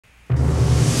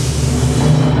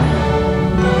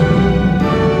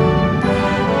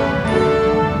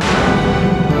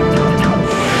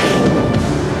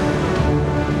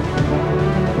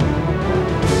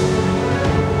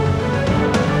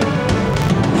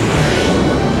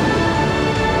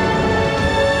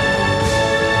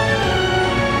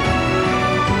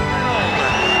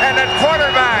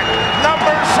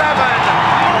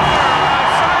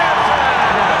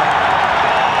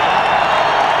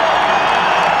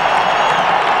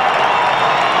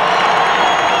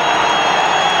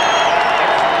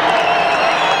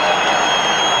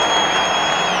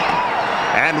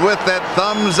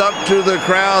thumbs up to the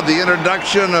crowd. The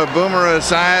introduction of Boomer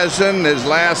Esiason, his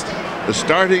last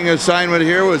starting assignment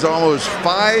here was almost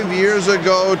 5 years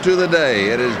ago to the day.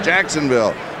 It is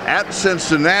Jacksonville at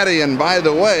Cincinnati, and by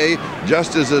the way,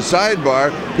 just as a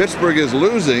sidebar, Pittsburgh is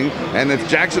losing, and if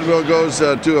Jacksonville goes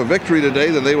to a victory today,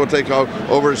 then they will take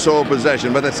over sole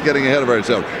possession, but that's getting ahead of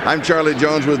ourselves. I'm Charlie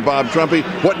Jones with Bob Trumpy.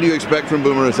 What do you expect from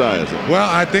Boomer Esiason? Well,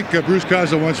 I think Bruce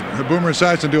Cosell wants Boomer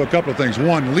Esiason to do a couple of things.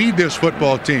 One, lead this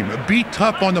football team. Be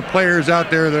tough on the players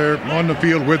out there that are on the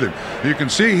field with him. You can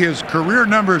see his career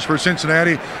numbers for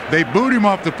Cincinnati. They booed him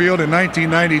off the field in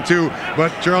 1992, but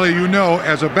Charlie, you know,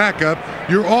 as a backup,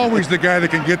 you're always the guy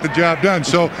that can get the job done.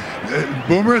 So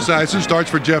Boomer Esiason starts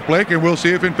for Jeff Blake, and we'll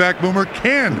see if in fact Boomer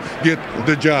can get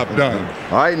the job done.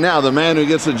 All right, now the man who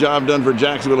gets the job done for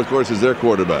Jacksonville, of course, is their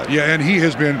quarterback. Yeah, and he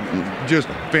has been just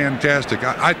fantastic.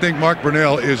 I think Mark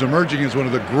Brunell is emerging as one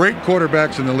of the great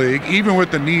quarterbacks in the league. Even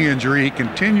with the knee injury, he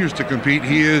continues to compete.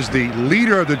 He is the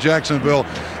leader of the Jacksonville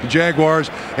Jaguars,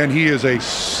 and he is a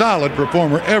solid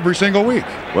performer every single week.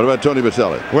 What about Tony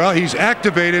Baselli? Well, he's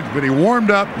activated, but he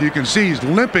warmed up. You can see he's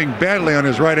limping badly on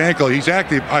his right ankle. He's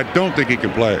active. I don't think he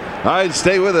can play. All right,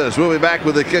 stay with us. We'll be back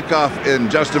with the kickoff in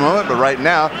just a moment, but right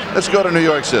now, let's go to New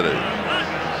York City.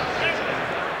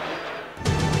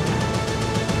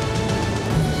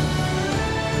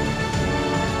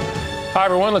 Hi,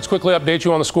 everyone. Let's quickly update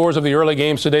you on the scores of the early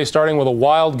games today, starting with a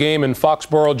wild game in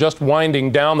Foxborough just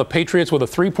winding down. The Patriots with a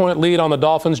 3-point lead on the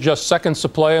Dolphins, just seconds to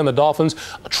play, and the Dolphins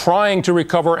trying to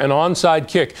recover an onside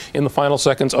kick in the final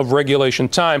seconds of regulation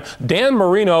time. Dan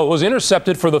Marino was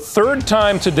intercepted for the third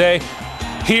time today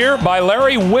here by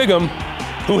Larry Wiggum,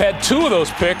 who had 2 of those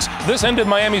picks. This ended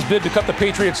Miami's bid to cut the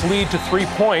Patriots' lead to 3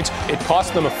 points. It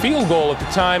cost them a field goal at the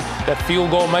time. That field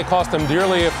goal might cost them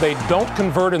dearly if they don't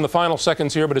convert in the final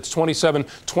seconds here, but it's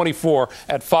 27-24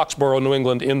 at Foxborough, New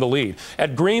England in the lead.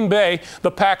 At Green Bay, the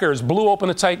Packers blew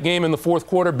open a tight game in the fourth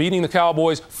quarter, beating the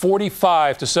Cowboys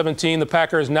 45-17. The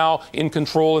Packers now in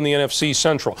control in the NFC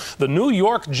Central. The New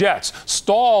York Jets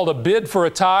stalled a bid for a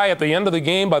tie at the end of the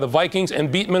game by the Vikings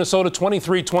and beat Minnesota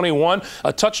 23-21.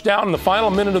 A touchdown in the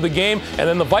final minute of the game, and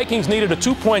then the Vikings needed a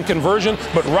 2-point conversion,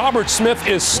 but Robert Smith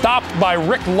is stopped by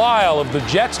Rick Lyle of the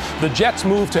Jets. The Jets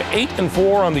move to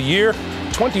 8-4 on the year.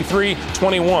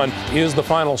 23-21 is the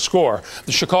final score.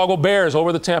 The Chicago Bears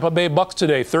over the Tampa Bay Bucks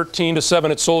today,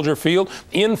 13-7 at Soldier Field.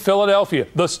 In Philadelphia,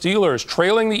 the Steelers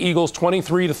trailing the Eagles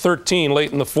 23-13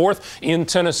 late in the fourth. In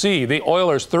Tennessee, the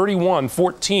Oilers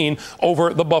 31-14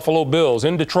 over the Buffalo Bills.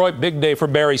 In Detroit, big day for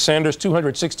Barry Sanders,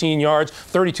 216 yards,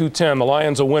 32-10. The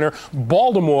Lions a winner.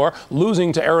 Baltimore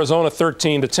losing to Arizona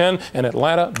 13-10, and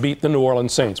Atlanta beat the New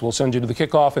Orleans Saints. We'll send you to the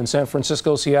kickoff in San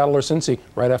Francisco, Seattle, or Cincy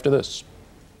right after this.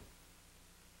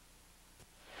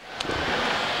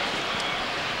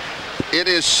 It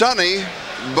is sunny,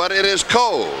 but it is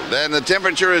cold, and the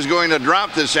temperature is going to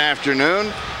drop this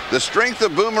afternoon. The strength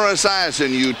of Boomer Esiason,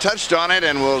 you touched on it,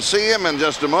 and we'll see him in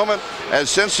just a moment as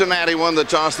Cincinnati won the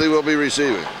toss they will be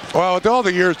receiving. Well, with all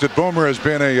the years that Boomer has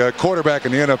been a quarterback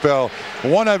in the NFL,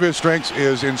 one of his strengths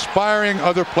is inspiring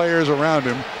other players around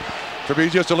him to be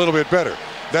just a little bit better.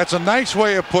 That's a nice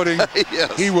way of putting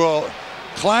yes. He will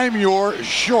climb your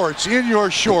shorts, in your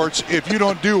shorts, if you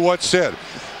don't do what's said.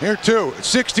 Here, too,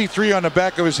 63 on the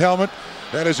back of his helmet.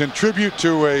 That is in tribute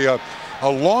to a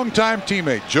longtime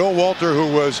teammate, Joe Walter,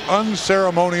 who was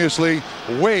unceremoniously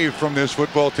waived from this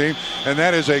football team. And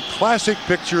that is a classic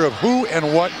picture of who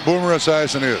and what Boomer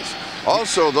Esiason is.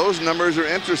 Also, those numbers are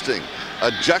interesting.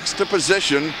 A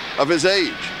juxtaposition of his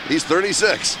age. He's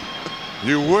 36.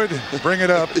 You would bring it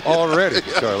up already,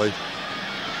 yeah. Charlie.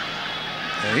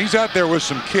 And he's out there with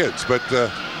some kids, but...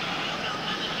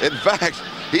 in fact...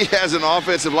 he has an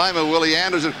offensive lineman, Willie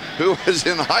Anderson, who was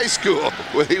in high school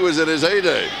when he was at his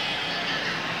heyday.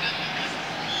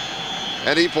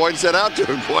 And he points that out to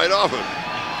him quite often.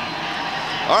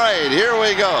 All right, here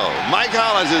we go. Mike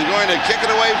Hollins is going to kick it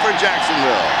away for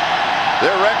Jacksonville.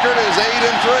 Their record is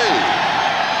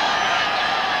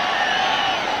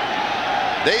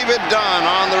 8-3. David Dunn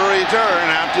on the return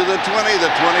out to the 20,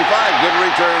 the 25. Good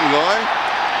return going.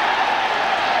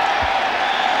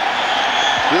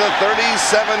 To the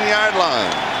 37-yard line.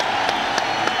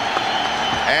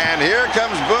 And here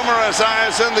comes Boomer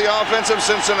Esiason, the offense of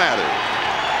Cincinnati.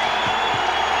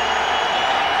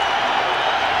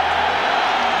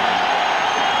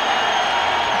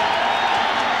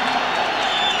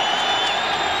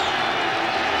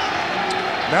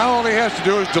 Now all he has to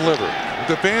do is deliver.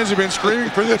 The fans have been screaming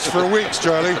for this for weeks,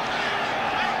 Charlie.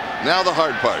 Now the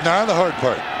hard part. Now the hard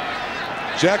part.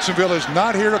 Jacksonville is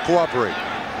not here to cooperate.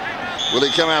 Will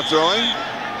he come out throwing?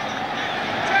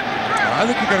 I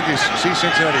think you're going to see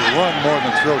Cincinnati run more than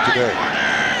throw today.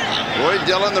 Roy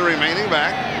Dillon, the remaining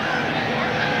back.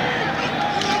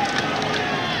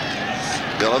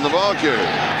 Dillon, the ball carrier.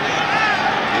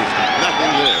 He's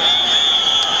nothing there.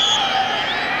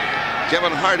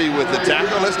 Kevin Hardy with the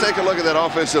tackle. Let's take a look at that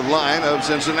offensive line of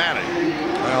Cincinnati.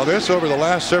 Now, this over the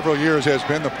last several years has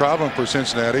been the problem for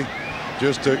Cincinnati.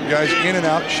 Just guys in and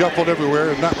out, shuffled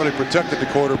everywhere, have not really protected the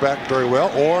quarterback very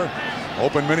well, or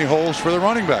opened many holes for the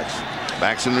running backs.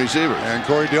 Backs and receivers. And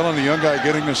Corey Dillon, the young guy,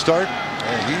 getting the start.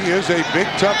 He is a big,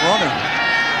 tough runner.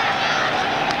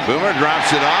 Boomer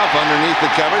drops it off underneath the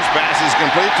coverage. Pass is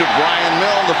complete to Brian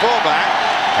Milne, the fullback.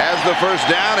 Has the first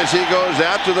down as he goes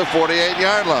out to the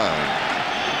 48-yard line.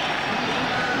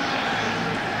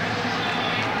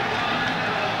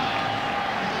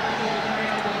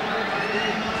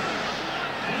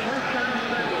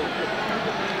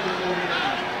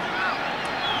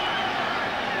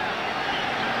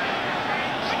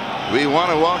 We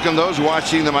want to welcome those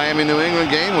watching the Miami-New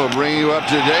England game. We'll bring you up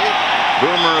to date.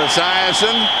 Boomer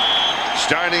Esiason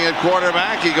starting at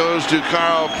quarterback. He goes to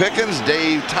Carl Pickens.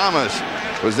 Dave Thomas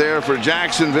was there for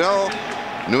Jacksonville.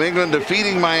 New England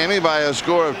defeating Miami by a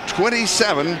score of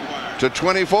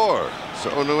 27-24.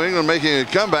 So New England making a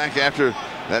comeback after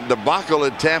that debacle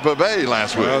at Tampa Bay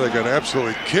last week. Well, they got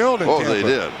absolutely killed in Tampa. They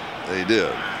did. They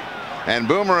did. And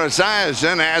Boomer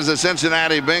Esiason has the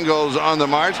Cincinnati Bengals on the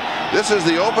march. This is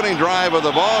the opening drive of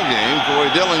the ball game.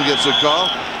 Corey Dillon gets a call,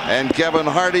 and Kevin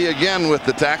Hardy again with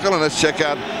the tackle. And let's check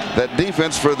out that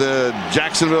defense for the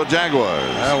Jacksonville Jaguars.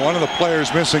 One of the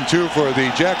players missing too for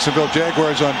the Jacksonville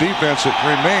Jaguars on defense. It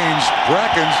remains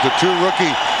Brackens. The two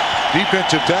rookie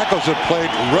defensive tackles have played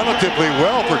relatively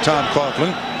well for Tom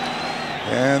Coughlin,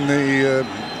 and the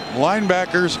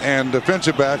linebackers and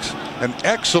defensive backs, an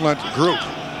excellent group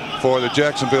for the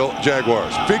Jacksonville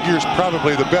Jaguars. Figures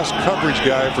probably the best coverage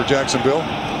guy for Jacksonville.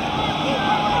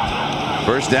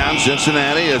 First down,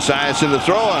 Cincinnati. Esiason to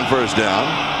throw on first down.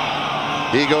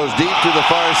 He goes deep to the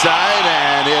far side,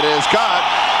 and it is caught.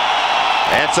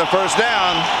 It's a first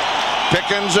down.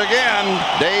 Pickens again.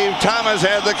 Dave Thomas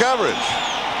had the coverage.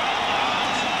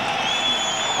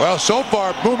 Well, so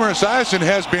far, Boomer Esiason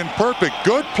has been perfect.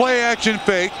 Good play action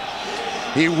fake.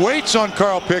 He waits on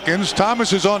Carl Pickens.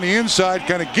 Thomas is on the inside,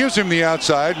 kind of gives him the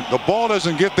outside. The ball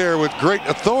doesn't get there with great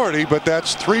authority, but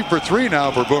that's 3 for 3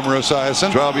 now for Boomer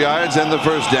Esiason. 12 yards and the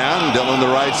first down. Dillon the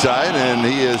right side, and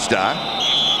he is stopped.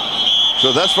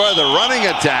 So thus far, the running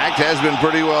attack has been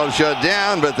pretty well shut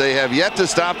down, but they have yet to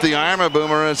stop the arm of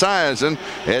Boomer Esiason.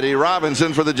 Eddie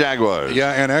Robinson for the Jaguars.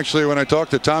 Yeah, and actually, when I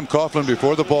talked to Tom Coughlin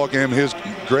before the ball game, his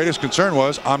greatest concern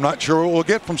was, I'm not sure what we'll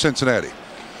get from Cincinnati.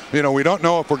 You know, we don't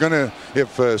know if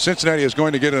Cincinnati is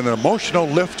going to get an emotional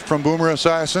lift from Boomer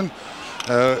Esiason.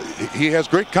 He has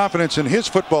great confidence in his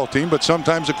football team, but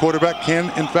sometimes a quarterback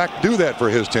can, in fact, do that for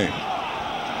his team.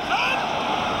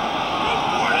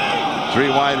 3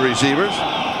 wide receivers.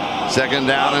 Second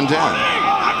down and 10.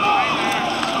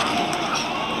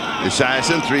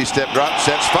 Esiason, 3-step drop,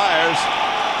 sets, fires.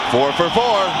 4 for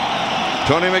 4.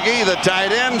 Tony McGee, the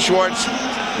tight end. Schwartz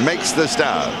makes the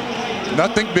stop.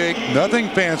 Nothing big, nothing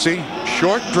fancy.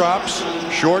 Short drops,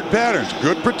 short patterns.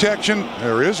 Good protection.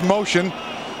 There is motion.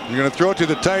 You're going to throw it to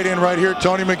the tight end right here,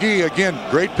 Tony McGee. Again,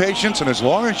 great patience, and as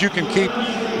long as you can keep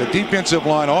the defensive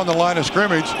line on the line of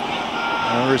scrimmage,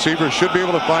 the receiver should be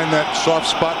able to find that soft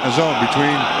spot in the zone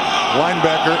between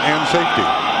linebacker and safety.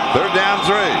 Third down,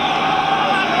 3.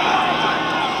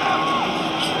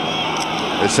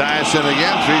 Esiason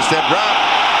again, 3-step drop.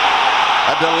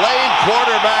 A delayed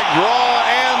quarterback draw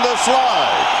and the slide.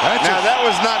 That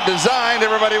was not designed.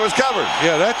 Everybody was covered.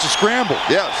 Yeah, that's a scramble.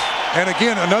 Yes. And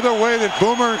again, another way that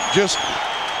Boomer just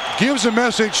gives a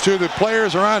message to the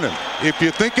players around him. If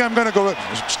you think I'm going to go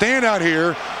stand out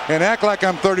here and act like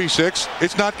I'm 36,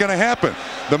 it's not going to happen.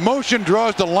 The motion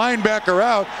draws the linebacker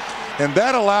out, and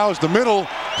that allows the middle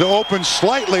to open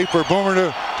slightly for Boomer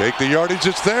to take the yardage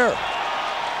that's there.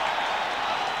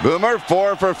 Boomer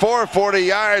 4 for 4, 40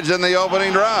 yards in the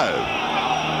opening drive.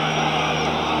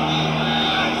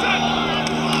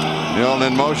 Milne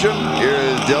in motion. Here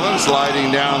is Dillon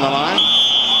sliding down the line.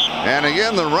 And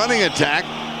again, the running attack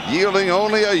yielding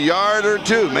only a yard or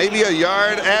 2, maybe a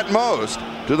yard at most,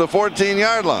 to the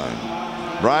 14-yard line.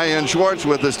 Brian Schwartz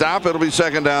with the stop. It'll be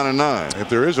second down and 9. If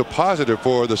there is a positive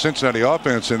for the Cincinnati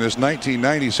offense in this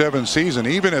 1997 season,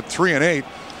 even at 3-8,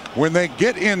 when they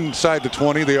get inside the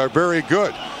 20, they are very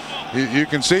good. You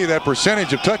can see that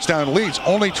percentage of touchdown leads.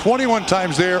 Only 21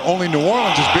 times there. Only New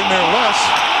Orleans has been there less.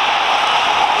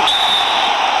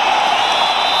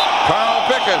 Carl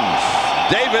Pickens.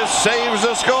 Davis saves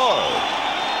the score.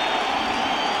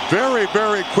 Very,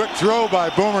 very quick throw by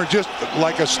Boomer, just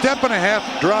like a step-and-a-half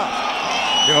drop.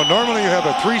 You know, normally you have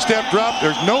a 3-step drop.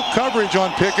 There's no coverage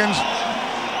on Pickens,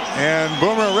 and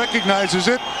Boomer recognizes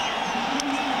it.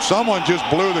 Someone just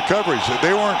blew the coverage.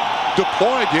 They weren't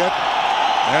deployed yet,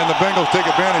 and the Bengals take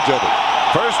advantage of it.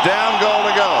 First down, goal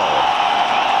to go.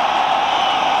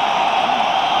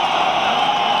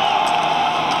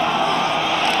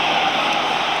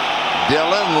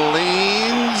 Dillon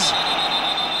leans.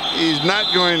 He's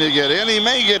not going to get in. He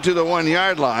may get to the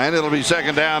 1-yard line. It'll be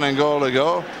second down and goal to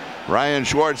go. Ryan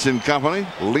Schwartz and company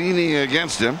leaning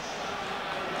against him.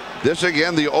 This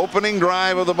again, the opening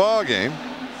drive of the ball game.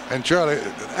 And Charlie,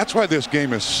 that's why this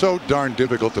game is so darn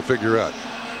difficult to figure out.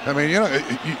 I mean, you know,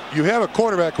 you have a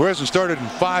quarterback who hasn't started in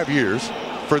 5 years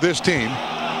for this team. He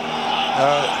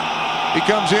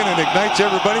comes in and ignites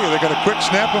everybody. Are they going to quick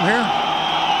snap him here?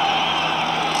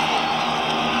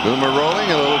 Boomer rolling,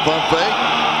 a little pump fake.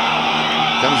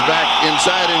 Comes back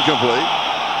inside, incomplete.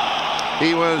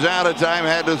 He was out of time,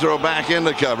 had to throw back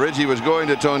into coverage. He was going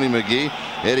to Tony McGee.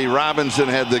 Eddie Robinson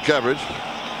had the coverage.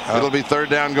 It'll be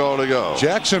third down, goal to go.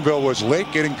 Jacksonville was late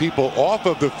getting people off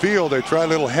of the field. They try a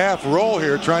little half roll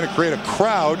here, trying to create a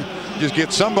crowd, just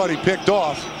get somebody picked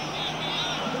off.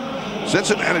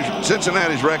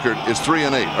 Cincinnati's record is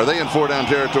 3-8. Are they in 4-down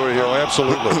territory here? Oh,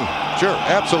 absolutely. Sure,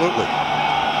 absolutely.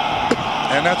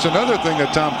 And that's another thing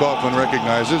that Tom Coughlin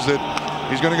recognizes, that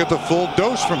he's going to get the full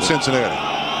dose from Cincinnati.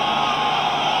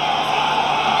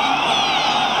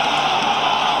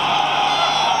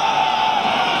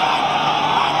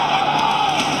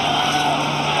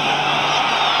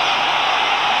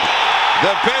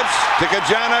 The pitch to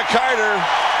Kajana Carter,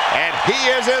 and he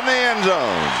is in the end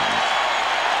zone.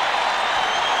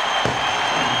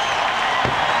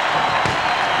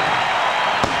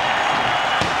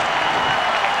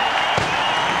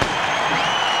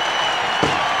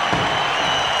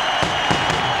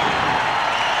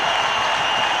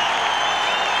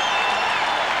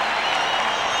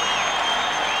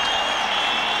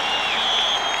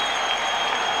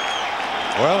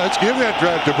 Well, let's give that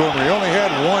drive to Boomer. He only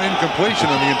had one incompletion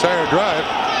in the entire drive.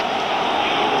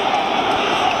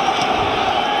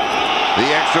 The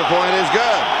extra point is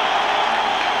good.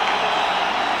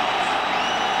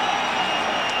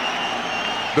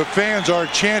 The fans are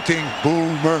chanting,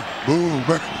 Boomer,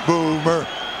 Boomer, Boomer.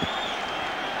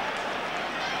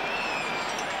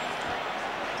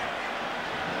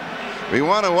 We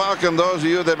want to welcome those of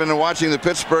you that have been watching the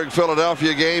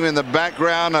Pittsburgh-Philadelphia game. In the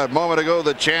background a moment ago,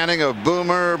 the chanting of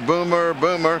Boomer, Boomer,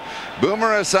 Boomer.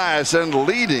 Boomer Esiason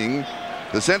leading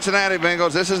the Cincinnati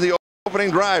Bengals. This is the opening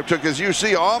drive. Took, as you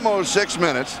see, almost 6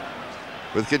 minutes,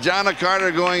 with Kajana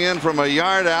Carter going in from a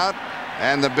yard out,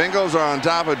 and the Bengals are on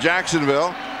top of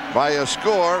Jacksonville by a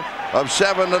score of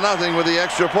 7-0 with the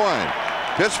extra point.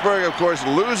 Pittsburgh, of course,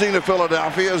 losing to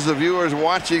Philadelphia, as the viewers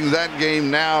watching that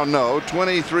game now know,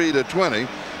 23-20.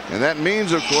 And that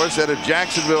means, of course, that if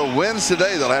Jacksonville wins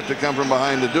today, they'll have to come from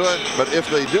behind to do it. But if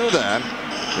they do that,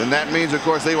 then that means, of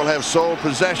course, they will have sole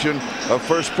possession of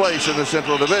first place in the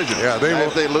Central Division. Yeah, they will.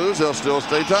 If they lose, they'll still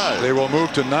stay tied. They will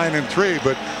move to 9-3,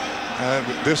 but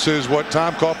this is what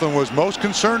Tom Coughlin was most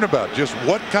concerned about. Just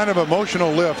what kind of emotional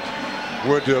lift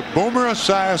would Boomer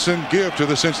Esiason give to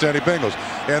the Cincinnati Bengals?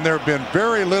 And there have been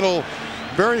very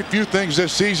few things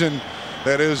this season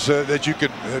that you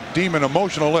could deem an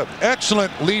emotional lift.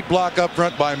 Excellent lead block up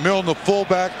front by Milne, the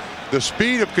fullback. The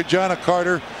speed of Kajana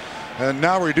Carter, and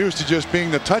now reduced to just being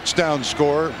the touchdown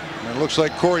scorer. And it looks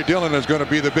like Corey Dillon is going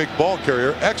to be the big ball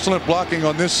carrier. Excellent blocking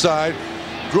on this side.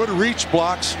 Good reach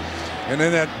blocks. And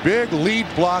then that big lead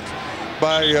block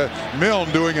by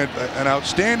Milne, doing an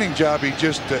outstanding job. He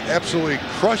just absolutely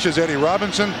crushes Eddie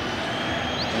Robinson.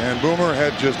 And Boomer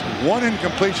had just one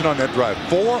incompletion on that drive.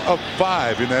 4 of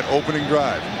 5 in that opening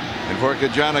drive. And for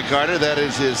Kajana Carter, that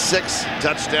is his 6th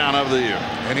touchdown of the year.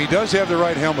 And he does have the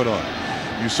right helmet on.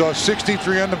 You saw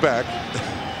 63 on the back.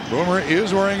 Boomer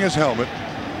is wearing his helmet.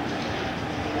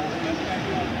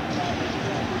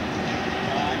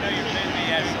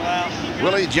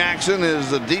 Willie Jackson is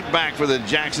the deep back for the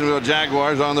Jacksonville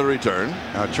Jaguars on the return.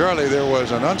 Now, Charlie, there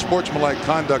was an unsportsmanlike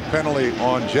conduct penalty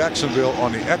on Jacksonville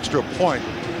on the extra point.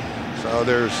 So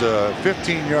there's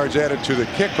 15 yards added to the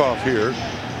kickoff here.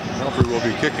 Humphrey will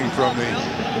be kicking from the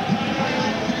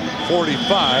 45,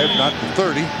 not the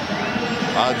 30.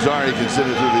 Odds are he can send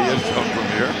it through the end zone from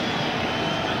here.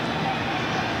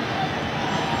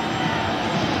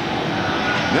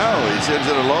 No, he sends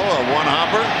it low, a one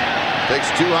hopper.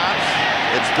 Takes 2 hops.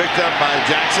 It's picked up by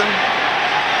Jackson.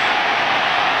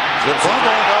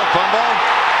 Fumble.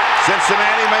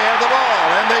 Cincinnati may have the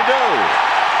ball, and they do.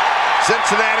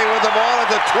 Cincinnati with the ball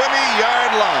at the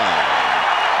 20-yard line.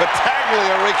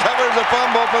 Battaglia recovers a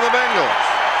fumble for the Bengals.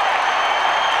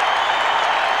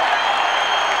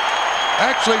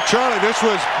 Actually, Charlie, this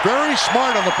was very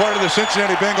smart on the part of the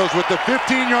Cincinnati Bengals with the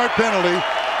 15-yard penalty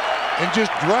and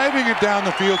just driving it down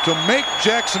the field to make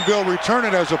Jacksonville return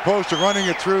it as opposed to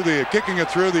kicking it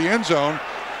through the end zone.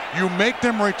 You make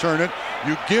them return it.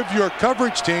 You give your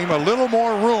coverage team a little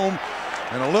more room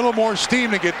and a little more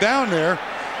steam to get down there.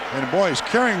 And boy, he's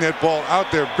carrying that ball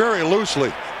out there very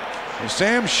loosely. And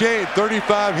Sam Shade,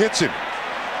 35, hits him.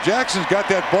 Jackson's got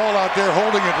that ball out there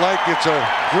holding it like it's a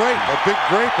big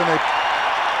grape, and they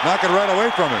knock it right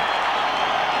away from him.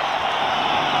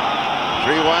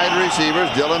 3 wide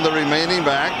receivers. Dillon, the remaining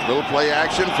back. Little play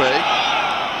action fake.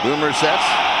 Boomer sets.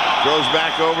 Throws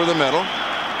back over the middle.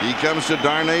 He comes to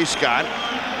Darnay Scott.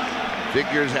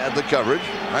 Figures had the coverage.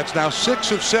 That's now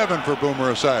 6 of 7 for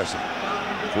Boomer Esiason.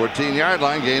 14-yard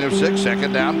line, gain of 6,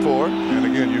 second down 4. And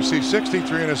again, you see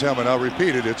 63 in his helmet. I'll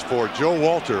repeat it. It's for Joe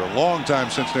Walter, a longtime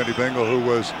Cincinnati Bengal who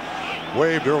was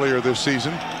waived earlier this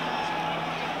season.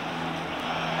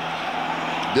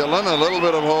 Dillon, a little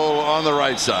bit of hole on the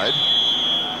right side.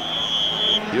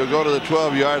 He'll go to the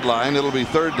 12-yard line. It'll be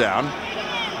 3rd down.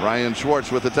 Ryan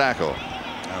Schwartz with the tackle.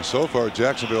 Now, so far,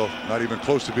 Jacksonville not even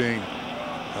close to being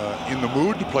in the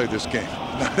mood to play this game.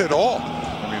 Not at all.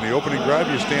 I mean, the opening drive,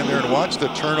 you stand there and watch the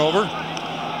turnover.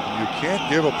 You can't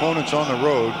give opponents on the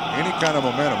road any kind of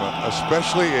momentum,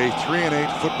 especially a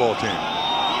 3-8 football team.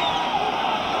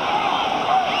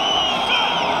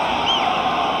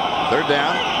 3rd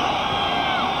down.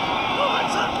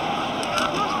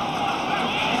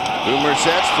 Boomer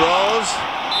sets, throws.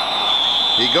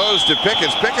 He goes to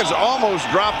Pickens. Pickens almost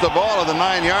dropped the ball at the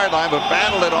 9-yard line, but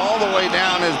battled it all the way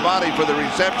down his body for the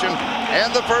reception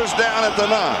and the 1st down at the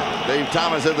 9. Dave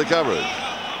Thomas had the coverage.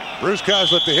 Bruce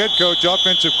Coslett, the head coach,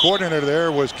 offensive coordinator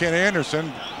there was Ken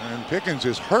Anderson, and Pickens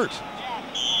is hurt.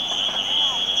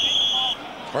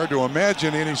 Hard to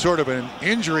imagine any sort of an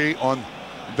injury on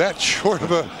that short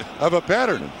of a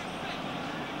pattern.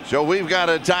 So we've got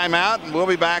a timeout, and we'll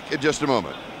be back in just a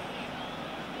moment.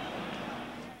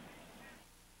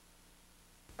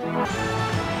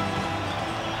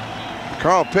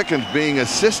 Carl Pickens being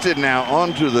assisted now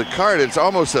onto the cart. It's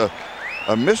almost a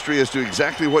mystery as to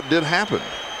exactly what did happen.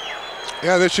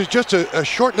 Yeah, this is just a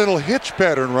short little hitch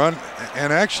pattern run,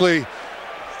 and actually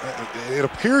it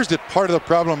appears that part of the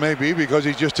problem may be because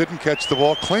he just didn't catch the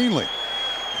ball cleanly.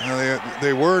 You know,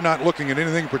 they were not looking at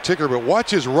anything particular, but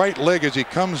watch his right leg as he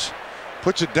comes,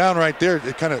 puts it down right there.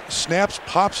 It kind of snaps,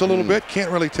 pops a little bit, can't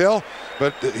really tell,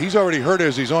 but he's already hurt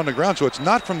as he's on the ground, so it's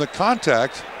not from the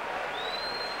contact.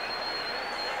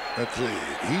 But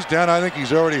he's down. I think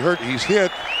he's already hurt. He's hit.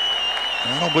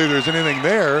 I don't believe there's anything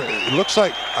there. It looks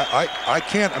like I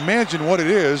can't imagine what it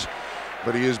is,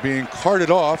 but he is being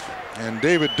carted off, and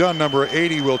David Dunn, number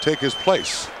 80, will take his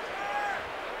place.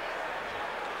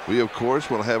 We, of course,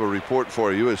 will have a report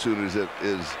for you as soon as it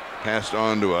is passed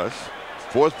on to us.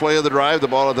 4th play of the drive, the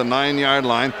ball at the 9-yard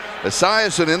line.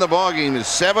 Esiason in the ballgame is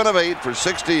 7 of 8 for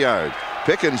 60 yards.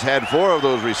 Pickens had 4 of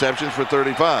those receptions for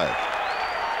 35.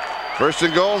 1st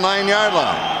and goal, 9-yard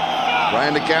line.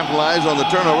 Trying to capitalize on the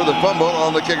turnover, the fumble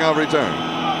on the kickoff return.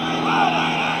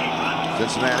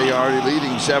 Cincinnati already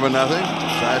leading 7-0.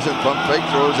 Esiason pump fake,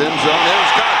 throws in zone. There's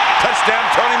Scott. Touchdown,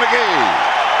 Tony McGee.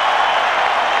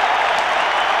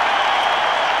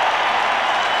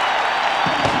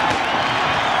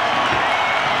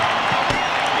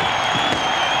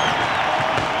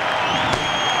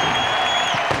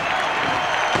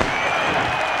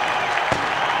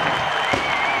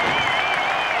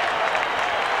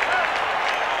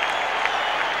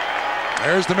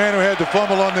 There's the man who had the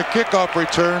fumble on the kickoff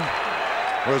return.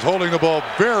 Was holding the ball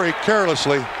very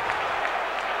carelessly.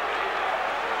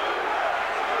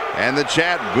 And the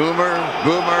chat, Boomer,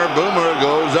 Boomer, Boomer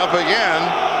goes up again.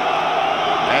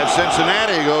 As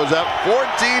Cincinnati goes up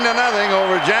 14-0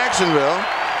 over Jacksonville.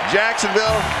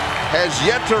 Jacksonville has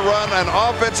yet to run an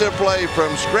offensive play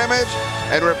from scrimmage,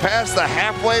 and we're past the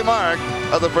halfway mark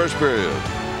of the 1st period.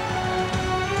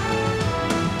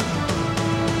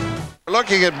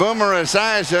 Looking at Boomer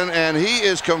Esiason, and he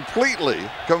is completely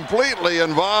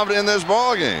involved in this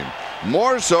ball game,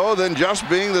 more so than just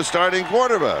being the starting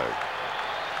quarterback.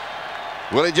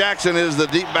 Willie Jackson is the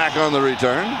deep back on the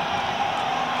return.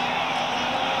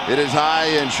 It is high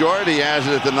and short. He has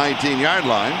it at the 19-yard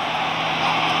line.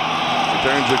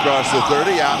 Returns across the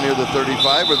 30, out near the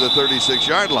 35 or the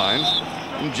 36-yard line.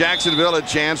 And Jacksonville a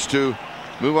chance to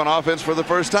move on offense for the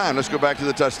 1st time. Let's go back to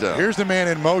the touchdown. Here's the man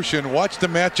in motion. Watch the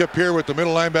matchup here with the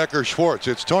middle linebacker Schwartz.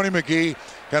 It's Tony McGee,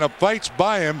 kind of fights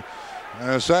by him.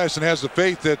 Esiason has the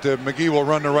faith that McGee will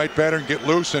run the right pattern, get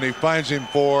loose, and he finds him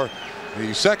for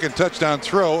the second touchdown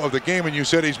throw of the game, and you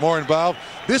said he's more involved.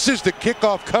 This is the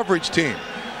kickoff coverage team.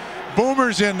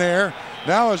 Boomer's in there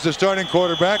now as the starting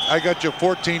quarterback. I got you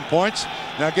 14 points.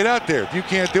 Now get out there. If you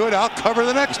can't do it, I'll cover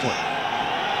the next one.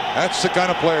 That's the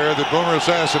kind of player that Boomer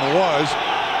Esiason was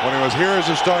when he was here as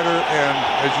a starter and,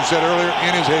 as you said earlier,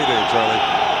 in his heyday, Charlie.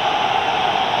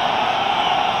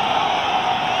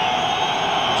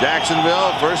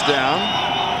 Jacksonville, first down.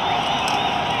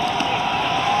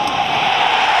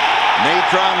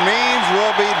 Natron Means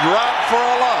will be dropped for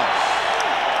a loss.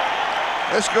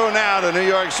 Let's go now to New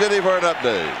York City for an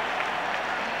update.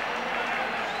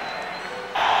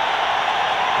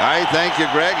 All right, thank you,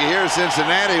 Greg. Here's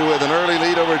Cincinnati with an early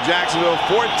lead over Jacksonville,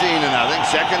 14-0.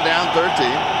 Second down, 13.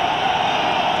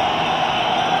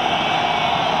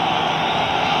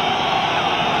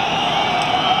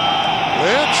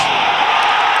 Blitz.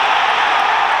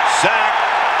 Sack.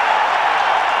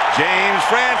 James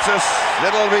Francis.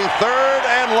 It'll be third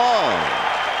and long.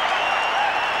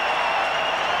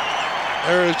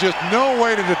 There is just no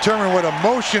way to determine what a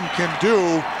motion can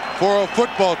do for a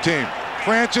football team.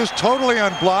 Francis totally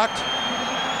unblocked.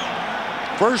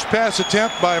 First pass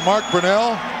attempt by Mark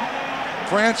Brunell.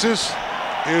 Francis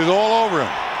is all over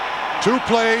him. 2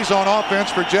 plays on offense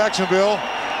for Jacksonville,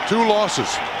 2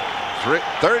 losses.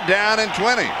 Third down and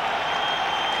 20.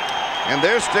 And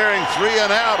they're staring 3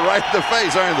 and out right in the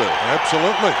face, aren't they?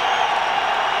 Absolutely.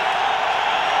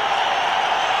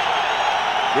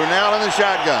 Brunell in the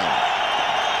shotgun.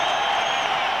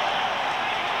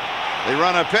 They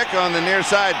run a pick on the near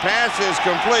side. Pass is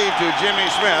complete to Jimmy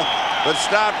Smith, but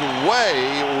stopped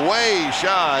way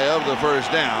shy of the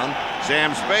first down.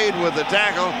 Sam Spade with the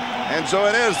tackle, and so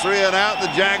it is 3 and out. The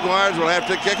Jaguars will have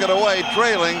to kick it away,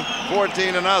 trailing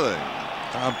 14-0.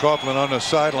 Tom Coughlin on the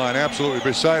sideline, absolutely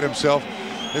beside himself.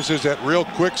 This is that real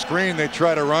quick screen they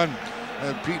try to run.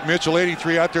 Pete Mitchell,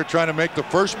 83, out there trying to make the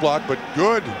first block, but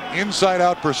good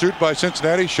inside-out pursuit by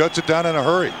Cincinnati. Shuts it down in a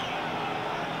hurry.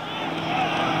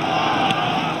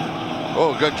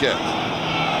 Oh, good kick.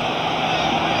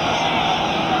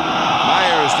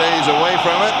 Myers stays away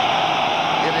from it.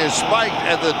 It is spiked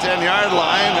at the 10-yard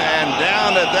line and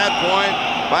down at that point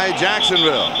by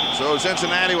Jacksonville. So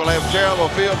Cincinnati will have terrible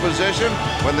field position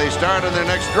when they start on their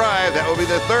next drive. That will be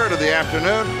the third of the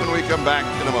afternoon when we come back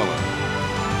in a moment.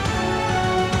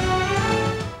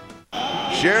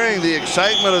 Sharing the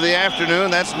excitement of the afternoon,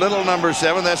 that's little number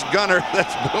 7. That's Gunner.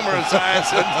 That's Boomer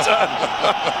Esiason's son.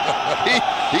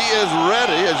 He is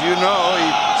ready, as you know. He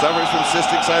suffers from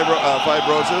cystic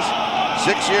fibrosis,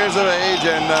 6 years of age,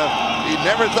 and he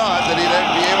never thought that he'd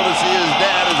be able to see his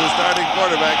dad as a starting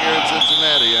quarterback here in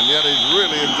Cincinnati, and yet he's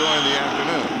really enjoying the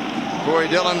afternoon. Corey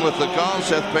Dillon with the call,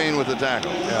 Seth Payne with the tackle.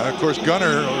 Yeah, of course,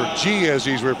 Gunner, or G as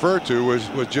he's referred to, was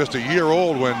just a year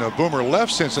old when Boomer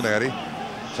left Cincinnati.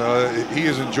 So he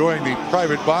is enjoying the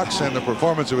private box and the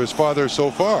performance of his father so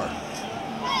far.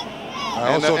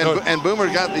 And Boomer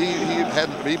got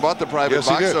he bought the private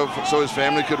box so his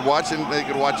family could watch, and they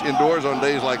could watch indoors on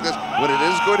days like this when it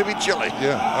is going to be chilly.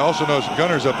 Yeah, I also noticed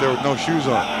Gunner's up there with no shoes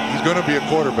on. He's going to be a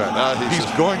quarterback. He's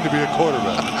going to be a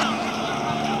quarterback.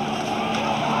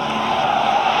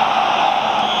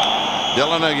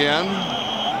 Dillon again.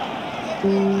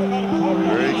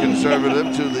 Very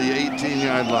conservative to the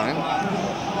 18-yard line.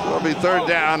 It'll be third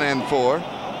down and 4.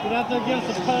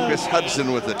 Chris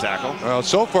Hudson with the tackle. Well,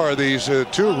 so far these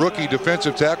 2 rookie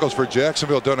defensive tackles for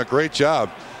Jacksonville done a great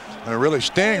job. And really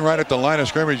staying right at the line of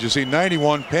scrimmage. You see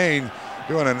 91 Payne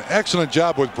doing an excellent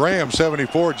job with Graham,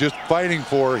 74, just fighting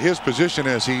for his position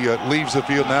as he leaves the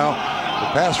field now.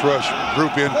 The pass rush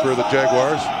group in for the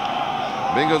Jaguars.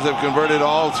 Bengals have converted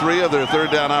all 3 of their third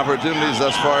down opportunities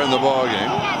thus far in the ball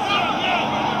game.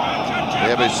 They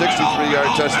have a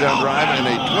 63-yard touchdown drive and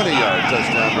a 20-yard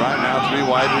touchdown drive. Now 3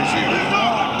 wide receivers.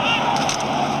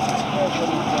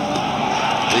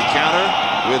 The counter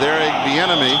with Eric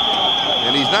Bieniemy,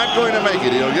 and he's not going to make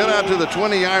it. He'll get out to the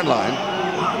 20-yard line,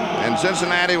 and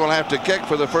Cincinnati will have to kick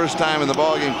for the first time in the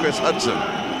ballgame. Chris Hudson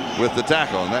with the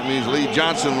tackle, and that means Lee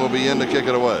Johnson will be in to kick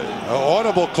it away.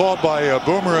 Audible called by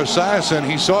Boomer Esiason.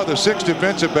 He saw the 6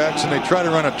 defensive backs, and they try to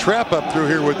run a trap up through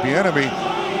here with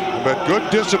Bieniemy. But good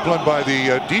discipline by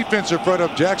the defensive front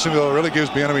of Jacksonville really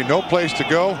gives Bieniemy no place to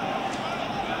go.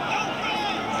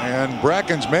 And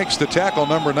Brackens makes the tackle,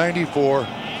 number 94,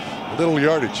 a little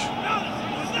yardage.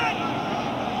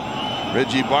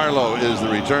 Reggie Barlow is the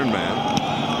return man.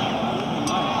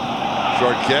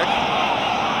 Short kick.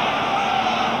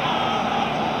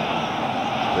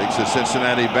 Takes a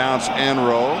Cincinnati bounce and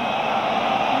roll.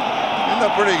 End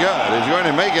up pretty good. He's going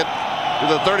to make it to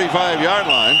the 35-yard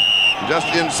line.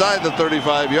 Just inside the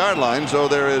 35-yard line, so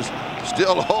there is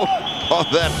still hope on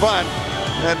that punt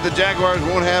that the Jaguars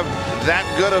won't have that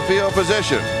good a field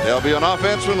position. They'll be on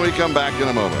offense when we come back in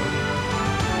a moment.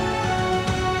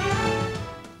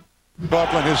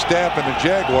 Coughlin, his staff, and the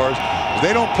Jaguars,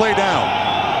 they don't play down.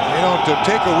 They don't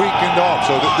take a weekend off.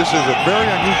 So this is a very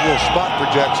unusual spot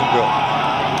for Jacksonville.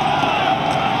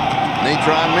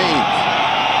 Natron Means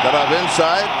cut off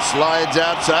inside, slides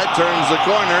outside, turns the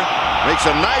corner, makes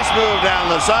a nice move down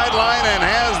the sideline, and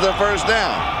has the first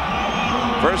down.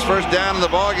 First down in the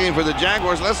ballgame for the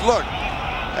Jaguars. Let's look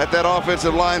at that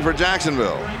offensive line for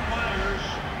Jacksonville.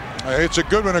 It's a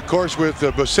good one, of course, with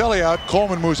Baselli out.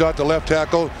 Coleman moves out to left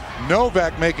tackle.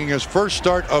 Novak making his first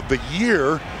start of the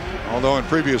year, although in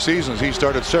previous seasons he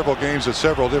started several games at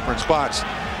several different spots.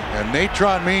 And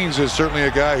Natron Means is certainly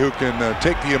a guy who can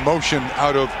take the emotion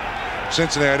out of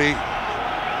Cincinnati.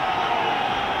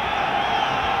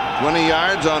 20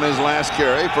 yards on his last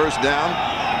carry. First down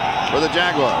for the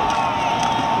Jaguars.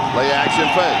 Play action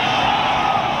fake.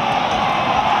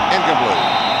 Incomplete.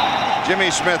 Jimmy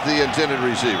Smith, the intended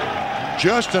receiver.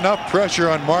 Just enough pressure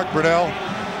on Mark Brunell.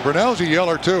 Brunell's a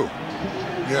yeller too.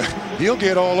 Yeah, he'll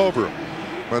get all over him.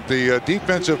 But the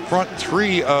defensive front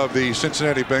three of the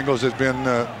Cincinnati Bengals has been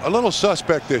a little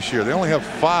suspect this year. They only have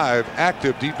 5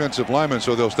 active defensive linemen,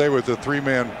 so they'll stay with the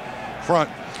 3-man front.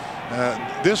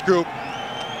 This group,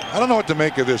 I don't know what to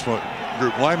make of this one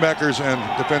group, linebackers and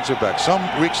defensive backs. Some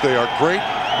weeks they are great,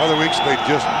 other weeks they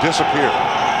just disappear.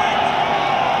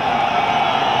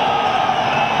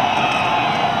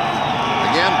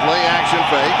 Again, play action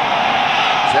fake.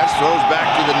 Jets throws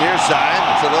back to the near side.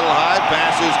 It's a little high.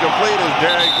 Pass is complete as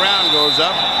Derek Brown goes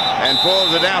up and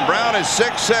pulls it down. Brown is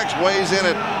 6'6", weighs in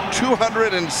at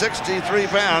 263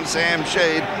 pounds. Sam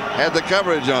Shade had the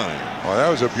coverage on him. Well, that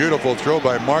was a beautiful throw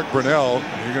by Mark Brunell.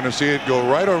 You're going to see it go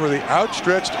right over the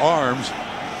outstretched arms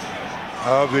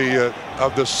of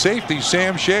the safety,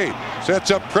 Sam Shade. Sets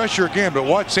up pressure again, but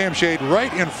watch Sam Shade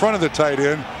right in front of the tight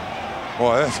end.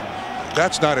 Boy,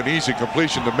 that's not an easy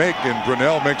completion to make, and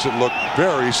Brunell makes it look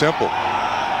very simple.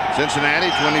 Cincinnati,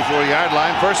 24-yard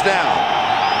line, first down.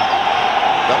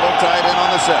 Double tight end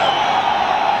on the set.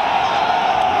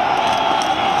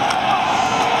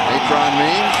 Natron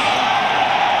Means.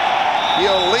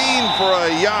 He'll lean for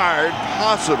a yard,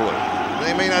 possibly.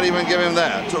 They may not even give him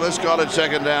that. So let's call it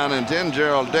second down and 10.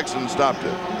 Gerald Dixon stopped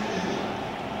it.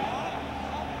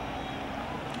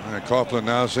 Coughlin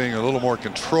now seeing a little more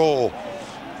control,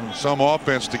 some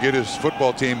offense to get his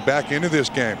football team back into this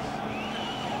game.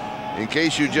 In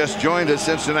case you just joined us,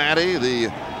 Cincinnati,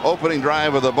 the opening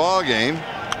drive of the ball game,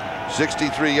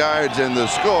 63 yards in the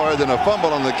score, then a fumble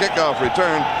on the kickoff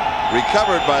return,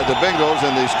 recovered by the Bengals,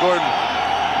 and they scored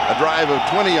a drive of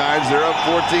 20 yards. They're up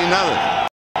 14-0.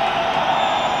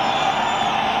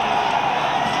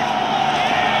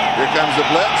 Here comes the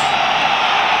blitz.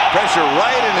 Pressure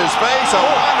right in his face. A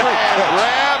one-hand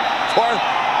grab for.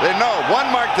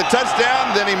 One marked the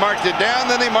touchdown, then he marked it down,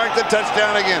 then he marked the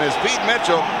touchdown again. It's Pete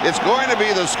Mitchell. It's going to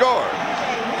be the score.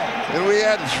 And we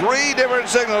had 3 different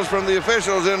signals from the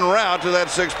officials en route to that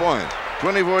 6-point.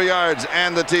 24 yards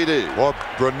and the TD. Well,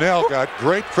 Brunell got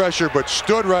great pressure, but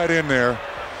stood right in there.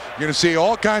 You're going to see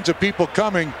all kinds of people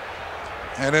coming.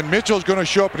 And then Mitchell's going to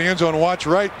show up in the end zone. Watch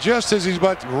right just as he's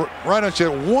about to run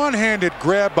into it. One-handed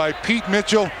grab by Pete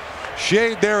Mitchell.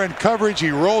 Shade there in coverage. He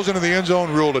rolls into the end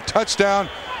zone, ruled a touchdown.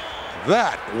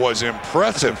 That was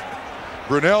impressive.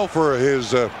 Brunell for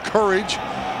his courage,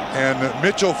 and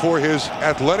Mitchell for his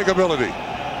athletic ability.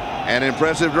 An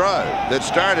impressive drive that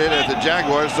started at the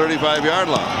Jaguars' 35-yard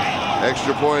line.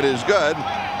 Extra point is good.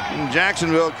 And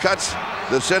Jacksonville cuts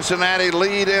the Cincinnati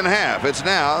lead in half. It's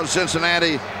now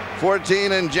Cincinnati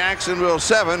 14 and Jacksonville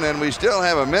 7, and we still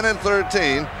have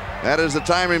 1:13. That is the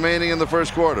time remaining in the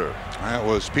first quarter. That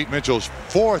was Pete Mitchell's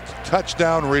 4th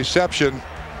touchdown reception.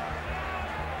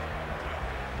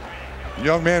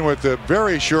 Young man with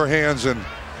very sure hands, and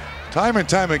time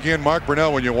again, Mark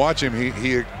Brunell, when you watch him,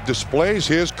 he displays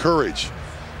his courage.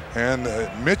 And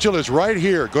Mitchell is right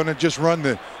here, going to just run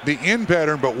the in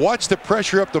pattern, but watch the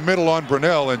pressure up the middle on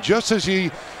Brunell. And just as he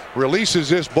releases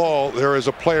this ball, there is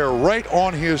a player right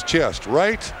on his chest.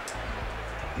 Right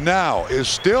now is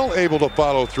still able to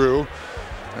follow through.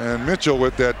 And Mitchell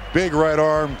with that big right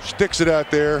arm sticks it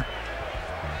out there.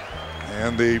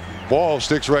 And the ball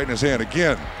sticks right in his hand.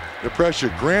 Again, the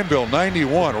pressure, Granville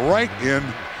 91 right in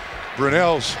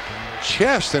Brunell's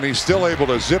chest, and he's still able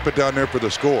to zip it down there for the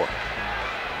score.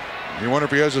 You wonder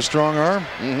if he has a strong arm?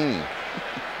 Mm-hmm.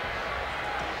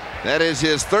 That is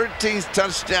his 13th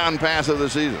touchdown pass of the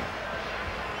season,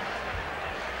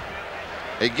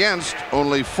 against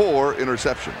only 4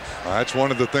 interceptions. That's one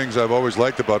of the things I've always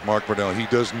liked about Mark Brunell. He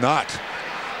does not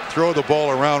throw the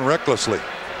ball around recklessly.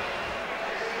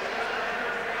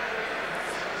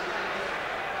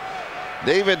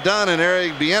 David Dunn and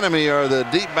Eric Bieniemy are the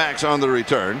deep backs on the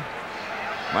return.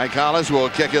 Mike Hollis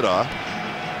will kick it off.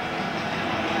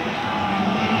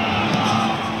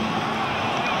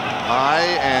 High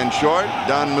and short.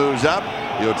 Dunn moves up.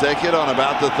 He'll take it on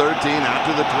about the 13, out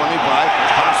to the 25.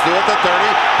 Pops through at the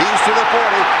 30. He's to the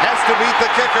 40. Has to beat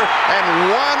the kicker. And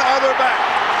one other back.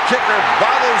 Kicker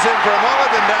bothers him for a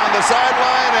moment and down the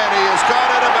sideline, and he is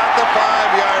caught at about the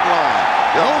 5-yard line.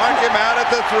 They'll mark him out at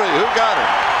the 3. Who got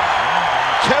it?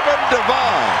 Kevin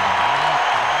Devine,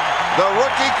 the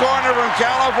rookie corner from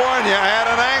California, had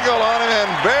an angle on him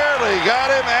and barely got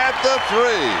him at the 3.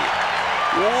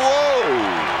 Whoa!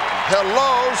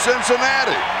 Hello,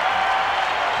 Cincinnati.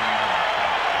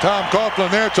 Tom Coughlin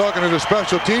there talking to the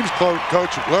special teams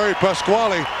coach, Larry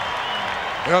Pasquale.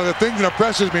 You know, the thing that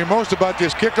impresses me most about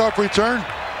this kickoff return,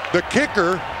 the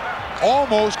kicker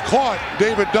almost caught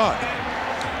David Dunn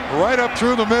right up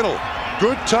through the middle.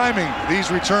 Good timing.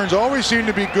 These returns always seem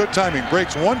to be good timing.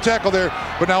 Breaks one tackle there,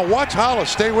 but now watch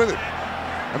Hollis stay with it.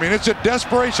 I mean, it's a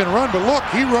desperation run, but look,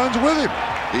 he runs with him.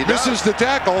 He misses the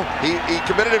tackle. He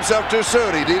committed himself too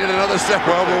soon. He needed another step.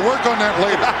 Well, we'll work on that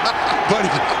later. But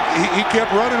he kept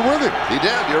running with him. He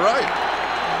did. You're right.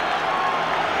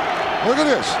 Look at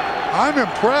this. I'm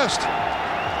impressed.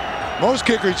 Most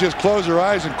kickers just close their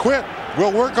eyes and quit.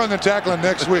 We'll work on the tackling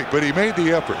next week, but he made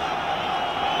the effort.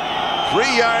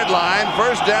 3-yard line,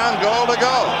 first down, goal to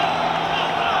go.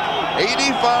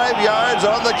 85 yards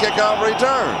on the kickoff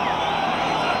return.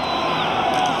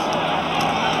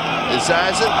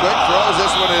 Decides it, quick throws.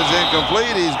 This one is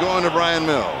incomplete. He's going to Brian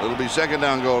Mill. It'll be second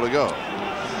down, goal to go.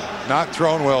 Not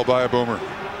thrown well by a Boomer.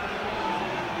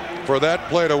 For that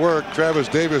play to work, Travis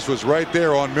Davis was right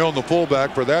there on Milne, the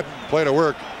fullback. For that play to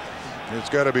work, it's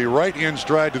got to be right in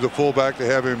stride to the fullback to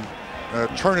have him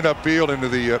turn it upfield into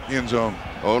the end zone.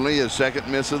 Only his second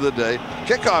miss of the day.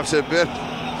 Kickoffs have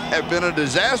been a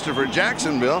disaster for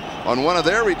Jacksonville. On one of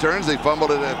their returns, they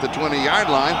fumbled it at the 20-yard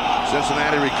line.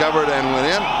 Cincinnati recovered and went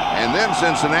in. And then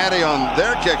Cincinnati on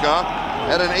their kickoff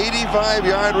had an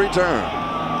 85-yard return.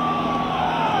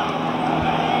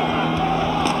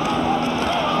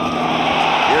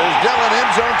 Here's Dillon,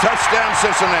 end zone, touchdown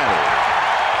Cincinnati.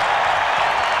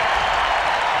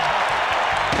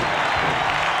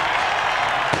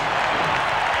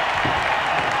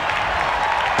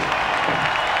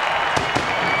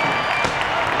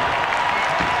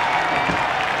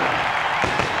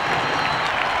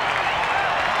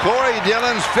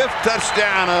 Dillon's 5th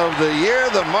touchdown of the year.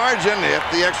 The margin, if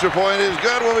the extra point is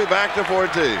good, will be back to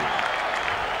 14.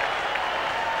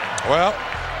 Well,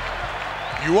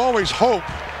 you always hope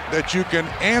that you can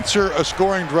answer a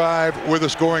scoring drive with a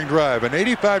scoring drive. An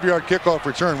 85-yard kickoff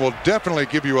return will definitely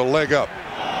give you a leg up.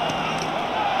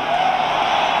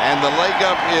 And the leg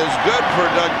up is good for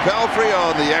Doug Pelfrey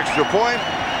on the extra point.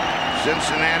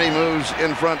 Cincinnati moves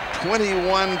in front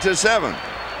 21-7.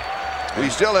 We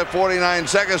still have 49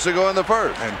 seconds to go in the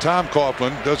first. And Tom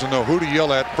Coughlin doesn't know who to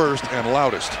yell at first and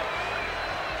loudest.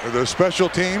 The special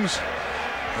teams,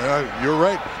 you're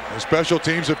right. The special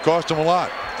teams have cost him a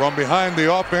lot. From behind the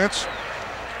offense,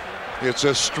 it's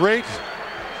a straight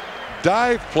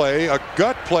dive play, a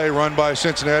gut play run by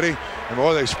Cincinnati. And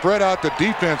boy, they spread out the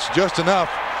defense just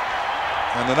enough.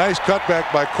 And the nice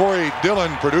cutback by Corey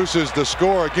Dillon produces the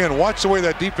score. Again, watch the way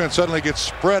that defense suddenly gets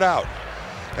spread out.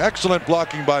 Excellent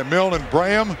blocking by Milne and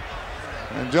Braham.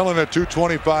 And Dillon at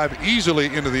 225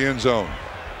 easily into the end zone.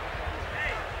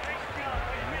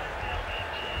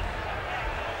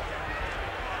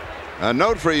 A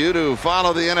note for you to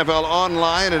follow the NFL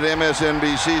online at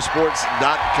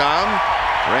msnbcsports.com.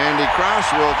 Randy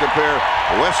Krause will compare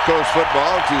West Coast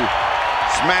football to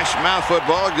Smash Mouth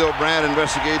football. Gil Brandt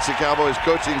investigates the Cowboys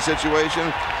coaching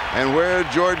situation and where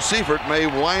George Seifert may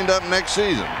wind up next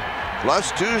season.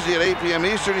 Plus, Tuesday at 8 p.m.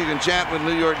 Eastern, you can chat with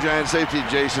New York Giants safety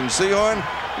Jason Sehorn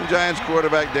and Giants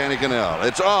quarterback Danny Cannell.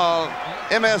 It's all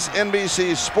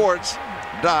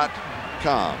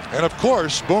msnbcsports.com. And of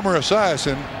course, Boomer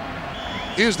Esiason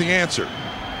is the answer.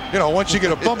 You know, once you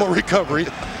get a fumble recovery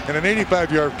and an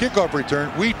 85-yard kickoff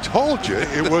return, we told you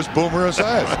it was Boomer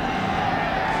Esiason.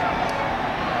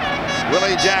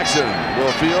 Willie Jackson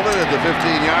will field it at the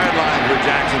 15-yard line for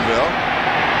Jacksonville.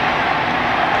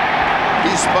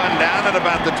 He's spun down at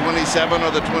about the 27 or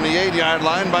the 28-yard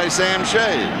line by Sam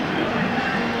Shea.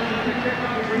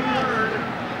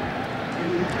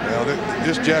 Now,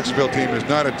 this Jacksonville team is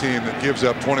not a team that gives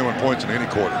up 21 points in any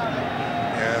quarter.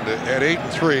 And at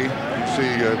 8-3, you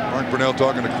see Mark Brunell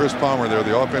talking to Chris Palmer there,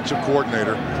 the offensive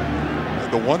coordinator.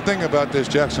 The one thing about this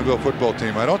Jacksonville football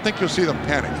team, I don't think you'll see them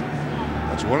panic.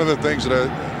 That's one of the things that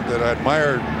I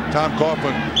admire Tom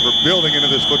Coughlin for building into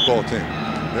this football team.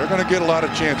 They're going to get a lot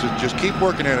of chances. Just keep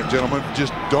working at it, gentlemen.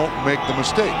 Just don't make the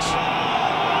mistakes.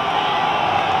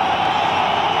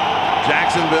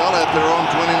 Jacksonville at their own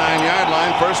 29-yard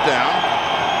line, first down.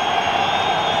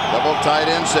 Double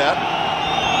tight end set.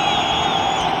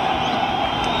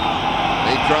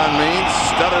 Natron Means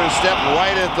stutter step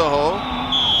right at the hole.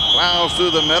 Plows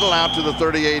through the middle out to the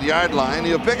 38-yard line.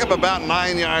 He'll pick up about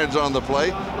 9 yards on the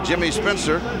play. Jimmy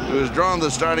Spencer, who has drawn the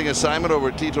starting assignment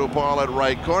over Tito Paul at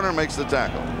right corner, makes the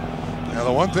tackle. Now,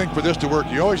 the one thing for this to work,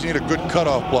 you always need a good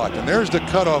cutoff block, and there's the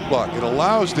cutoff block. It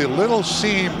allows the little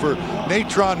seam for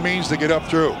Natron Means to get up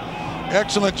through.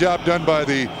 Excellent job done by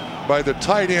the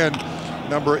tight end,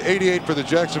 number 88 for the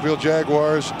Jacksonville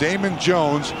Jaguars, Damon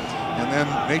Jones, and then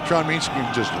Natron Means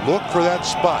can just look for that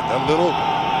spot, that little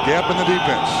gap in the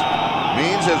defense.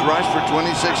 Means has rushed for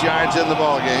 26 yards in the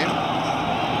ball game.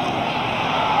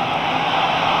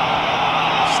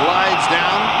 Slides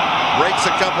down, breaks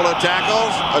a couple of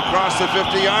tackles across the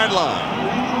 50-yard line.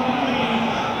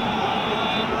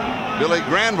 Billy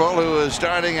Granville, who is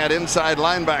starting at inside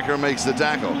linebacker, makes the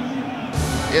tackle.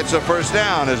 It's a first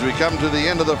down as we come to the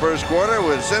end of the first quarter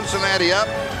with Cincinnati up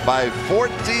by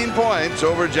 14 points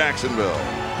over Jacksonville.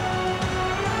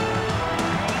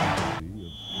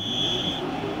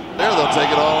 There, they'll take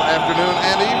it all afternoon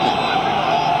and evening.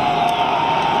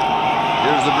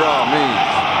 Here's the draw. Means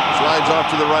slides off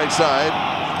to the right side,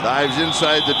 dives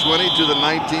inside the 20 to the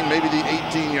 19, maybe the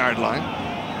 18-yard line.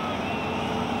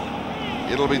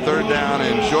 It'll be third down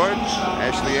and short.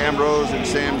 Ashley Ambrose and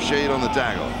Sam Shade on the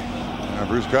tackle. Now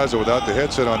Bruce Gaza without the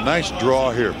headset on. Nice draw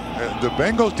here. The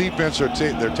Bengals defense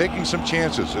they're taking some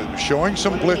chances, showing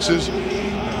some blitzes,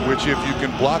 which if you can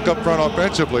block up front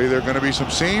offensively, there are going to be some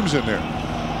seams in there.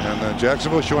 And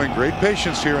Jacksonville showing great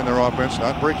patience here in their offense,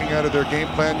 not breaking out of their game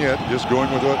plan yet, just going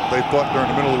with what they thought during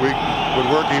the middle of the week would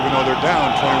work, even though they're down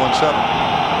 21-7.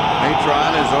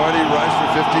 Natron has already rushed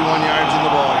for 51 yards in the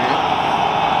ballgame.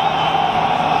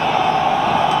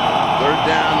 Third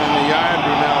down in the yard.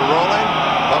 Brunell rolling.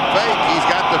 A fake. He's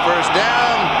got the first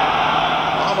down.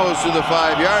 Almost to the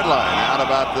 5-yard line. Out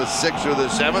about the 6 or the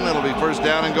 7. It'll be first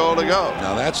down and goal to go.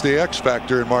 Now that's the X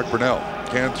factor in Mark Brunell.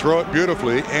 Can throw it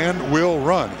beautifully and will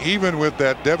run. Even with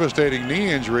that devastating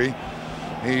knee injury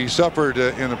he suffered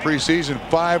in the preseason,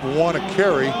 5-1 a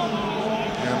carry.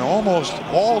 And almost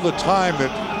all the time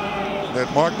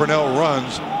that Mark Brunell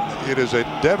runs, it is a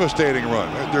devastating run.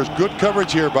 There's good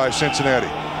coverage here by Cincinnati.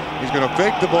 He's going to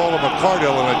fake the ball to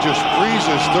McCardell, and it just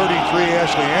freezes 33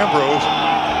 Ashley Ambrose.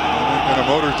 And a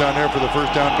motor's down there for the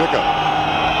first down pickup.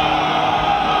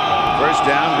 First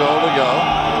down, goal to go.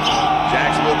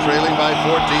 Jacksonville trailing by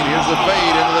 14. Here's the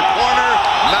fade into the corner.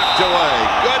 Knocked away.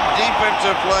 Good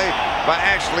defensive play by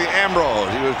Ashley Ambrose.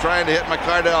 He was trying to hit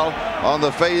McCardell on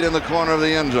the fade in the corner of the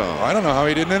end zone. I don't know how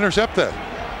he didn't intercept that.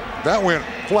 That went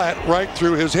flat right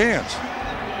through his hands.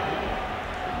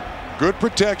 Good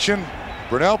protection.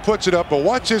 Brunell puts it up, but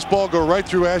watch this ball go right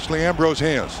through Ashley Ambrose's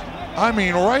hands. I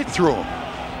mean, right through him.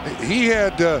 He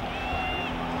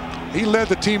led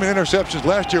the team in interceptions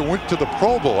last year, went to the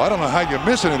Pro Bowl. I don't know how you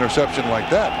miss an interception like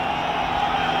that.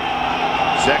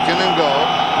 Second and goal.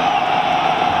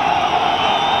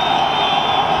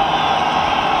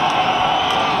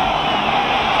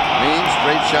 Means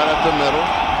straight shot at the middle.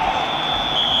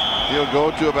 He'll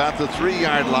go to about the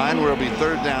 3-yard line where it'll be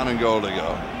third down and goal to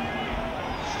go.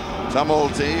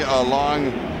 Tumulty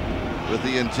along with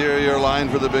the interior line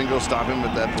for the Bengals. Stop him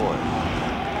at that point.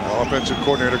 Offensive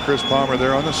coordinator Chris Palmer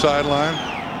there on the sideline.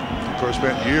 Of course,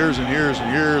 spent years and years and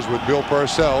years with Bill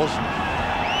Parcells.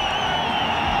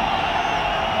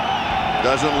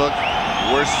 Doesn't look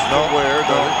worse for wear.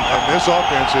 And this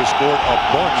offense has scored a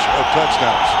bunch of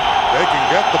touchdowns. They can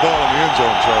get the ball in the end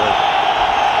zone, Charlie.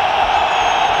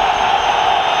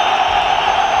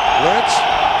 Blitz.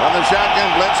 From the shotgun,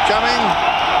 blitz coming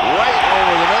right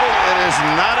over the middle. It is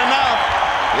not enough.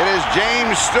 It is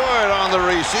James Stewart on the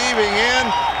receiving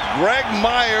end. Greg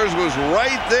Myers was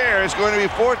right there. It's going to be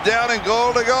fourth down and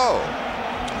goal to go.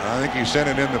 I think he's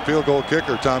sending in the field goal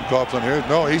kicker, Tom Coughlin here.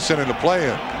 No, he's sending the play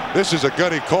in. This is a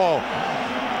gutty call.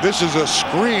 This is a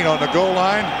screen on the goal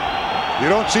line. You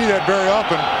don't see that very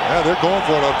often. Yeah, they're going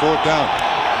for it on fourth down.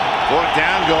 Fourth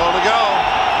down, goal to go.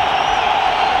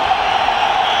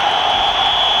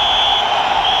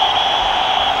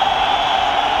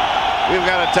 We've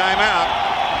got a timeout.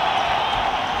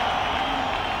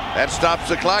 That stops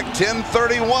the clock.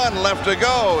 10:31 left to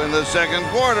go in the second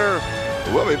quarter.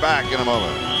 We'll be back in a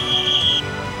moment.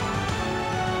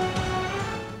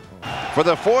 For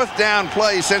the fourth down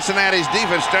play, Cincinnati's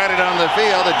defense started on the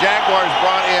field. The Jaguars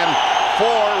brought in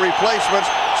 4 replacements.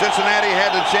 Cincinnati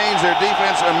had to change their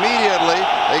defense immediately.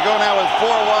 They go now with 4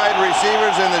 wide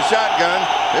receivers in the shotgun.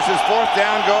 This is 4th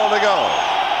down, goal to go.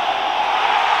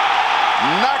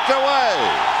 Knocked away.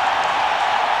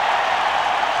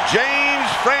 James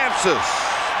Francis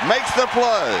makes the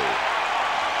play.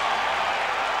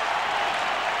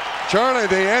 Charlie,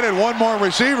 they added 1 more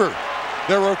receiver.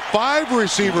 There were 5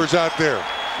 receivers out there.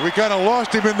 We kind of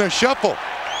lost him in the shuffle.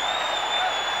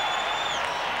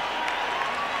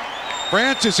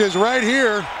 Francis is right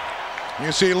here.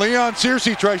 You see Leon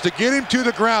Searcy tries to get him to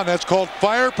the ground. That's called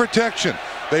fire protection.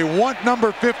 They want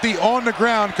number 50 on the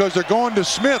ground because they're going to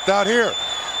Smith out here.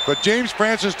 But James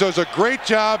Francis does a great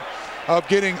job of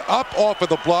getting up off of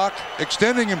the block,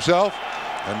 extending himself,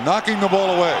 and knocking the ball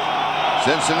away.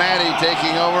 Cincinnati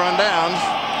taking over on downs.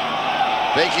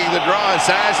 Faking the draw.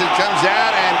 Esiason comes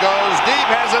out and goes deep.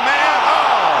 Has a man.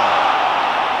 Oh!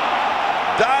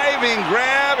 Diving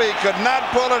grab. He could not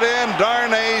pull it in.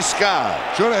 Darnay Scott.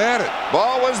 Should have had it.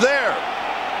 Ball was there.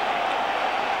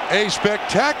 A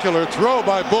spectacular throw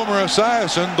by Boomer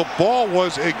Esiason. The ball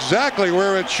was exactly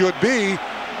where it should be.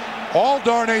 All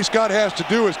Darnay Scott has to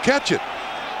do is catch it.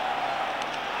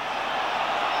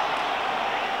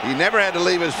 He never had to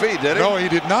leave his feet, did he? No, he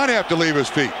did not have to leave his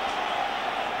feet.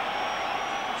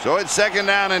 So it's 2nd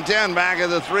down and 10 back at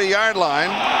the 3-yard line.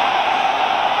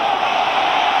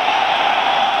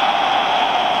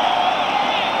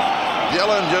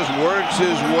 Dillon just works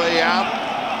his way out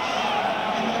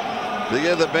to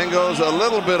give the Bengals a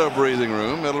little bit of breathing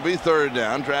room. It'll be 3rd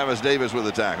down. Travis Davis with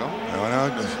the tackle. Now,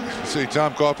 see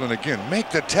Tom Coughlin again. Make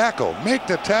the tackle. Make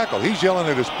the tackle. He's yelling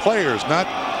at his players, not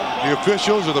the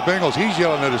officials or the Bengals. He's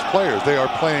yelling at his players. They are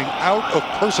playing out of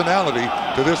personality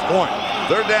to this point.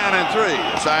 3rd down and 3.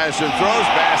 Esiason throws.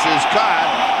 Pass is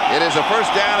caught. It is a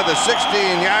 1st down at the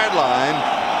 16-yard line.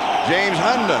 James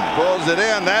Hunden pulls it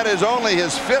in. That is only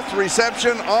his 5th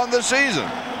reception on the season.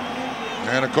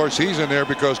 And of course he's in there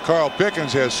because Carl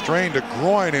Pickens has strained a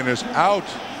groin and is out.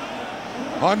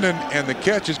 Hunden, and the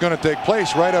catch is going to take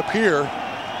place right up here.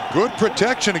 Good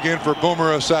protection again for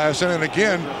Boomer Esiason, and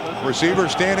again receiver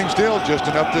standing still just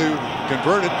enough to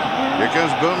convert it. Here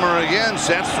comes Boomer again.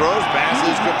 Sets, throws,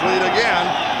 passes complete again.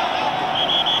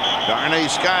 Darnay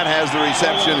Scott has the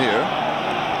reception here.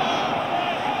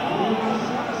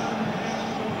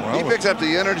 He picks up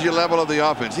the energy level of the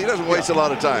offense. He doesn't waste a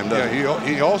lot of time, does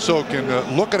he? He also can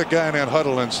look at a guy in that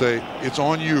huddle and say, it's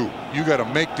on you. You got to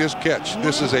make this catch.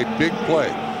 This is a big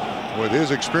play. With his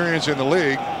experience in the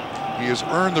league, he has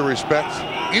earned the respect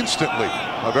instantly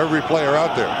of every player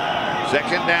out there.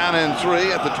 2nd down and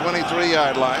 3 at the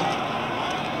 23-yard line.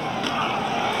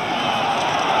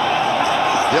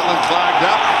 Dillon clogged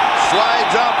up.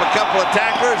 Slides up a couple of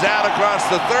tacklers out across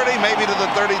the 30, maybe to the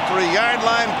 33-yard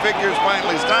line. Figures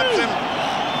finally stops him.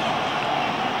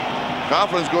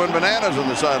 Coughlin's going bananas on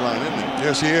the sideline, isn't he?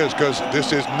 Yes, he is, because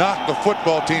this is not the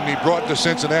football team he brought to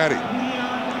Cincinnati.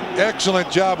 Excellent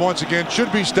job once again.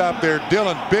 Should be stopped there.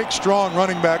 Dillon, big, strong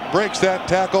running back, breaks that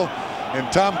tackle.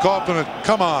 And Tom Coughlin,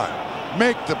 come on,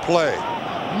 make the play.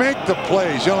 Make the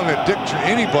play. He's yelling at Dick,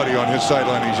 anybody on his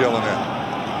sideline he's yelling at.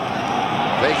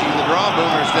 Faking the draw.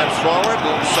 Boomer steps forward.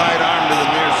 Little sidearm to the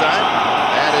near side.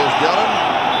 That is Dillon.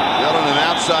 Dillon, an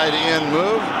outside in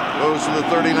move. Goes to the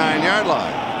 39-yard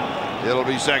line. It'll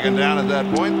be 2nd down at that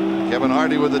point. Kevin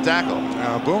Hardy with the tackle.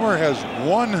 Now, Boomer has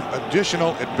one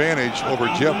additional advantage over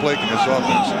Jeff Blake in this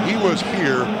offense. He was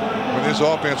here when this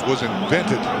offense was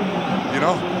invented. You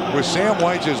know, with Sam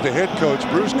White as the head coach,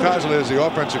 Bruce Cosley as the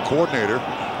offensive coordinator,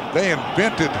 they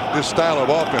invented this style of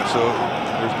offense. So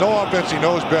there's no offense he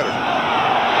knows better.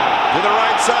 To the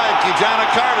right side, Ki-Jana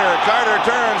Carter. Carter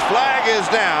turns. Flag is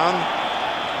down.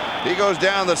 He goes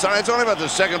down the side. It's only about the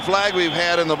 2nd flag we've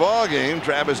had in the ball game.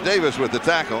 Travis Davis with the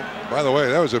tackle. By the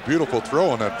way, that was a beautiful throw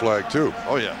on that flag too.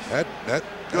 Oh yeah. That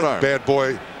bad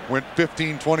boy went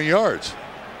 15, 20 yards.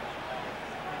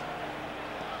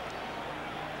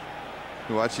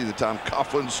 You watch the Tom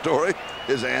Coughlin story.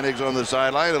 His antics on the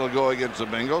sideline. It'll go against the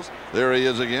Bengals. There he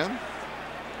is again.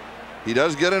 He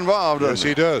does get involved. Yes,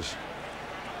 he does.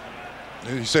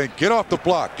 He's saying, get off the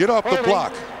block. Get off the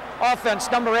block.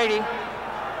 Offense, number 80.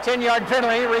 10-yard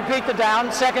penalty. Repeat the down.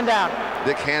 2nd down.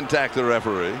 Dick Hantack, the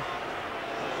referee.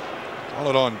 Call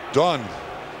it on Dunn.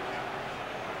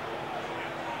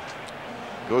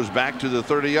 Goes back to the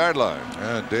 30-yard line.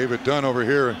 And David Dunn over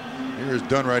here. Here's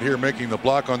Dunn right here making the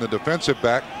block on the defensive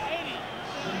back.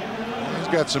 He's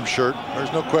got some shirt.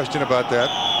 There's no question about that.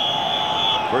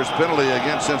 First penalty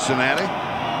against Cincinnati.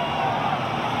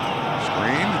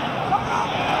 Screen.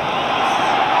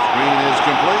 Screen is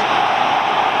complete.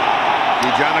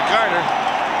 Ki-Jana Carter.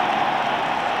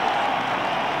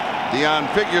 Dion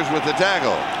Figures with the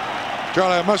tackle.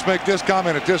 Charlie, I must make this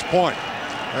comment at this point.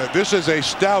 This is a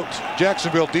stout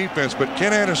Jacksonville defense, but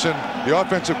Ken Anderson, the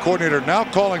offensive coordinator, now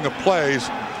calling the plays,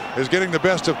 is getting the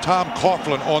best of Tom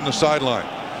Coughlin on the sideline.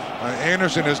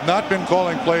 Anderson has not been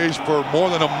calling plays for more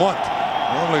than a month.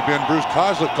 Normally been Bruce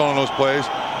Coslett calling those plays.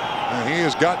 He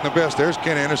has gotten the best. There's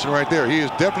Ken Anderson right there. He has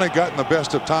definitely gotten the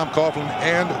best of Tom Coughlin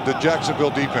and the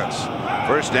Jacksonville defense.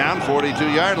 First down,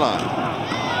 42-yard line.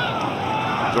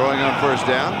 Throwing on first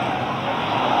down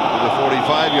to the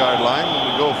 45-yard line.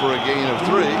 We go for a gain of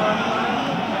 3.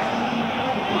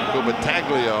 Marco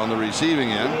Battaglia on the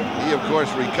receiving end. He, of course,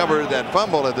 recovered that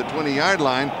fumble at the 20-yard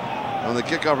line on the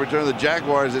kickoff return of the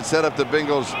Jaguars that set up the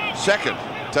Bengals' second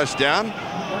touchdown.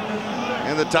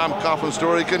 And the Tom Coughlin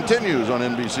story continues on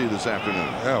NBC this afternoon.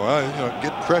 Yeah, well,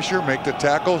 get pressure, make the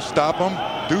tackle, stop them,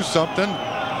 do something.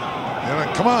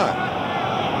 Come on.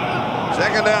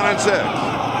 Second down and 6.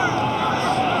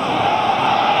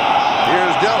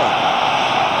 Here's Dillon.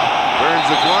 Turns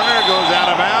the corner, goes out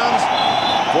of bounds.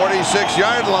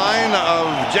 46-yard line of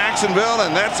Jacksonville,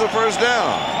 and that's the first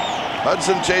down.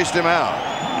 Hudson chased him out.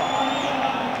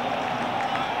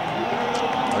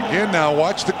 Again, now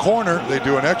watch the corner. They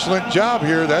do an excellent job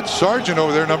here. That's Sargent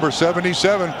over there, number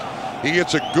 77. He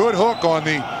gets a good hook on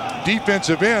the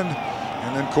defensive end,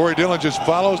 and then Corey Dillon just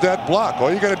follows that block. All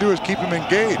you got to do is keep him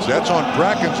engaged. That's on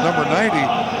Bracken's number 90.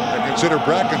 I consider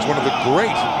Bracken's one of the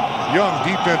great young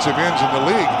defensive ends in the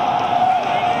league.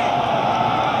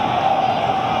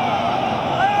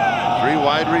 3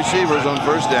 wide receivers on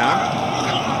first down.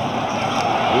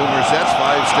 Boomer sets,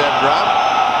 5-step drop.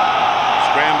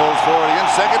 Scrambles forward again.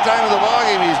 Second time in the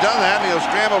ballgame he's done that, and he'll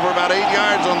scramble for about 8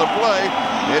 yards on the play.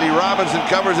 Eddie Robinson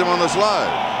covers him on the slide.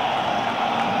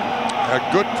 A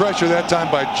good pressure that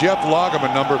time by Jeff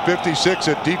Lageman, number 56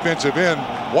 at defensive end.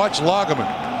 Watch Lageman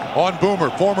on Boomer,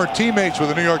 former teammates with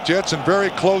the New York Jets and very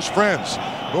close friends.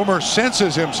 Boomer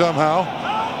senses him somehow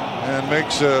and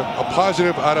makes a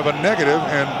positive out of a negative,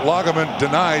 and Lageman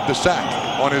denied the sack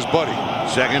on his buddy.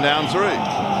 Second down 3.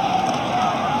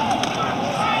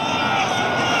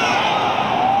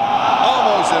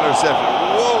 Interception.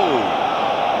 Whoa!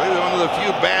 Maybe one of the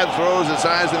few bad throws that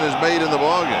Eisen has made in the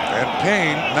ballgame. And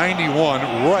Payne, 91,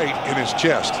 right in his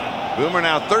chest. Boomer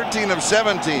now 13 of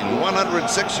 17,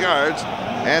 106 yards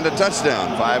and a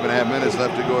touchdown. 5.5 minutes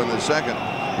left to go in the second.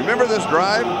 Remember this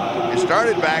drive? It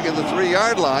started back at the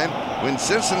 3-yard line when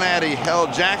Cincinnati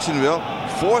held Jacksonville.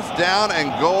 4th down and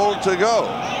goal to go.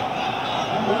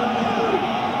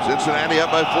 Cincinnati up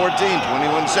by 14,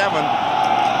 21-7.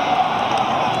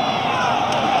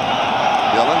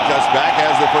 Dillon cuts back,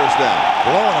 has the first down.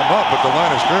 Blowing them up at the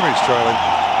line of scrimmage, Charlie.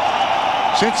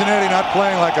 Cincinnati not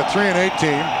playing like a 3-8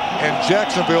 team, and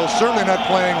Jacksonville certainly not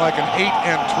playing like an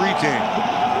 8-3 team.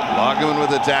 Lageman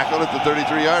with a tackle at the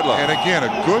 33-yard line. And again,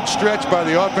 a good stretch by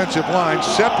the offensive line,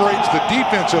 separates the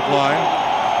defensive line,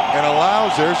 and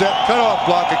allows, there's that cutoff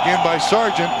block again by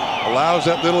Sargent, allows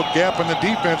that little gap in the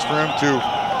defense for him to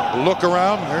look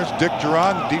around. There's Dick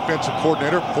Duran, the defensive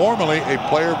coordinator, formerly a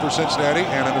player for Cincinnati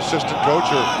and an assistant coach,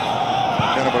 or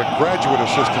kind of a graduate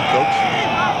assistant coach.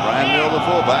 Brian Mill, the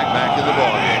fullback, back in the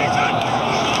ballgame.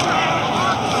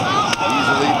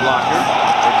 Easily blocker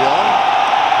for Dillon.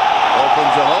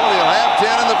 Opens the hole. He'll have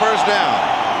 10 in the first down.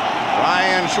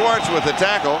 Ryan Schwartz with the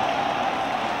tackle.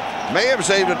 May have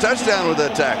saved a touchdown with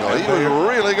that tackle. He was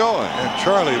really going. And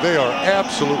Charlie, they are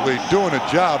absolutely doing a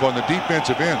job on the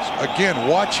defensive ends. Again,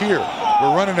 watch here.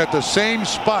 We're running at the same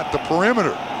spot, the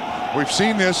perimeter. We've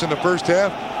seen this in the first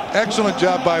half. Excellent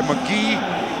job by McGee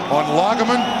on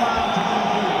Lageman.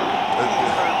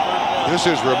 This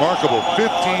is remarkable. 15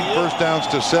 first downs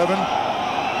to 7.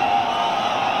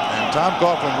 And Tom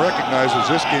Coughlin recognizes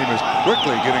this game is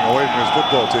quickly getting away from his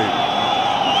football team.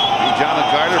 John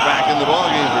Carter back in the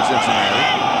ballgame for Cincinnati.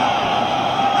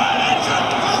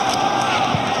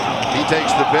 He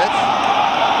takes the pitch,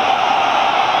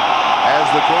 has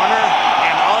the corner,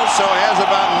 and also has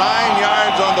about 9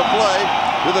 yards on the play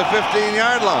to the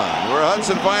 15-yard line, where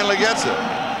Hudson finally gets it.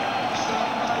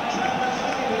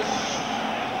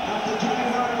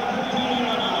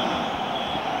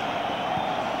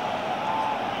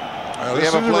 We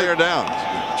have a player down.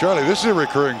 Charlie, this is a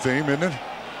recurring theme, isn't it?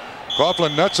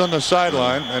 Coughlin nuts on the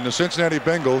sideline, and the Cincinnati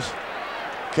Bengals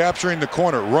capturing the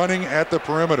corner, running at the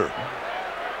perimeter.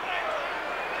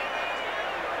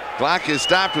 Clock is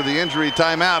stopped with the injury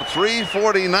timeout.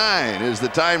 3:49 is the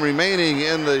time remaining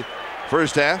in the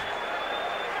first half.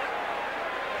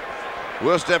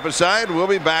 We'll step aside. We'll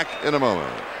be back in a moment.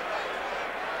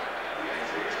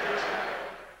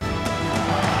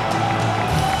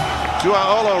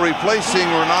 Tuaolo replacing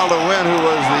Ronaldo Wynn, who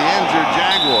was the injured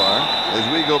Jaguar.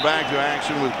 as we go back to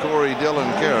action with Corey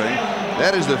Dillon carrying.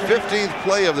 That is the 15th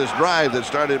play of this drive that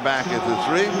started back at the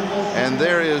 3. And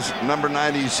there is number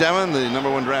 97, the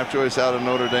 #1 draft choice out of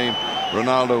Notre Dame,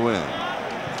 Ronaldo Wynn.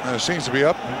 Seems to be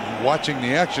up watching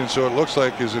the action, so it looks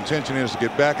like his intention is to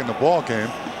get back in the ball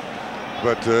game.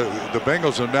 But the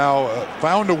Bengals have now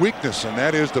found a weakness, and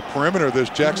that is the perimeter of this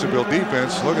Jacksonville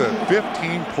defense. Look at it,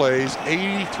 15 plays,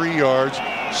 83 yards,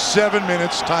 7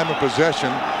 minutes time of possession,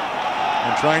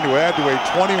 and trying to add to a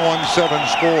 21-7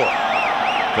 score.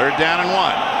 3rd down and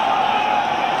 1.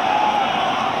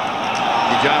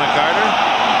 Kijana Carter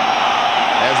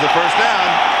has the first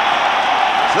down.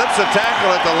 Slips a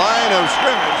tackle at the line of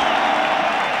scrimmage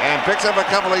and picks up a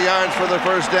couple of yards for the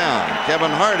first down. Kevin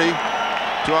Hardy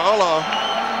Tuaolo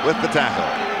with the tackle.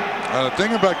 The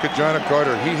thing about Kijana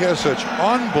Carter, he has such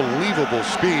unbelievable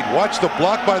speed. Watch the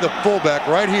block by the fullback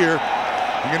right here.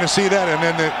 You're going to see that, and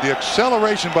then the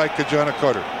acceleration by Kijana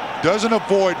Carter. Doesn't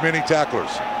avoid many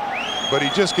tacklers, but he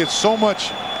just gets so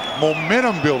much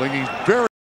momentum building. He's very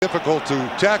difficult to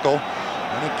tackle,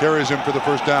 and it carries him for the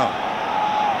first down.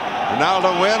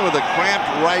 Ronaldo Wynn with a cramped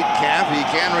right calf. He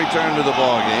can return to the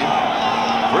ball game.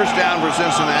 First down for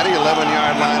Cincinnati,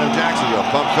 11-yard line of Jacksonville.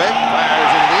 Pump fake,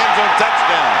 fires into the end zone,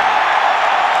 touchdown.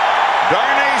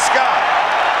 Darnay Scott.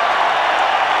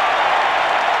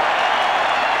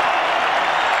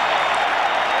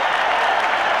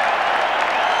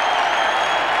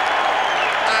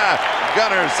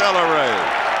 Gunner celebrated.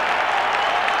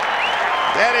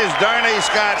 That is Darnay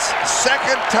Scott's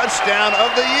 2nd touchdown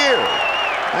of the year.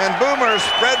 And Boomer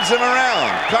spreads him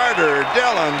around. Carter,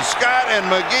 Dillon, Scott, and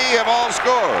McGee have all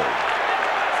scored.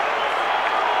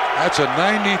 That's a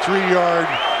 93-yard,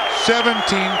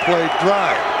 17-play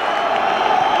drive.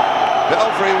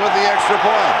 Belfry with the extra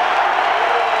point.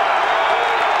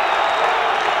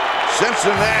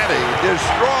 Cincinnati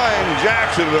destroying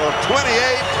Jacksonville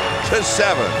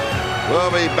 28-7.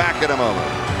 We'll be back in a moment.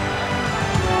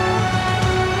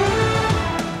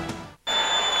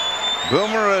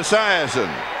 Boomer Esiason.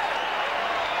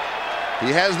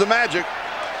 He has the magic.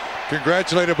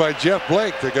 Congratulated by Jeff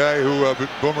Blake, the guy who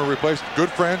Boomer replaced.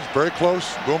 Good friends, very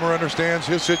close. Boomer understands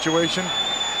his situation.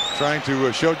 Trying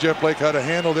to show Jeff Blake how to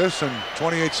handle this. And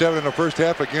 28-7 in the first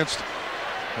half against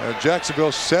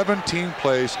Jacksonville. 17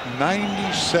 plays,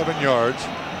 97 yards.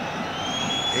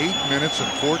 8 minutes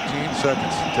and 14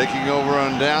 seconds. Taking over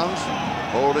on downs,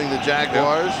 holding the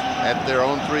Jaguars at their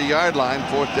own 3-yard line.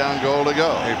 4th down goal to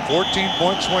go. A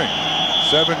 14-point swing.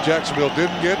 7 Jacksonville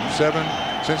didn't get, 7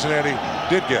 Cincinnati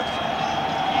did get.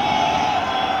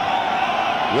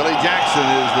 Willie Jackson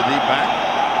is the deep back.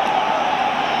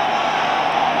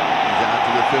 He's out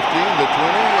to the 15, the 20,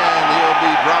 and he'll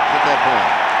be dropped at that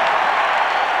point.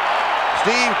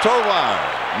 Steve Tovar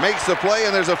makes the play,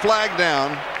 and there's a flag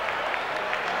down.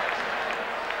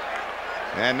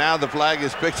 And now the flag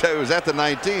is picked up. It was at the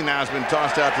 19. Now it's been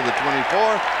tossed out to the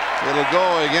 24. It'll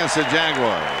go against the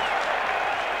Jaguars.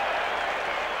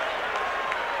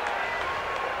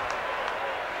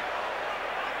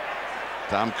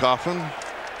 Tom Coughlin,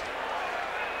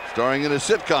 starring in a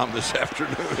sitcom this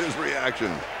afternoon, his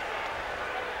reaction.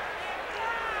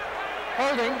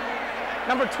 Holding,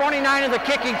 number 29 of the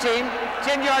kicking team,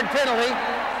 10-yard penalty,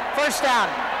 first down.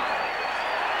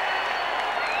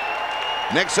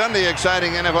 Next Sunday,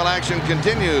 exciting NFL action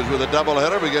continues with a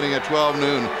doubleheader beginning at 12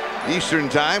 noon Eastern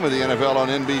time with the NFL on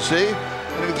NBC.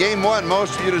 And in game 1,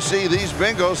 most of you to see these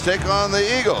Bengals take on the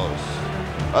Eagles.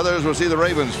 Others will see the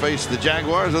Ravens face the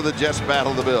Jaguars or the Jets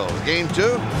battle the Bills. Game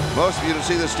 2, most of you to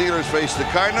see the Steelers face the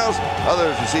Cardinals.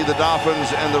 Others to see the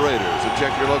Dolphins and the Raiders. So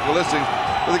check your local listings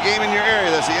for the game in your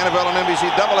area. That's the NFL on NBC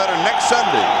doubleheader next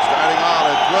Sunday, starting all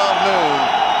at 12 noon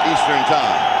Eastern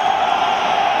time.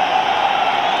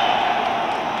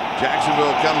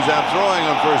 Jacksonville comes out throwing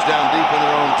on first down deep in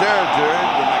their own territory.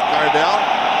 Cardell,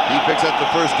 he picks up the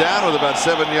first down with about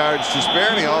 7 yards to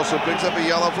spare, and he also picks up a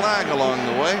yellow flag along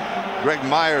the way. Greg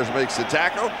Myers makes the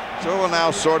tackle, so we'll now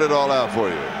sort it all out for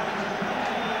you.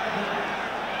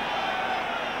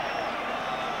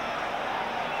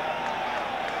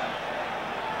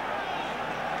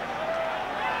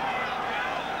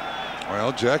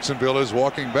 Well, Jacksonville is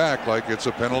walking back like it's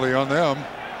a penalty on them.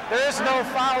 There is no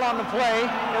foul on the play.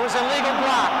 It was a legal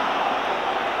block.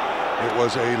 It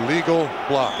was a legal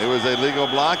block. It was a legal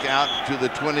block out to the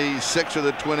 26 or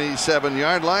the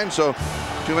 27-yard line. So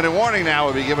 2-minute warning now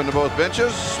will be given to both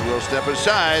benches. We'll step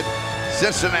aside.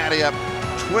 Cincinnati up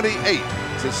 28-7.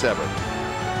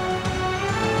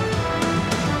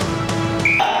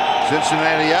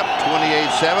 Cincinnati up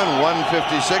 28-7.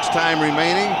 1:56 time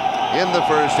remaining in the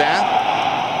first half.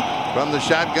 From the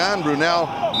shotgun, Brunell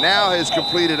now has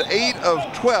completed 8 of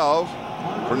 12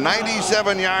 for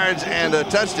 97 yards and a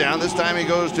touchdown. This time he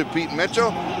goes to Pete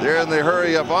Mitchell. They're in the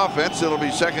hurry-up offense. It'll be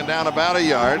second down about a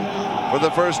yard for the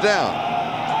first down.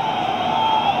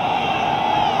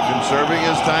 Conserving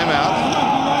his timeout.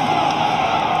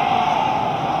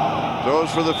 Throws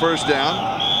for the first down.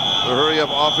 The hurry-up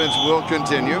offense will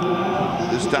continue.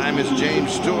 This time it's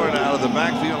James Stewart out of the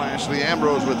backfield. Ashley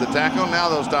Ambrose with the tackle. Now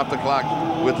they'll stop the clock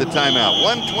with the timeout.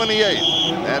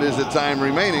 1:28. That is the time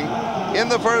remaining in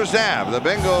the first half. The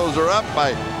Bengals are up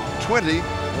by 21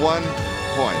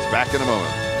 points. Back in a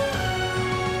moment.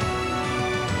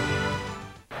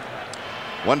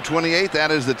 1:28.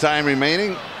 That is the time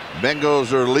remaining.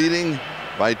 Bengals are leading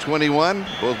by 21.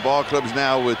 Both ball clubs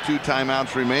now with 2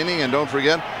 timeouts remaining. And don't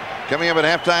forget, coming up at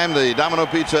halftime, the Domino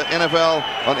Pizza NFL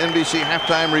on NBC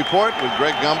halftime report with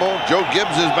Greg Gumbel. Joe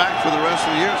Gibbs is back for the rest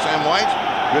of the year. Sam White,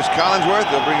 Chris Collinsworth.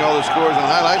 They'll bring all the scores and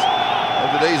highlights of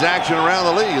today's action around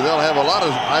the league. They'll have a lot of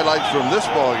highlights from this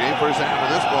ball game, first half of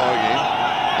this ball game,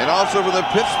 and also for the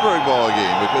Pittsburgh ball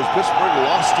game, because Pittsburgh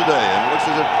lost today. And it looks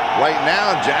as if right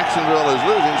now Jacksonville is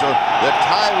losing, so the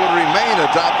tie would remain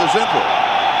atop the Central.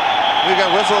 We've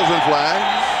got whistles and flags.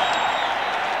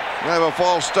 We have a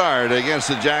false start against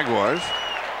the Jaguars.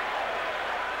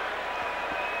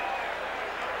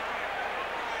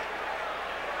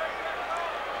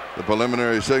 The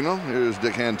preliminary signal. Here's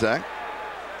Dick Hantak.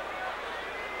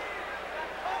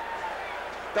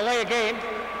 Delay a game.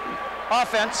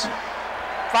 Offense.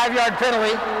 5-yard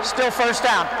penalty. Still first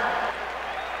down.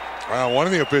 One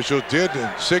of the officials did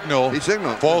signal. He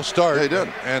signaled. False start. Yeah, he did.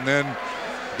 And then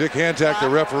Dick Hantak, the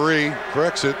referee,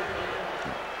 corrects it.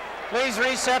 Please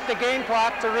reset the game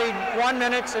clock to read 1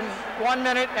 minute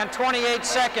and 28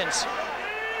 seconds.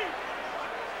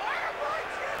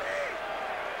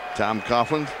 Tom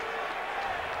Coughlin,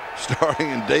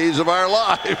 starring in Days of Our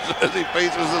Lives as he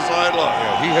faces the sideline.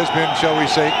 Yeah, he has been, shall we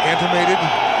say, animated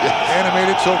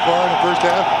so far in the first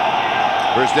half.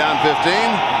 First down 15.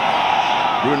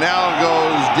 Brunel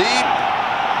goes deep.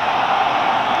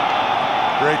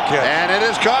 Great catch. And it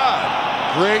is caught.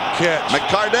 Great catch.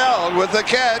 McCardell with the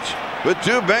catch, with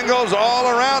 2 Bengals all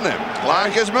around him.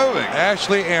 Clock is moving.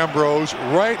 Ashley Ambrose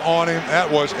right on him.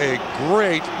 That was a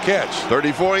great catch.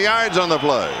 34 yards on the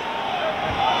play.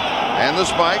 And the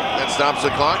spike that stops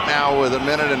the clock now with 1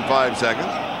 minute and 5 seconds.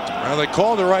 Well, they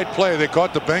called the right play. They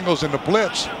caught the Bengals in the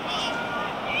blitz.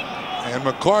 And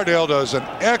McCardell does an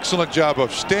excellent job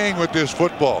of staying with this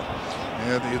football.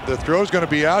 And the throw's going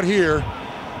to be out here.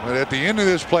 But at the end of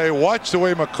this play, watch the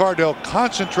way McCardell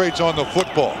concentrates on the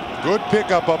football. Good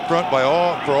pickup up front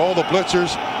for all the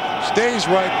blitzers. Stays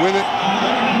right with it.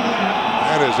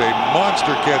 That is a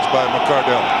monster catch by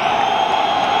McCardell.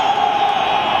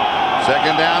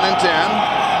 Second down and 10.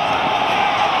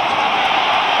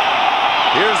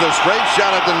 Here's a straight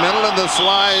shot at the middle and the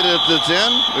slide at the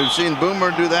 10. We've seen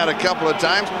Boomer do that a couple of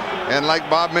times. And like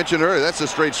Bob mentioned earlier, that's a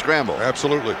straight scramble.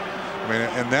 Absolutely. I mean,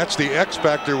 and that's the X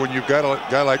factor when you've got a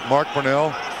guy like Mark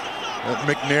Purnell,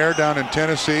 McNair down in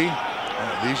Tennessee.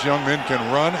 These young men can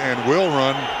run and will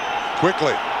run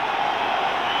quickly.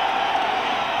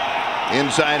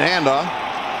 Inside handoff.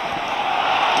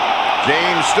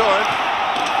 James Stewart.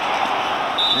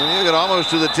 And you get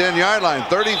almost to the 10-yard line.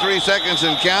 33 seconds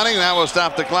and counting. That will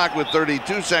stop the clock with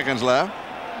 32 seconds left.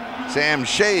 Sam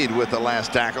Shade with the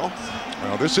last tackle.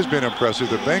 Well, this has been impressive.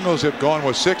 The Bengals have gone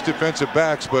with 6 defensive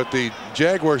backs, but the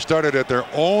Jaguars started at their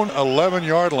own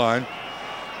 11-yard line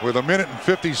with 1 minute and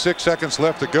 56 seconds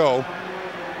left to go.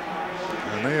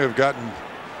 And they have gotten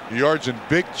yards in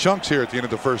big chunks here at the end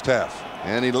of the first half.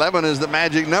 And 11 is the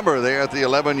magic number there at the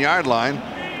 11-yard line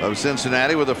of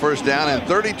Cincinnati with a first down and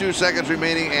 32 seconds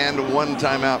remaining and 1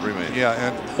 timeout remaining. Yeah,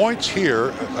 and points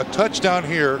here, a touchdown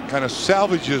here kind of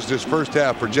salvages this first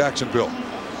half for Jacksonville.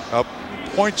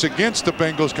 Points against the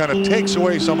Bengals kind of takes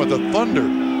away some of the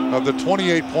thunder of the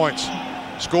 28 points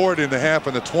scored in the half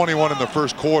and the 21 in the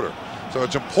first quarter. So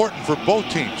it's important for both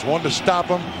teams. One, to stop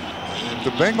them. If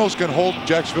the Bengals can hold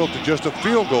Jacksonville to just a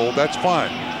field goal, that's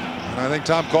fine. And I think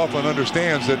Tom Coughlin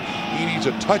understands that he needs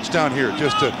a touchdown here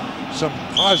just to some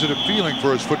positive feeling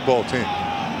for his football team.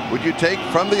 Would you take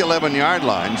from the 11-yard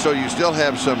line so you still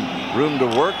have some room to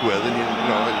work with, and you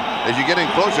know, as you get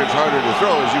in closer, it's harder to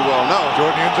throw, as you well know.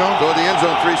 Throw it in the end zone? Throw the end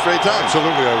zone 3 straight times.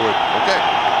 Absolutely, I would. Okay.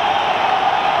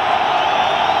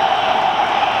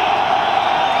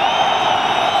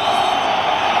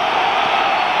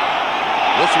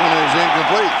 This one is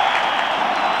incomplete.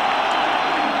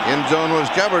 End zone was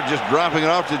covered, just dropping it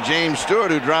off to James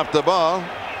Stewart, who dropped the ball.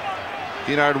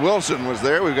 Keenard Wilson was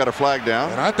there. We've got a flag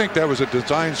down. And I think that was a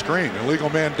design screen. Illegal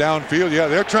man downfield. Yeah,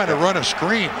 they're trying to run a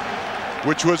screen,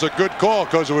 which was a good call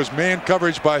because it was man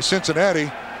coverage by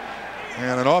Cincinnati.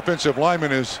 And an offensive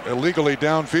lineman is illegally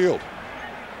downfield.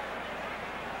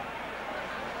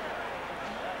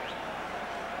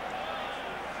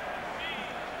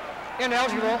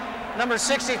 Ineligible, number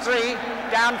 63,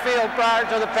 downfield prior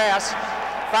to the pass,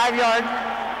 5 yard.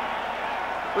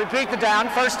 Repeat the down,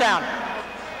 first down.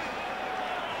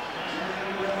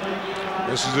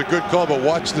 This is a good call, but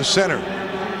watch the center.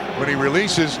 When he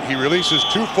releases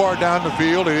too far down the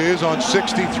field. It is on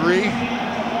 63.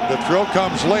 The throw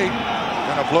comes late,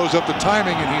 kind of blows up the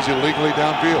timing, and he's illegally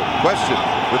downfield. Question: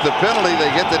 with the penalty, they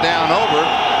get the down over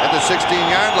at the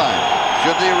 16-yard line.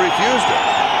 Should they have refused it?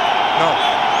 No.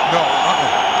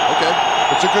 Okay.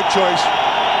 It's a good choice.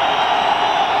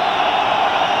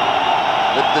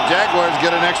 The Jaguars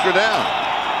get an extra down.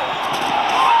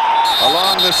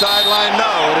 Along the sideline,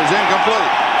 no, it is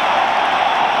incomplete.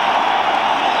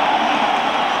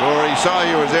 Corey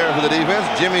Sawyer was there for the defense.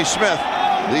 Jimmy Smith,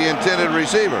 the intended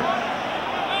receiver.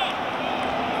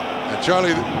 And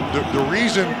Charlie, the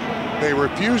reason they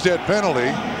refused that penalty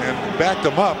and backed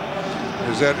them up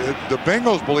is that the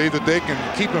Bengals believe that they can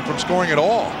keep him from scoring at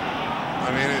all. I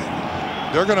mean,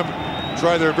 they're going to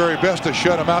try their very best to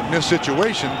shut him out in this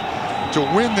situation to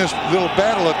win this little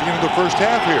battle at the end of the first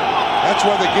half here. That's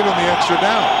why they give him the extra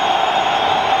down.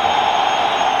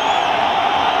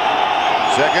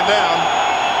 Second down.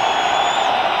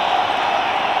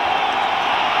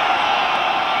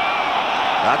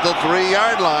 At the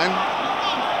 3-yard line.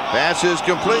 Pass is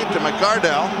complete to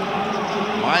McCardell.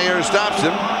 Myers stops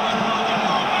him.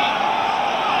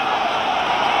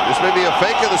 This may be a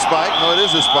fake of the spike. No, it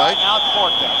is a spike.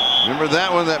 Remember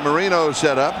that one that Marino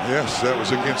set up? Yes, that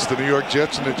was against the New York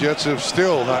Jets, and the Jets have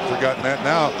still not forgotten that.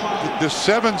 Now, there's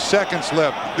 7 seconds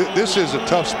left. This is a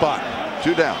tough spot.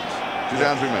 2 downs. 2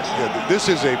 downs remain. Yeah, this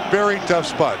is a very tough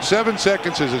spot. 7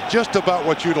 seconds is just about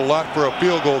what you'd allot for a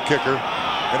field goal kicker,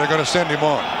 and they're going to send him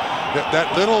on.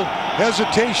 That little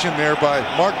hesitation there by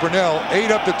Mark Brunell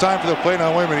ate up the time for the play.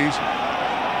 Now, wait a minute.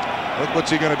 What's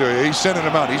he going to do? He's sending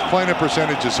him out. He's playing in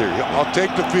percentages here. I'll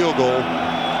take the field goal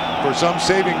for some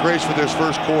saving grace for this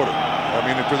first quarter. I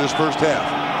mean, for this first half.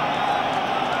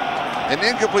 An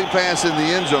incomplete pass in the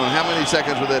end zone. How many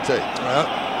seconds would that take?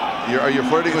 Are you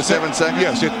flirting with 7 seconds?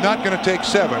 Yes, it's not going to take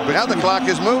 7. But now the clock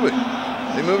is moving.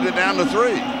 They moved it down to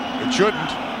 3. It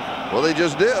shouldn't. Well, they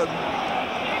just did.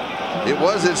 It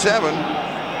was at 7.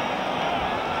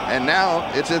 And now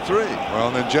it's at 3. Well,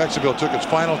 and then Jacksonville took its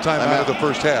final time out of the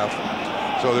first half.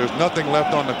 So there's nothing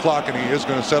left on the clock, and he is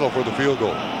going to settle for the field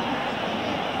goal.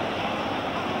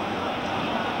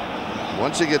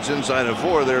 Once he gets inside of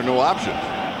 4, there are no options.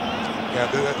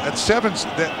 Yeah, at 7,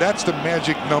 that's the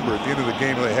magic number at the end of the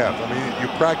game they have. I mean, you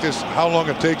practice how long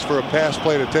it takes for a pass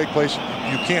play to take place.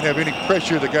 You can't have any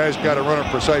pressure. The guy's got to run a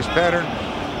precise pattern.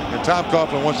 And Tom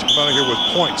Coughlin wants to come out of here with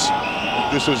points.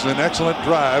 This is an excellent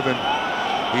drive, and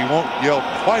he won't yell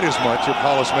quite as much if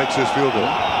Hollis makes this field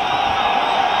goal.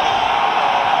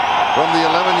 From the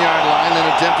 11-yard line, an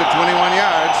attempt at 21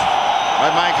 yards by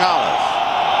Mike Hollis.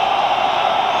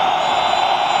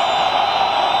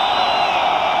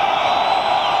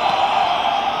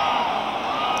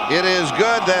 It is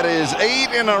good. That is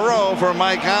 8 in a row for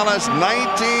Mike Hollis,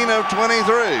 19 of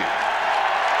 23.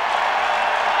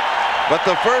 But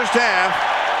the first half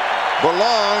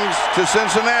belongs to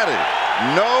Cincinnati.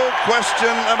 No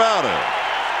question about it.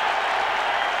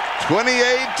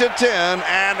 28-10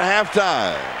 at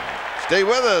halftime. Stay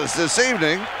with us this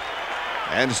evening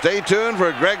and stay tuned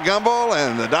for Greg Gumbel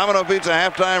and the Domino Pizza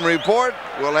halftime report.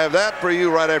 We'll have that for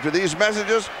you right after these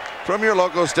messages from your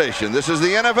local station. This is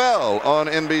the NFL on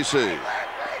NBC.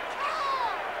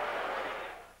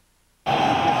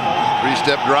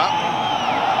 3-step drop.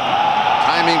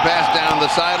 Timing pass down the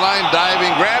sideline.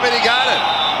 Diving, grab it, he got it.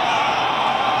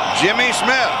 Jimmy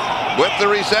Smith with the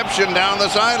reception down the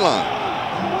sideline.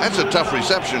 That's a tough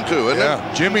reception too, isn't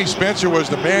it? Jimmy Spencer was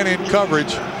the man in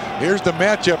coverage. Here's the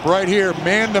matchup right here,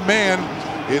 man to man.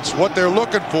 It's what they're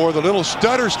looking for, the little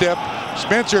stutter step.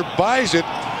 Spencer buys it,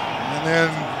 and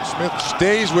then Smith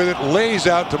stays with it, lays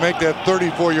out to make that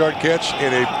 34-yard catch,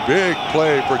 and a big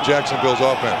play for Jacksonville's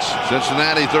offense.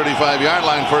 Cincinnati 35-yard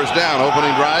line, first down,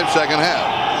 opening drive, second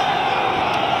half.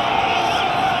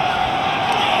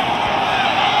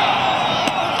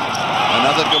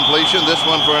 Another completion, this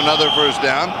one for another first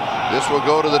down. This will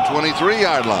go to the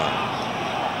 23-yard line.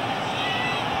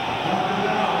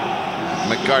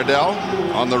 McCardell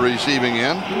on the receiving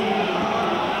end.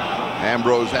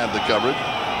 Ambrose had the coverage.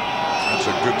 That's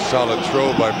a good solid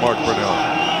throw by Mark Brunell.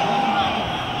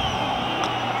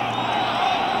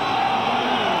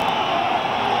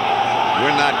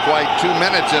 We're not quite 2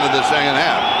 minutes into the second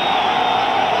half.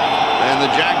 And the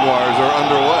Jaguars are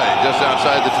underway just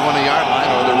outside the 20-yard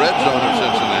line, or the red zone of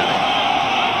Cincinnati.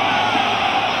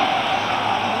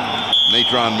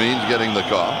 Natron Means getting the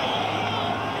call.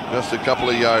 Just a couple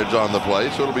of yards on the play,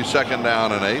 so it'll be 2nd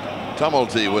down and 8.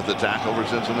 Tumulty with the tackle for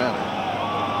Cincinnati.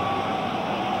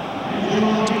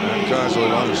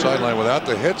 Constantly on the sideline without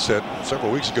the headset.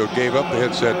 Several weeks ago gave up the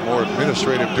headset. More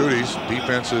administrative duties.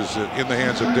 Defense is in the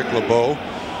hands of Dick LeBeau.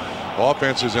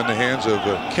 Offense is in the hands of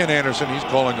Ken Anderson. He's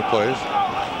calling the plays.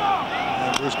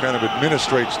 And Bruce kind of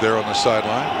administrates there on the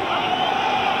sideline.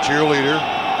 Cheerleader,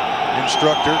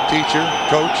 instructor, teacher,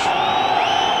 coach.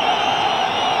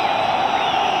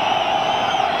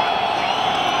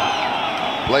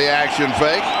 Play action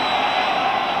fake.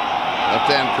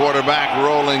 Left-hand quarterback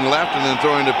rolling left and then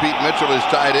throwing to Pete Mitchell, his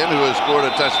tight end, who has scored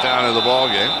a touchdown in the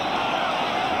ball game.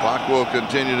 Clock will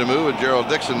continue to move, and Gerald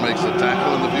Dixon makes the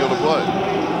tackle in the field of play.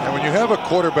 And when you have a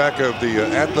quarterback of the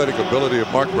athletic ability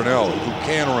of Mark Brunell, who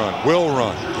can run, will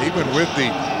run, even with the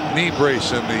knee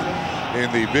brace and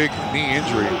the big knee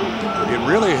injury, it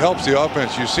really helps the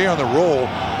offense. You see on the roll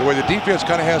the way the defense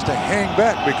kind of has to hang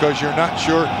back because you're not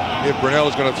sure if Brunell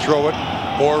is going to throw it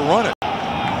or run it.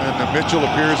 And Mitchell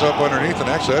appears up underneath, and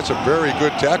actually that's a very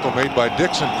good tackle made by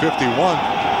Dixon, 51,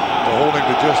 to hold him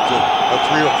to just a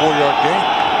 3 or 4 yard gain.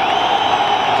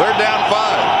 3rd down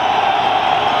 5.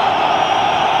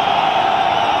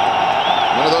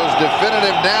 One of those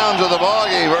definitive downs of the ball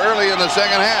game early in the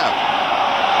 2nd half.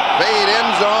 Fade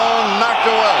end zone, knocked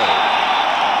away.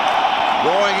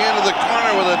 Going into the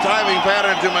corner with a timing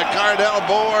pattern to McCardell.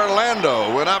 Bo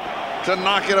Orlando went up to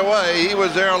knock it away. He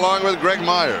was there along with Greg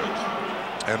Myers.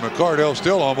 And McCardell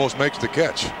still almost makes the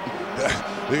catch.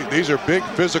 These are big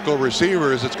physical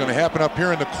receivers. It's going to happen up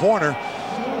here in the corner.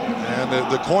 And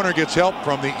the corner gets help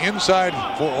from the inside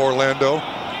for Orlando.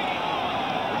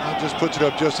 Just puts it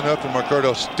up just enough, and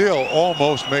McCardell still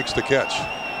almost makes the catch.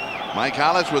 Mike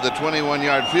Hollis with a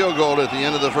 21-yard field goal at the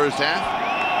end of the 1st half.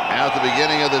 Now at the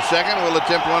beginning of the 2nd, will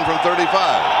attempt one from 35.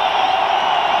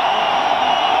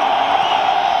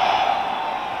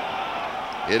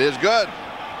 It is good.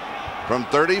 From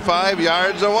 35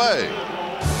 yards away.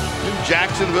 And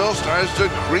Jacksonville starts to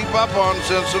creep up on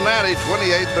Cincinnati,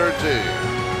 28-13.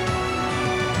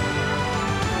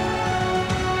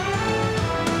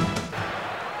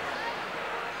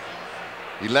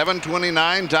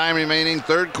 .29 time remaining,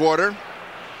 3rd quarter.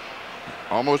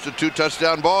 Almost a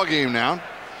 2-touchdown ball game now.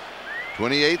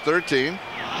 28-13.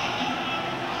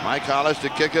 Mike Hollis to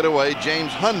kick it away.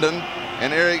 James Hunden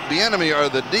and Eric Bieniemy are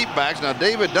the deep backs. Now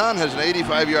David Dunn has an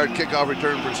 85-yard kickoff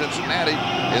return for Cincinnati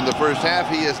in the 1st half.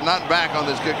 He is not back on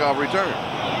this kickoff return.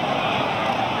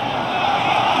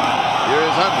 Here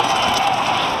is Hunden.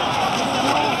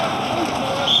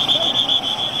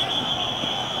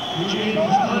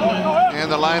 And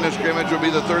the line of scrimmage will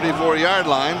be the 34-yard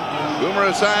line. Boomer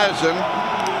Esiason.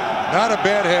 Not a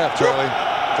bad half, Charlie.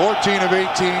 14 of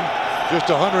 18, just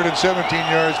 117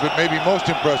 yards, but maybe most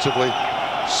impressively,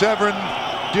 7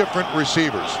 different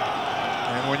receivers.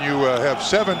 And when you have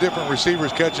 7 different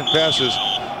receivers catching passes,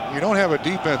 you don't have a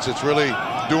defense that's really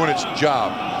doing its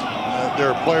job.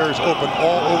 There are players open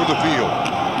all over the field.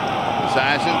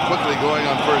 Esiason quickly going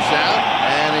on 1st down,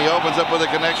 and he opens up with a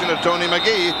connection to Tony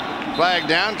McGee. Flag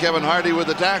down, Kevin Hardy with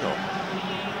the tackle.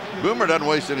 Boomer doesn't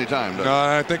waste any time, does he? No,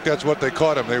 I think that's what they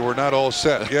caught him. They were not all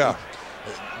set. Yeah.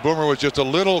 Boomer was just a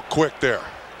little quick there.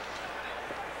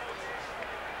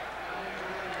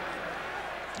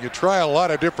 You try a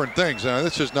lot of different things. Now,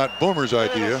 this is not Boomer's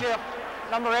idea.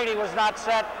 Number 80 was not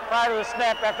set prior to the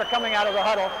snap after coming out of the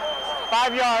huddle.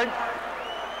 5 yard.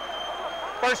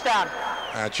 1st down.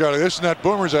 Charlie, this is not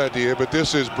Boomer's idea, but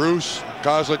this is Bruce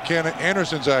Kozlik, Ken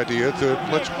Anderson's idea to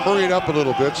let's hurry it up a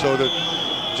little bit so that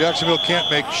Jacksonville can't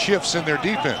make shifts in their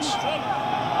defense.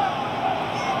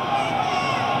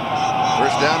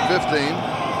 1st down 15.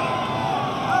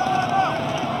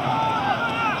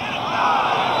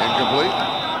 Incomplete.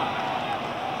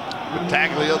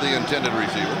 Battaglia, the intended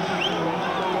receiver,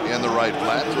 in the right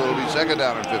flat, so it'll be 2nd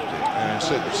down and 15. And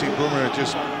see, Boomer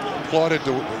just applauded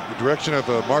the direction of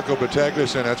Marco Battaglia,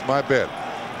 saying that's my bet.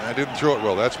 I didn't throw it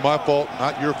well. That's my fault,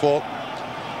 not your fault.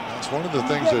 It's one of the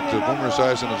things that Boomer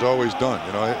Esiason has always done.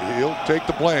 You know, he'll take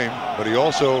the blame, but he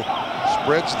also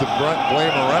spreads the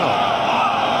blame around.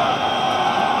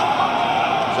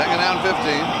 2nd down 15.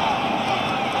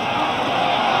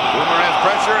 Boomer has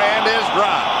pressure and is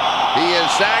dropped. He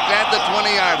is sacked at the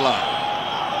 20-yard line.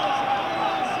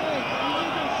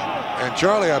 And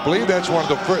Charlie, I believe that's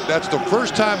that's the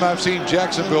first time I've seen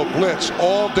Jacksonville blitz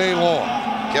all day long.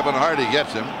 Kevin Hardy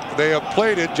gets him. They have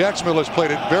played it. Jacksonville has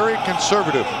played it very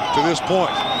conservative to this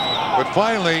point. But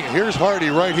finally, here's Hardy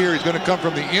right here. He's going to come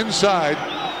from the inside.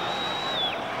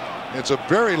 It's a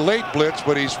very late blitz,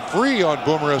 but he's free on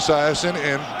Boomer Esiason,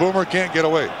 and Boomer can't get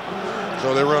away.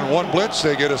 So they run one blitz,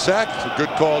 they get a sack. It's a good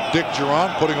call, Dick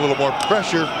Geron, putting a little more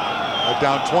pressure.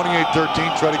 Down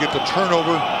 28-13, try to get the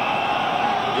turnover.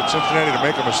 Get Cincinnati to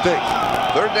make a mistake.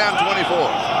 3rd down, 24.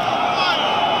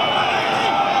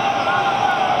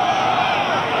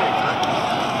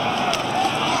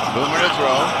 Boomer to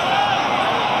throw.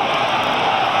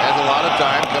 Has a lot of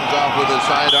time. Comes off with his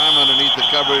side arm underneath the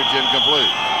coverage,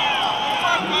 incomplete.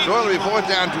 So it'll be 4th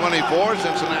down, 24.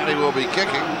 Cincinnati will be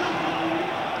kicking.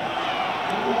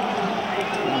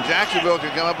 And Jacksonville can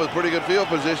come up with pretty good field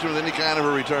position with any kind of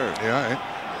a return. Yeah,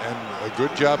 and a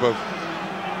good job of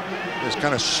just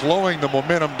kind of slowing the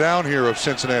momentum down here of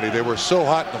Cincinnati. They were so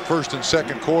hot in the 1st and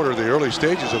 2nd quarter, the early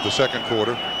stages of the 2nd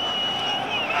quarter.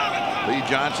 Lee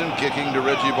Johnson kicking to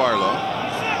Reggie Barlow.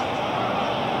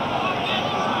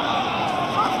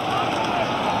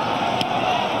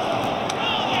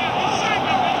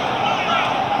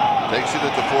 Takes it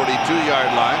at the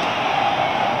 42-yard line.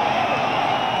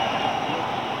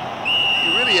 He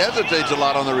really hesitates a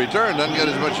lot on the return. Doesn't get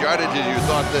as much yardage as you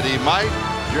thought that he might.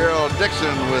 Gerald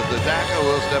Dixon with the tackle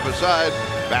will step aside.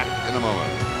 Back in a moment.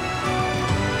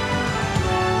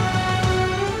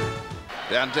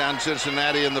 Downtown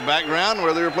Cincinnati in the background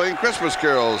where they were playing Christmas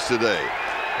carols today.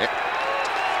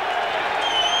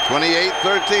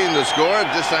 28-13 the score.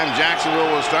 This time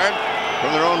Jacksonville will start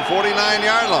from their own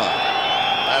 49-yard line.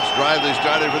 Last drive they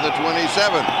started from the 27.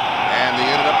 And they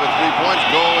ended up with 3 points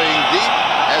going deep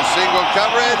as single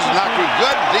coverage. Knocked a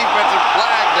good defensive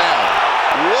flag down.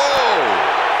 Whoa!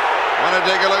 Want to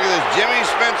take a look at this. Jimmy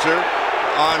Spencer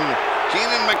on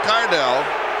Keenan McCardell.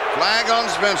 Flag on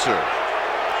Spencer.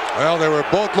 Well, they were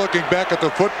both looking back at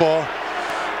the football.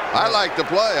 I like the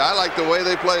play. I like the way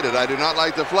they played it. I do not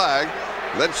like the flag.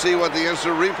 Let's see what the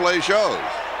instant replay shows.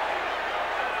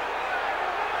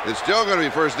 It's still going to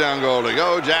be 1st down goal to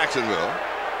go, Jacksonville.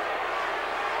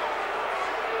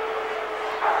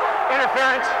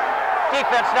 Interference.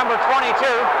 Defense number 22.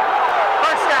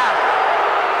 1st down.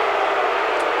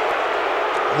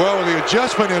 Well, with the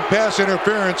adjustment in pass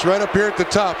interference right up here at the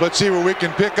top, let's see what we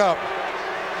can pick up.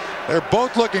 They're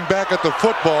both looking back at the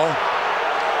football.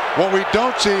 What we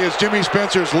don't see is Jimmy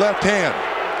Spencer's left hand.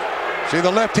 See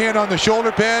the left hand on the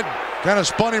shoulder pad? Kind of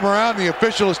spun him around. The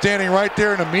official is standing right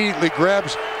there and immediately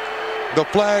grabs the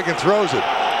flag and throws it.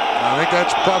 I think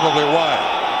that's probably why.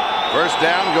 1st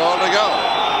down goal to go.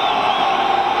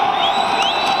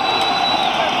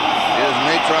 Here's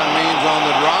Natron Means on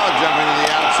the draw, jumping to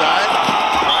the outside.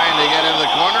 Trying to get in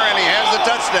the corner, and he has the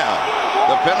touchdown.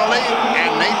 The penalty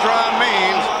and Natron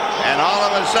Means, and all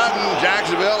of a sudden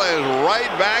Jacksonville is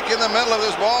right back in the middle of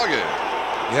this ballgame.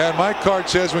 Yeah, my card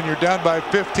says when you're down by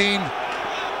 15,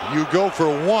 you go for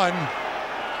 1.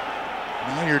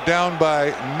 Now you're down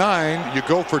by 9, you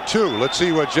go for 2. Let's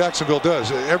see what Jacksonville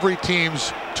does. Every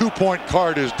team's 2-point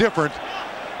card is different,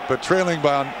 but trailing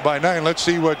by 9. Let's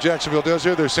see what Jacksonville does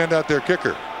here. They send out their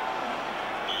kicker.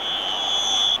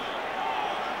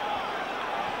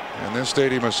 And this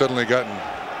stadium has suddenly gotten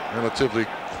relatively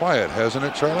quiet, hasn't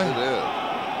it, Charlie? It is.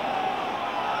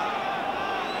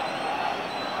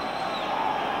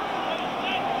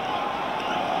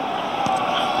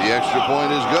 The extra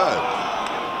point is good.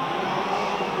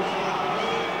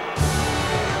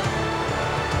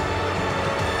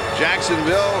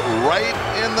 Jacksonville right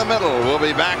in the middle. We'll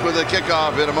be back with a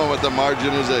kickoff in a moment. The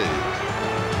margin is 8.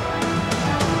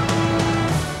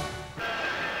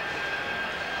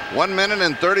 1 minute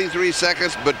and 33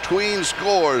 seconds between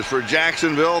scores for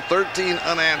Jacksonville. 13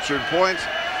 unanswered points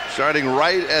starting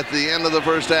right at the end of the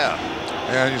 1st half.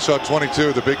 And you saw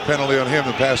 22, the big penalty on him,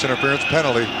 the pass interference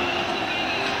penalty.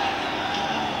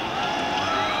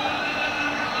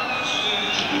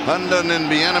 Hundon and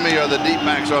Bieniemy are the deep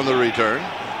backs on the return.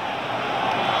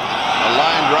 A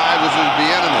line drive. This is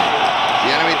Bieniemy.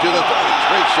 Bieniemy to the 30.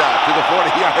 Straight shot to the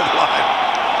 40-yard line.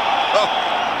 Oh.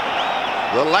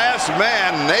 The last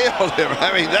man nailed him.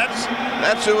 I mean,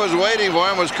 that's who was waiting for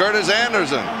him was Curtis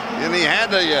Anderson, and he had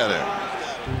to get him.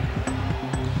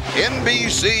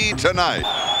 NBC tonight.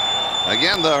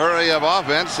 Again, the hurry of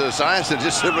offense. Esiason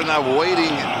just simply not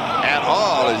waiting at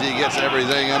all as he gets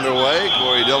everything underway.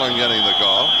 Corey Dillon getting the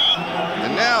call.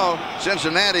 And now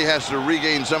Cincinnati has to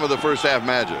regain some of the 1st half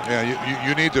magic. Yeah,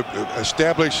 you need to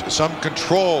establish some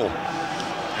control.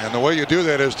 And the way you do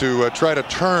that is to try to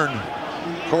turn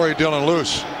Corey Dillon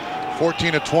loose.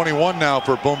 14 of 21 now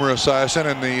for Boomer Esiason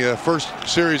in the 1st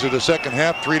series of the 2nd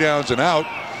half. 3 downs and out.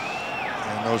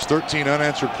 And those 13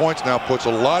 unanswered points now puts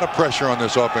a lot of pressure on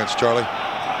this offense, Charlie.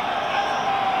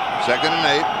 2nd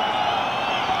and 8.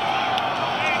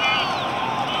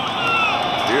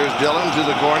 Here's Dillon to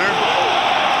the corner.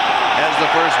 Has the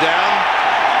first down.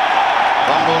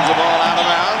 Fumbles the ball out of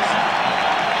bounds.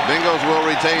 Bengals will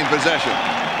retain possession.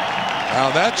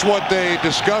 Now that's what they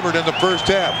discovered in the first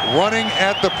half, running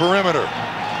at the perimeter.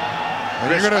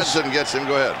 And Chris Hudson gets him.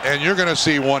 Go ahead. And you're going to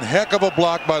see one heck of a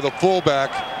block by the fullback.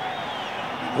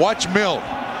 Watch Mill.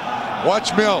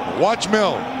 Watch Mill. Watch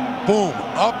Mill. Boom.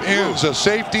 Up ends a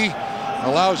safety.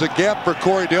 Allows a gap for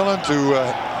Corey Dillon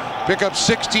to pick up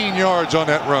 16 yards on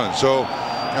that run. So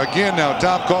again, now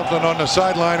Tom Coughlin on the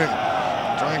sideline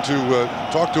trying to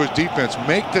talk to his defense.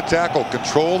 Make the tackle.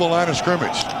 Control the line of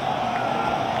scrimmage.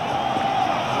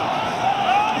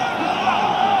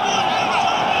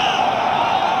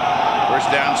 First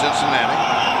down, Cincinnati.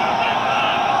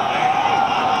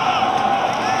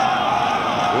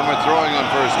 Boomer throwing on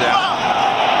first down.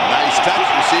 Nice touch.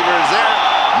 Receiver is there.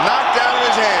 Knocked out of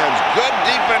his hands. Good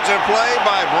defensive play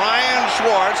by Brian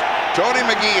Schwartz. Tony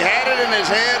McGee had it in his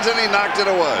hands and he knocked it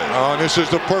away. Oh, and this is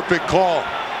the perfect call.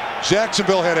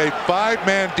 Jacksonville had a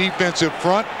 5-man defensive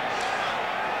front.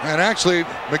 And actually,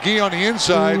 McGee on the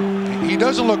inside, he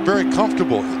doesn't look very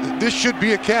comfortable. This should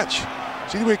be a catch.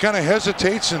 See the way he kind of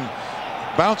hesitates and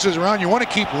bounces around. You want to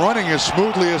keep running as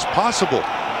smoothly as possible.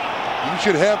 You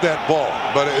should have that ball.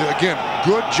 But again,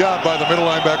 good job by the middle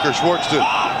linebacker Schwartz to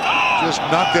just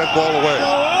knock that ball away.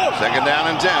 Second down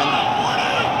and 10.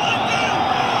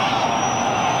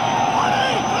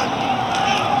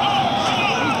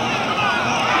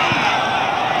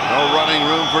 No running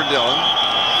room for Dillon.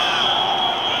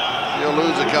 He'll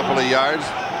lose a couple of yards.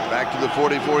 Back to the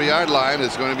 44-yard line.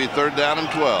 It's going to be third down and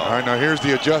 12. All right, now here's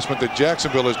the adjustment that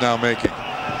Jacksonville is now making.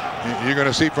 You're going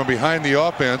to see from behind the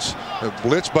offense, a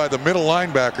blitz by the middle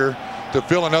linebacker to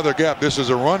fill another gap. This is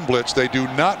a run blitz. They do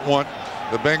not want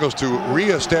the Bengals to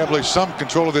reestablish some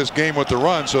control of this game with the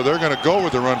run, so they're going to go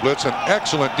with the run blitz. An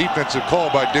excellent defensive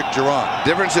call by Dick Geron.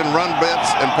 Difference in run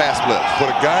blitz and pass blitz. Put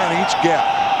a guy in each gap.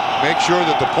 Make sure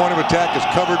that the point of attack is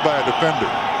covered by a defender.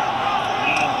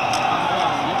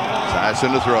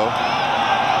 Tyson to throw.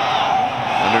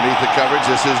 Underneath the coverage,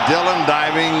 this is Dillon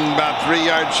diving about 3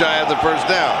 yards shy of the first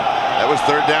down. That was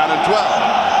third down and 12.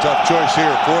 Tough choice here.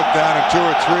 Fourth down and 2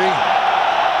 or 3.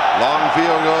 Long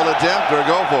field goal attempt or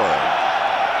go for it.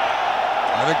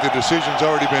 I think the decision's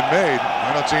already been made.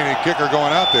 I don't see any kicker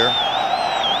going out there.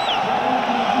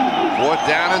 Fourth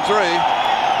down and 3.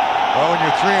 Well, when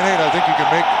you're 3 and 8, I think you can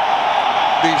make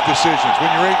these decisions. When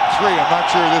you're 8 and 3, I'm not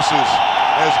sure this is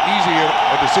as easy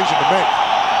a decision to make.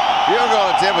 Field goal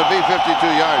attempt would be 52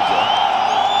 yards, though.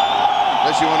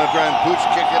 Unless you want to try and pooch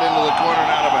kick it into the corner and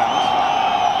out of bounds.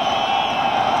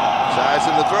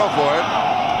 Sison to throw for it.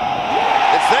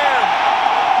 It's there.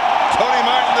 Tony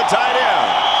Martin, the tight end.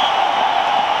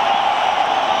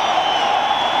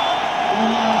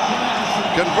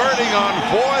 Converting on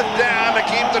fourth down to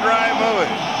keep the drive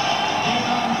moving.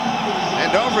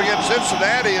 And don't forget,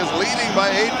 Cincinnati is leading by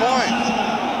 8 points.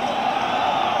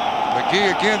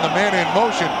 McGee again, the man in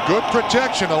motion. Good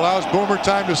protection, allows Boomer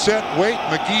time to set. Wait,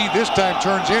 McGee this time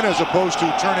turns in as opposed to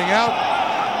turning out.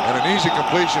 And an easy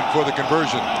completion for the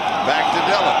conversion. Back to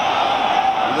Dillon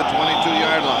to the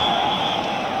 22-yard line.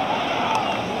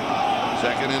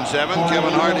 Second and 7,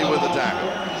 Kevin Hardy with the tackle.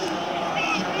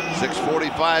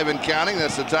 6:45 and counting.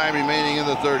 That's the time remaining in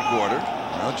the third quarter.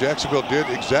 Well, Jacksonville did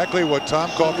exactly what Tom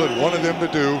Coughlin wanted them to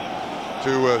do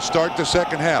to start the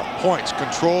second half. Points,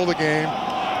 control the game.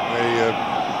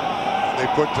 They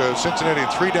put Cincinnati in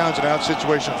 3 downs and out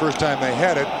situation first time they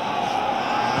had it.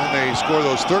 And then they score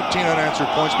those 13 unanswered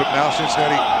points, but now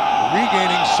Cincinnati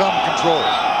regaining some control.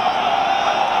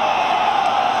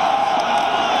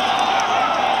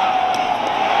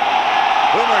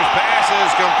 Boomer's pass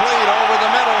is complete over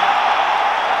the middle.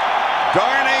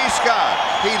 Darnay Scott.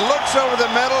 He looks over the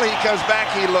middle. He comes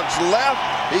back. He looks left.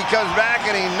 He comes back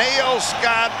and he nails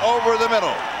Scott over the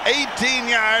middle. 18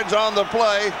 yards on the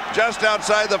play, just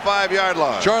outside the 5-yard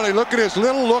line. Charlie, look at his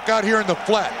little look out here in the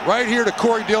flat. Right here to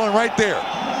Corey Dillon, right there.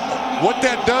 What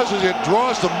that does is it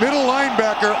draws the middle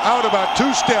linebacker out about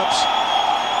 2 steps,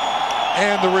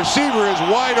 and the receiver is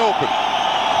wide open.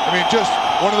 I mean, just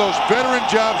one of those veteran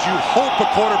jobs you hope a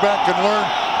quarterback can learn.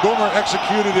 Boomer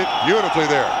executed it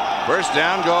beautifully there. First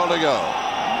down, goal to go.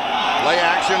 Play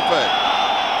action fake.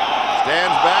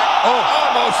 Stands back. Oh,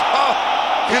 almost. Oh,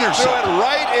 he threw it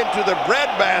right into the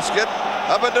breadbasket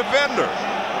of a defender.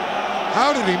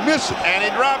 How did he miss it? And he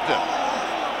dropped it.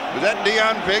 Was that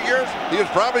Deion Figures? He was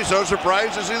probably so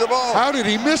surprised to see the ball. How did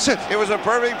he miss it? It was a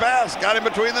perfect pass. Got him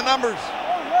between the numbers.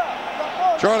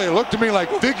 Charlie, it looked to me like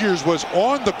Figures was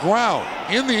on the ground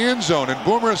in the end zone, and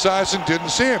Boomer Esiason didn't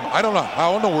see him. I don't know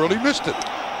how in the world he missed it.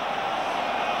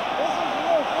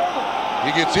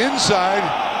 He gets inside,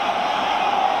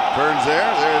 Turns there.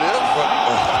 There it is. But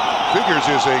Figures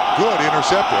is a good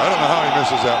interceptor. I don't know how he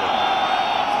misses that one.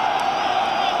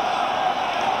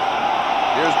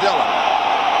 Here's Dillon.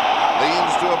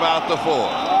 Leans to about the 4.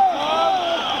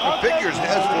 Figures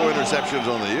has 4 interceptions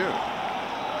on the year.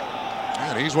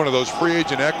 And he's one of those free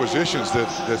agent acquisitions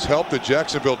that's helped the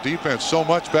Jacksonville defense so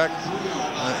much. Back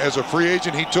as a free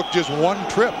agent, he took just one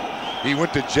trip. He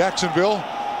went to Jacksonville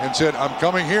and said, I'm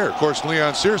coming here. Of course,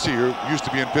 Leon Searcy, who used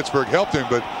to be in Pittsburgh, helped him,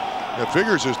 but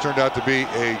Figures has turned out to be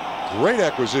a great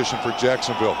acquisition for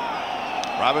Jacksonville.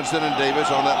 Robinson and Davis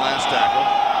on that last tackle.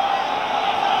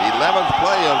 11th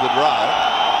play of the drive.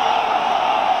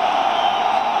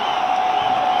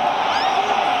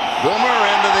 Boomer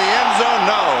into the end zone.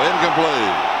 No,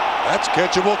 incomplete. That's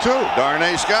catchable too.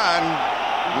 Darnay Scott.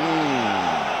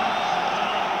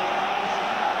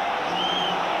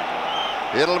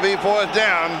 It'll be 4th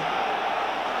down.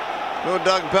 No,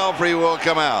 Doug Pelfrey will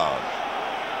come out.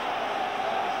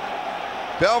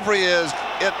 Pelfrey is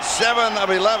at 7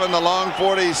 of 11, the long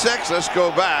 46. Let's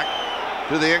go back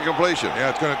to the incompletion.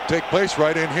 Yeah, it's going to take place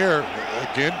right in here.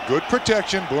 Again, good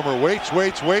protection. Boomer waits.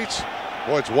 Boy,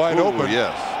 it's wide open.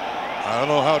 Yes. I don't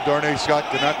know how Darnay Scott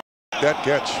cannot make that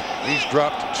catch. He's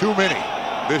dropped too many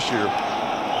this year.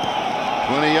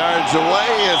 20 yards away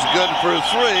is good for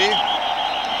 3.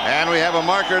 And we have a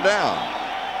marker down.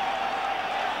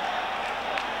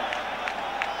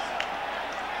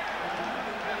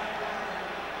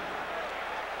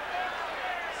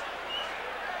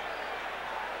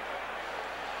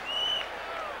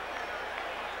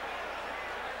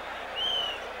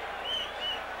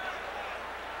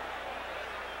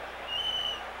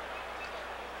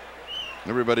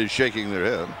 Everybody's shaking their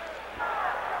head.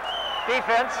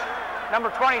 Defense, number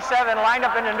 27, lined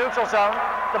up in the neutral zone.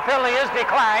 The penalty is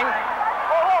declined.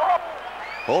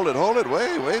 Hold it.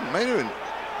 Wait a minute.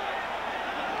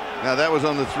 Now that was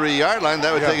on the 3-yard line.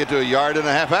 That would take it to a 1.5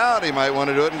 yards out. He might want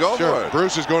to do it and go for it.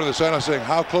 Bruce is going to the sideline saying,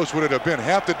 how close would it have been?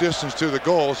 Half the distance to the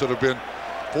goal, so it would have been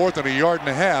 4th and 1.5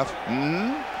 yards.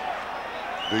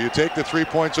 Do you take the 3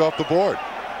 points off the board?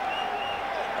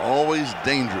 Always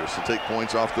dangerous to take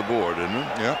points off the board, isn't it?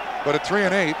 Yeah, but at 3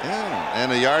 and 8. Yeah,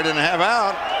 and a 1.5 yards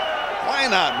out. Why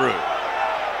not, Bruce?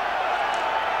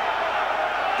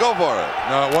 Go for it.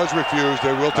 No, it was refused.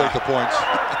 They will take the points.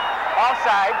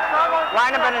 Offside.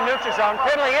 Line up in the neutral zone.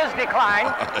 Penalty is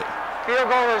declined. Field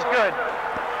goal is good.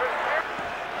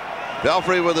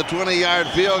 Pelfrey with a 20-yard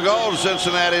field goal.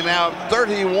 Cincinnati now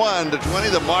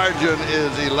 31-20. The margin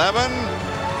is 11.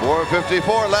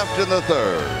 4:54 left in the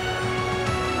 3rd.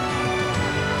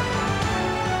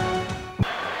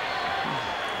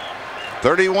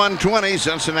 (31-20).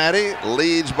 Cincinnati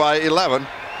leads by 11.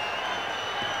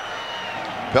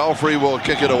 Pelfrey will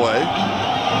kick it away.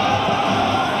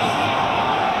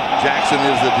 Jackson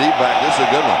is the deep back. This is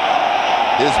a good one.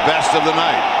 His best of the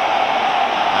night.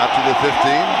 Out to the 15.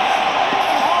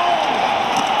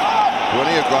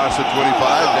 20 across the 25,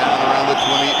 down around the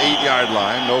 28-yard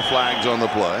line. No flags on the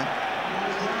play.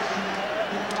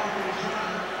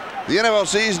 The NFL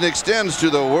season extends to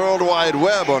the World Wide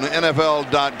Web on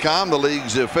NFL.com, the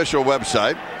league's official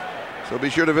website. So be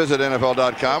sure to visit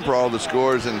NFL.com for all the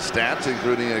scores and stats,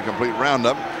 including a complete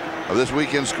roundup of this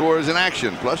weekend's scores in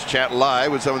action, plus chat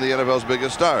live with some of the NFL's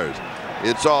biggest stars.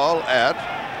 It's all at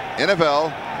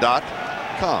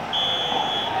NFL.com.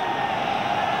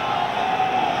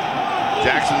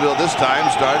 Jacksonville this time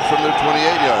starts from their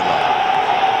 28-yard line.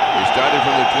 They started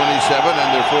from their 27 and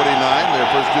their 49, their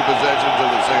first 2 possessions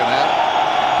of the second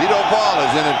half. Tito Paul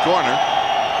is in at corner.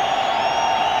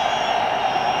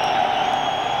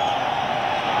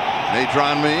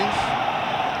 Natron Means.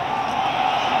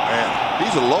 Man,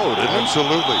 he's a load, isn't he?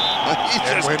 Absolutely. He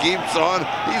just keeps on.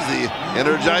 He's the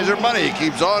Energizer Money. He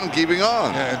keeps on keeping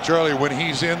on. Yeah, and Charlie, when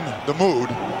he's in the mood,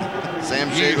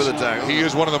 Sam Shade with a tackle. He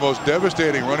is one of the most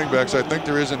devastating running backs I think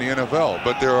there is in the NFL.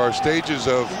 But there are stages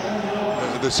of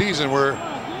the season where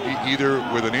either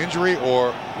with an injury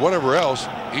or whatever else,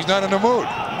 he's not in the mood.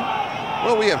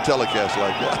 Well, we have telecasts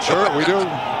like that. Sure, we do.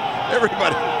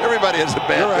 Everybody has a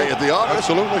bad day at the office.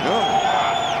 Absolutely.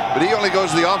 But he only goes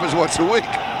to the office once a week.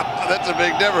 That's a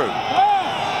big difference.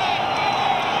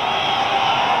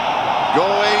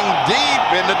 Going deep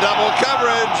into double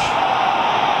coverage.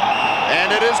 And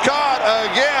it is caught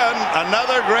again.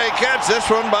 Another great catch. This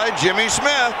one by Jimmy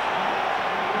Smith.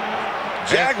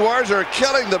 Jaguars are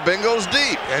killing the Bengals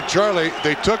deep. And Charlie,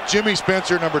 they took Jimmy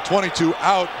Spencer, number 22,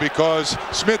 out because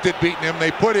Smith had beaten him.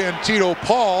 They put in Tito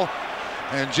Paul,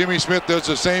 and Jimmy Smith does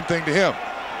the same thing to him.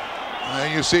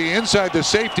 And you see inside the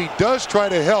safety does try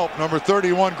to help number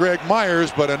 31 Greg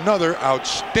Myers, but another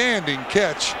outstanding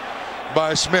catch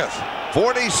by Smith.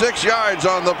 46 yards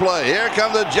on the play. Here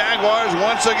come the Jaguars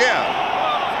once again.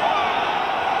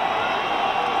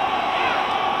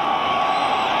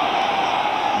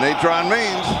 Natron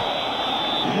Means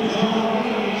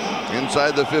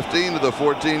inside the 15 to the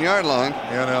 14-yard line.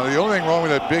 And the only thing wrong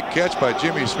with that big catch by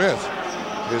Jimmy Smith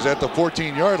is at the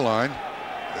 14-yard line.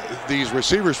 These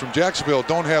receivers from Jacksonville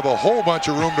don't have a whole bunch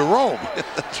of room to roam.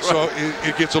 That's so right.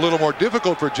 it gets a little more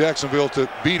difficult for Jacksonville to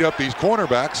beat up these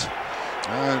cornerbacks.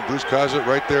 And Bruce Cosett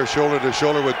right there shoulder to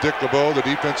shoulder with Dick LeBeau, the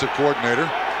defensive coordinator.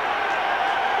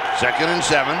 2nd and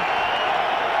 7.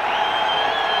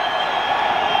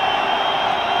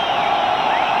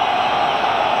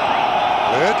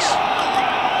 Blitz.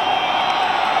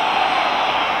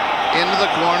 Into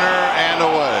the corner and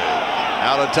away.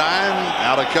 Out of time,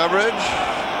 out of coverage,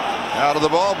 out of the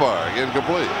ballpark,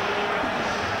 incomplete.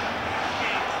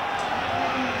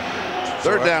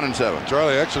 3rd down and 7.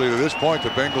 Charlie, actually, to this point, the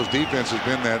Bengals defense has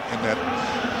been in that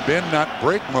bend not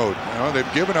break mode. You know,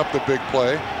 they've given up the big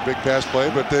pass play,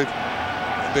 but they've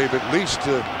at least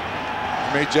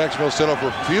made Jacksonville settle for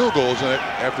field goals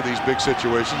after these big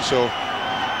situations. So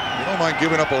you don't mind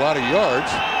giving up a lot of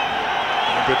yards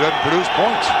if it doesn't produce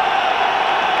points.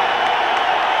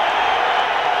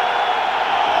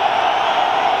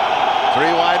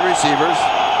 Three wide receivers.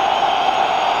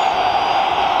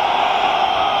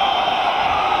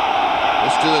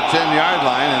 To the 10-yard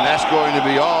line, and that's going to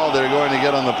be all they're going to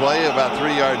get on the play. About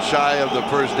 3 yards shy of the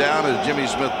first down as Jimmy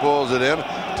Smith pulls it in.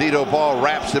 Tito Paul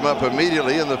wraps him up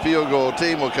immediately, and the field goal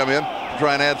team will come in to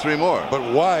try and add 3 more. But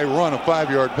why run a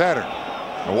 5-yard pattern?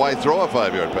 Or why throw a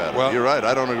 5-yard pattern? Well, you're right.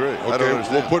 I don't agree. Okay, I don't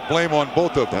understand. We'll put blame on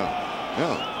both of them.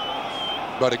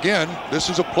 Yeah. But again, this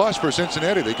is a plus for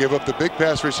Cincinnati. They give up the big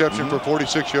pass reception for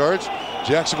 46 yards.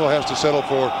 Jacksonville has to settle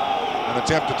for an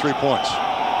attempt at 3 points.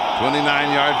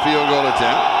 29-yard field goal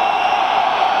attempt.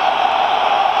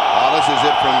 Hollis is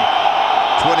hit from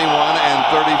 21 and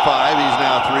 35. He's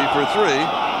now 3 for 3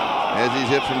 as he's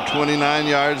hit from 29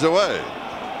 yards away.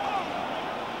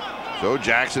 So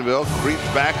Jacksonville creeps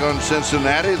back on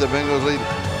Cincinnati. The Bengals lead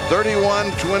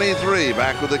 31-23.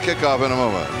 Back with the kickoff in a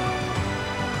moment.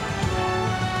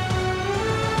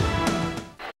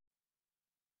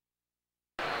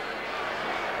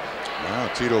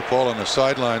 Tito Paul on the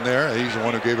sideline there. He's the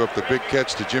one who gave up the big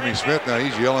catch to Jimmy Smith. Now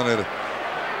he's yelling at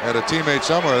a teammate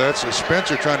somewhere. That's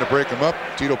Spencer trying to break him up.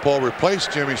 Tito Paul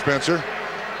replaced Jimmy Spencer.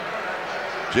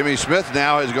 Jimmy Smith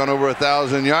now has gone over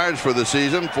 1,000 yards for the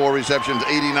season. 4 receptions,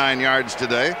 89 yards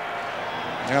today.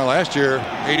 Now last year,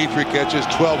 83 catches,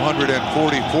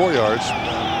 1,244 yards.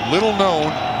 Little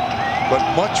known, but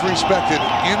much respected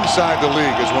inside the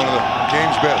league as one of the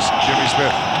game's best, Jimmy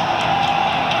Smith.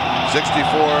 64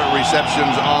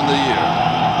 receptions on the year.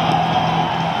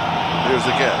 Here's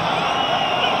the catch.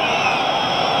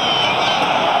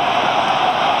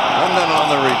 And then on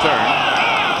the return.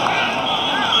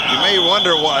 You may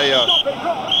wonder why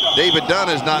David Dunn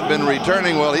has not been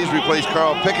returning. Well, he's replaced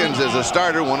Carl Pickens as a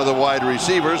starter, one of the wide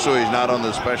receivers, so he's not on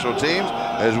the special teams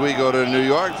as we go to New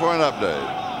York for an update.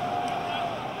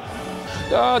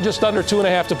 Just under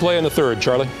 2.5 to play in the 3rd,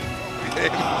 Charlie.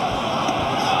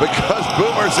 Because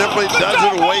Boomer simply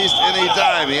doesn't waste any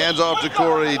time. He hands off to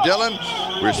Corey Dillon.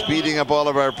 We're speeding up all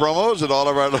of our promos and all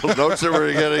of our little notes that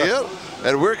we're getting in.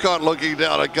 And we're caught looking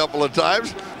down a couple of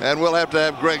times. And we'll have to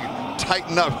have Greg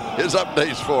tighten up his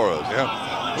updates for us.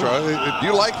 Yeah. Charlie, do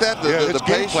you like that? It's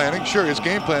game planning. Sure, it's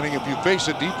game planning. If you face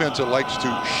a defense that likes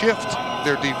to shift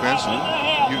their defense,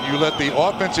 you let the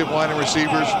offensive line and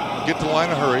receivers get to the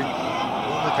line and hurry.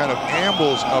 Kind of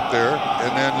ambles up there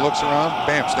and then looks around,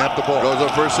 bam, snap the ball. Goes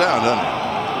up first down, doesn't he?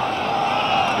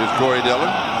 Here's Corey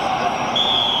Dillon.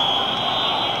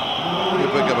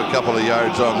 He'll pick up a couple of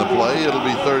yards on the play. It'll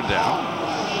be 3rd down.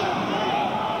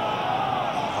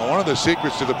 One of the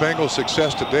secrets to the Bengals'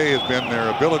 success today has been their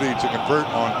ability to convert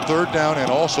on 3rd down and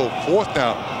also 4th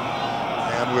down.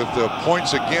 And with the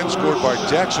points again scored by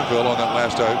Jacksonville on that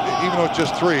last time, even though it's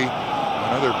just 3,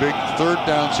 another big 3rd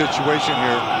down situation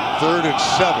here. 3rd and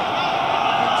 7.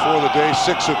 And for the day, 6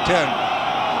 of 10.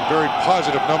 Very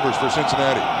positive numbers for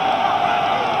Cincinnati.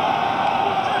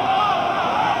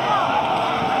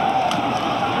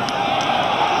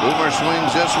 Boomer swings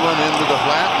this one into the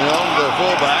flat. Milne, the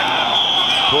fullback,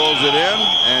 pulls it in,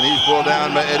 and he's pulled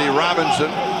down by Eddie Robinson.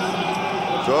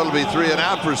 So it'll be 3 and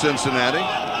out for Cincinnati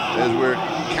as we're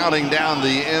counting down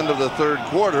the end of the 3rd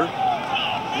quarter.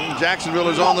 Jacksonville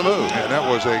is on the move. And that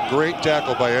was a great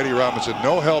tackle by Eddie Robinson.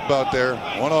 No help out there.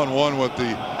 One-on-one with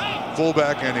the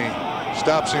fullback, and he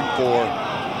stops him for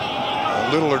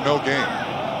little or no gain.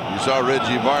 You saw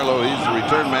Reggie Barlow. He's the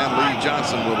return man. Lee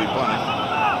Johnson will be punting.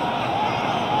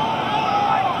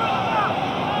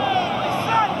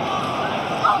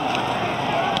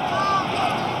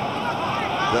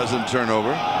 Doesn't turn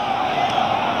over.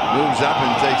 Moves up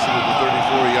and takes it to the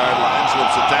 34-yard line.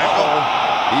 Slips a tackle.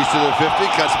 He's to the 50.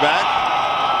 Cuts back.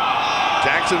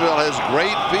 Jacksonville has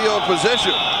great field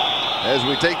position as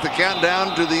we take the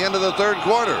countdown to the end of the third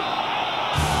quarter.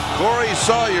 Corey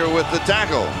Sawyer with the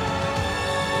tackle.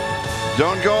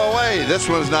 Don't go away. This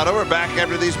one's not over. Back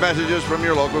after these messages from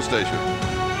your local station.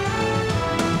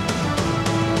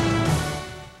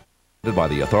 By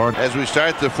the authority. As we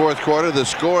start the fourth quarter, the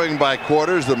scoring by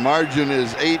quarters, the margin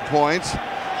is 8 points.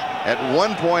 At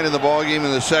 1 point in the ballgame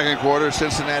in the second quarter,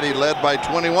 Cincinnati led by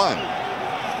 21.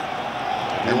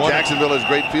 And Jacksonville has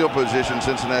great field position.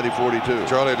 Cincinnati 42.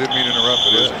 Charlie, I didn't mean to interrupt,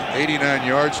 but his 89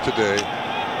 yards today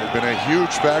has been a huge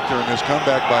factor in this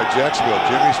comeback by Jacksonville.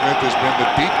 Jimmy Smith has been the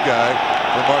deep guy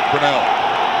for Mark Brunell.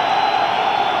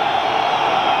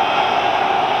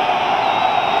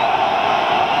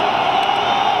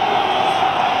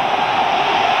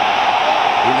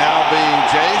 He's now being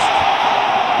chased.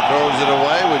 Throws it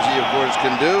away, which he of course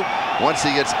can do once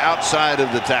he gets outside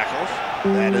of the tackles.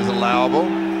 That is allowable.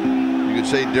 You could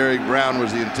say Derek Brown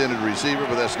was the intended receiver,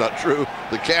 but that's not true.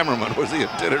 The cameraman was the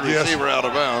intended receiver out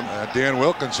of bounds. Dan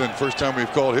Wilkinson, first time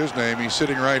we've called his name. He's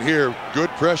sitting right here. Good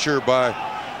pressure by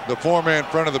the four-man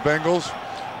front of the Bengals.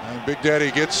 And Big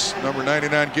Daddy gets, number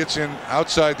 99, gets in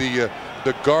outside the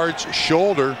guard's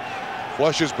shoulder.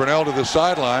 Flushes Brunell to the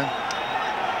sideline.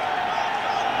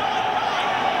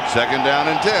 Second down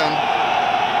and 10.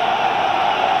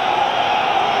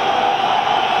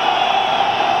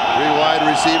 Three wide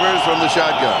receivers from the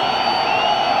shotgun.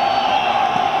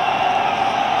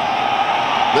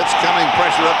 Blitz coming,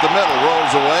 pressure up the middle,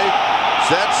 rolls away,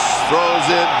 sets, throws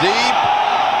it deep.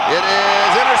 It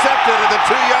is intercepted at the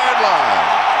 2-yard line.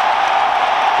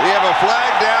 We have a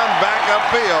flag down back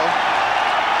upfield.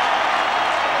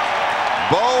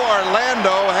 Bo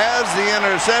Orlando has the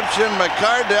interception.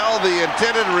 McCardell, the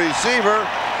intended receiver,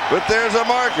 but there's a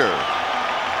marker.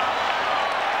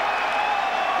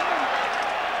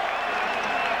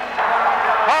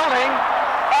 Holding,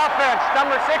 offense,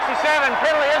 number 67,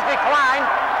 penalty is declined.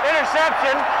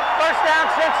 Interception, first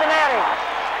down Cincinnati.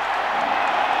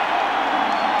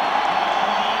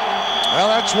 Well,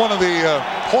 that's one of the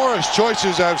poorest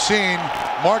choices I've seen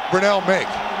Mark Brunell make.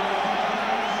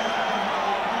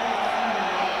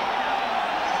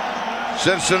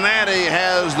 Cincinnati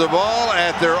has the ball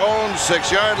at their own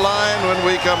 6-yard line when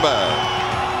we come back.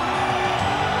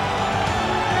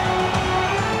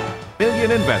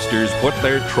 Million investors put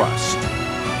their trust.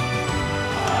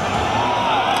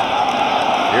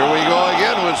 Here we go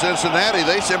again with Cincinnati.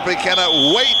 They simply cannot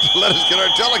wait to let us get our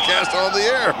telecast on the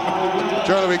air.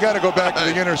 Charlie, we got to go back to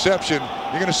the interception.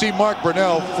 You're going to see Mark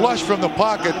Brunell flush from the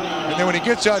pocket, and then when he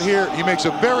gets out here, he makes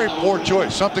a very poor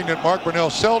choice, something that Mark Brunell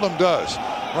seldom does.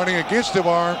 Running against his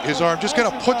arm, just kind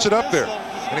of puts it up there.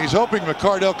 And he's hoping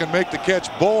McCardell can make the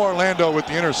catch. Bo Orlando with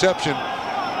the interception.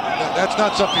 That's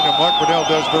not something that Mark Brunell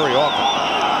does very often.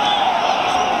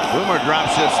 Boomer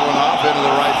drops this one off into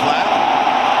the right flat.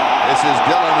 This is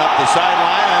Dillon up the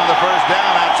sideline and the first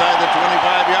down outside the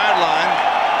 25-yard line.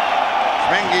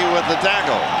 Schmengi with the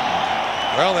tackle.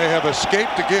 Well, they have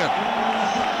escaped again.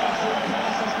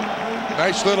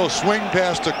 Nice little swing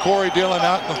pass to Corey Dillon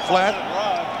out in the flat.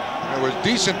 There was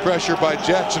decent pressure by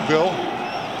Jacksonville.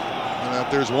 And if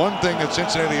there's one thing that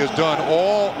Cincinnati has done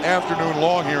all afternoon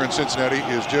long here in Cincinnati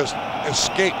is just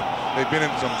escape. They've been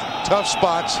in some tough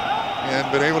spots and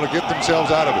been able to get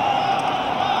themselves out of it.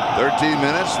 13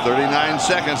 minutes, 39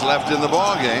 seconds left in the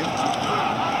ball game.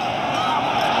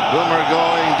 Boomer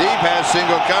going deep, has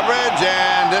single coverage,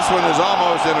 and this one is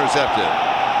almost intercepted.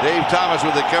 Dave Thomas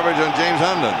with the coverage on James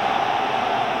Hunden.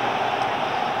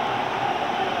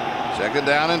 Second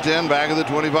down and 10, back at the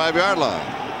 25-yard line.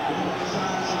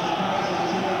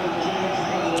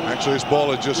 Actually, this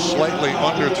ball is just slightly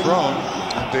underthrown.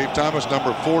 Dave Thomas,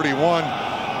 number 41.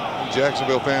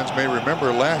 Jacksonville fans may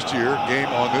remember last year, game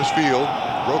on this field,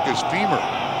 broke his femur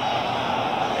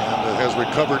and has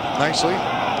recovered nicely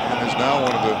and is now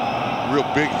one of the real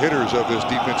big hitters of this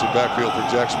defensive backfield for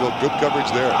Jacksonville. Good coverage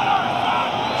there.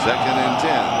 Second and 10.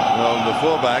 Well, the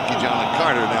fullback, John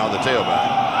Carter, now the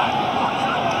tailback.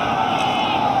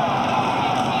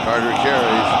 Carter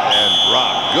carries and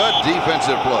dropped. Good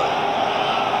defensive play.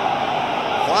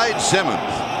 Clyde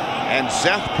Simmons and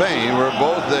Seth Payne were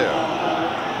both there.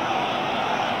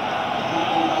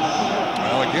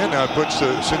 Well, again, now it puts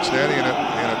Cincinnati in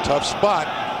a tough spot.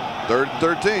 Third and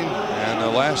 13. And the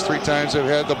last 3 times they've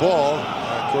had the ball,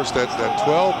 of course, that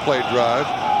 12-play drive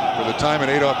for the time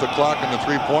and 8 off the clock and the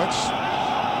 3 points.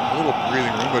 A little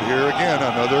breathing room, but here again,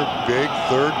 another big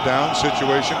third down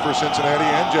situation for Cincinnati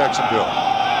and Jacksonville.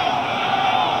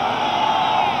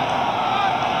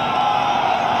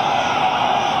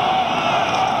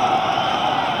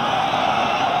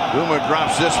 Boomer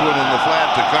drops this one in the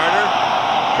flat to Carter.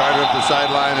 Carter up the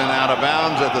sideline and out of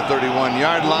bounds at the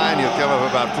 31-yard line. He'll come up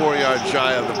about 4 yards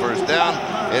shy of the first down.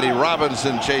 Eddie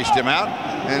Robinson chased him out,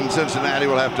 and Cincinnati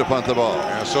will have to punt the ball.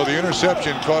 Yeah, so the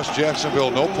interception cost Jacksonville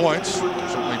no points.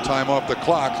 Certainly time off the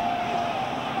clock.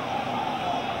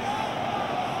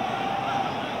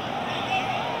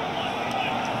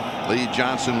 Lee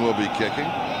Johnson will be kicking.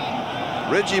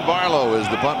 Reggie Barlow is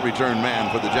the punt return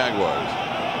man for the Jaguars.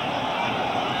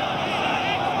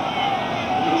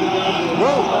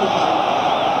 Whoa!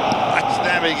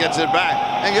 Snappi gets it back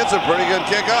and gets a pretty good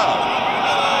kick off.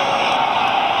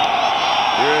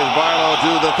 Here's Barlow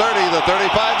to the 30, the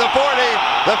 35, the 40,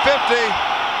 the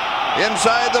 50,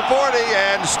 inside the 40,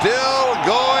 and still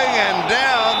going and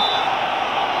down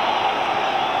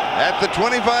at the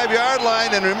 25-yard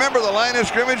line. And remember, the line of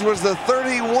scrimmage was the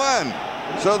 31,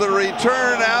 so the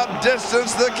return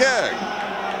outdistanced the kick.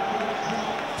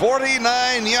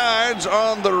 49 yards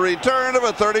on the return of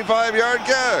a 35-yard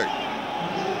kick.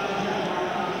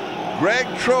 Greg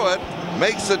Truitt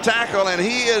makes the tackle, and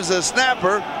he is a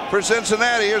snapper for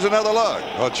Cincinnati. Here's another look.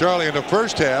 Well, Charlie, in the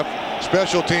first half,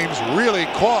 special teams really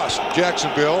cost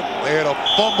Jacksonville. They had a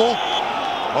fumble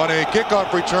on a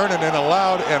kickoff return and then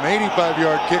allowed an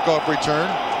 85-yard kickoff return.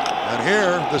 And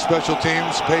here, the special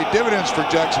teams paid dividends for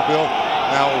Jacksonville.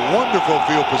 Now, wonderful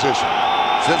field position.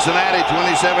 Cincinnati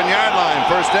 27-yard line,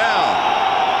 first down.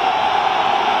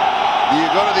 Do you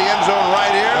go to the end zone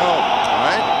right here? No. All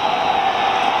right.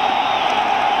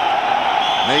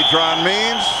 Natron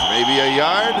Means maybe a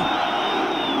yard.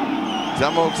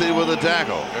 Tumulty with a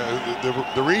tackle.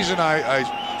 The reason I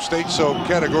state so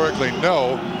categorically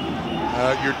no,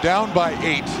 you're down by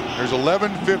 8. There's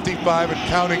 11:55 and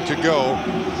counting to go.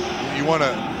 You want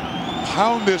to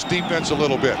pound this defense a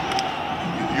little bit.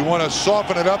 You want to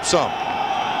soften it up some.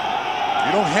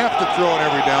 You don't have to throw it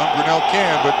every down. Brunell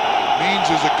can, but Means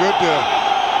is a good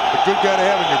guy to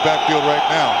have in your backfield right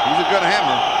now. He's a good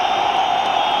hammer.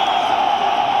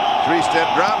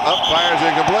 Three-step drop, up, fires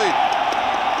incomplete.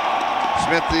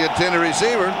 Smith, the intended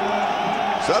receiver.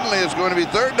 Suddenly it's going to be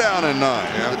third down and 9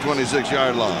 at the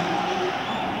 26-yard line.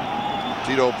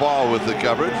 Tito Paul with the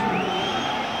coverage.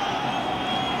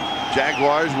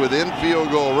 Jaguars within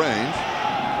field goal range.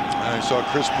 I saw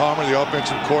Chris Palmer, the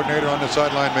offensive coordinator, on the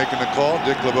sideline making the call.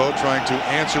 Dick LeBeau trying to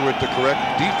answer with the correct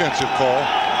defensive call.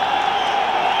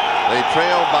 They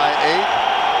trail by 8.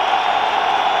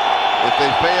 If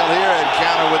they fail here and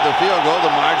counter with the field goal,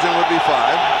 the margin would be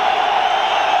 5.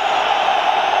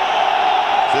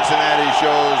 Cincinnati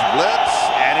shows blitz,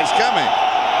 and it's coming.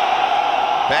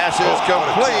 Pass is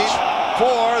complete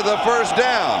for the first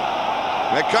down.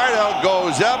 McCardell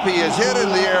goes up. He is hit in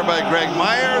the air by Greg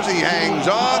Myers. He hangs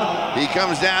on. He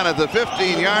comes down at the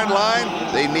 15-yard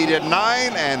line. They needed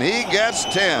 9, and he gets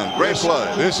 10. Great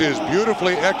play. This is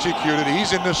beautifully executed.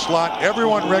 He's in the slot.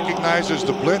 Everyone recognizes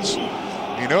the blitz.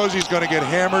 He knows he's going to get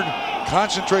hammered.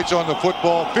 Concentrates on the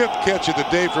football. 5th catch of the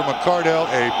day for McCardell.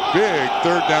 A big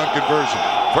third down conversion.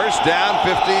 First down,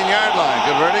 15-yard line.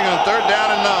 Converting on third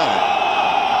down and 9.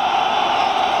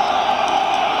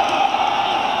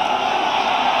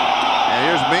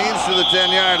 Here's Means to the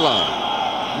 10-yard line.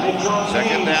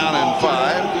 Second down and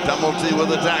 5. Tumulty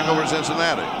with a tackle for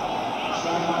Cincinnati.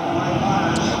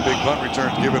 That big punt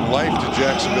return giving life to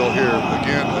Jacksonville here.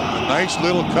 Again, a nice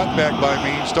little cutback by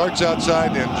Means. Starts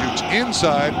outside, then shoots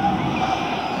inside.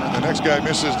 And the next guy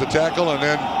misses the tackle, and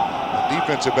then the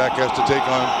defensive back has to take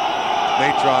on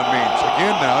Natron Means.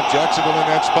 Again now, Jacksonville in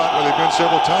that spot where they've been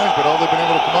several times, but all they've been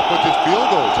able to come up with is field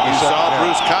goals. You saw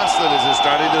Bruce Costin as it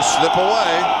started to slip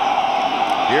away.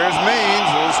 Here's Means,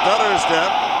 a little stutter step.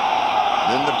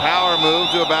 Then the power move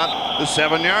to about the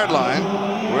 7-yard line,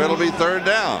 where it'll be third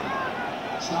down.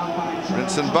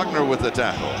 Brinson Buckner with the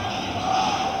tackle.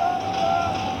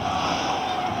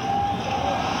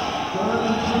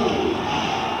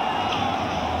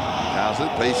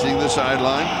 Haslett pacing the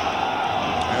sideline.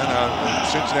 And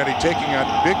Cincinnati taking out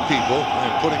big people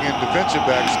and putting in defensive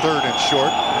backs third and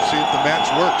short. Let's see if the match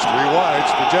works. 3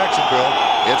 wides for Jacksonville.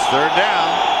 It's third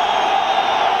down.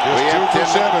 Just 2 for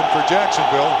 7 for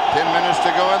Jacksonville. 10 minutes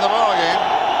to go in the ball game.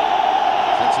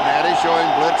 Cincinnati showing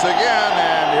blitz again,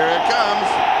 and here it comes.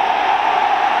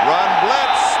 Run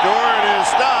blitz. Stewart is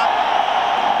stopped.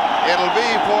 It'll be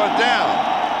fourth down.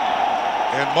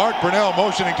 And Mark Brunell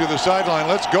motioning to the sideline.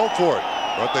 Let's go for it.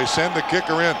 But they send the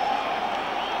kicker in.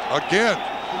 Again,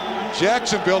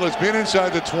 Jacksonville has been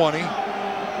inside the 20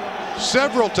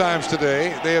 several times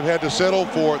today. They have had to settle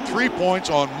for 3 points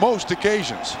on most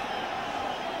occasions.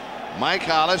 Mike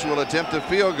Hollis will attempt a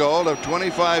field goal of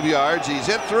 25 yards. He's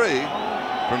hit 3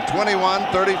 from 21,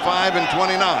 35, and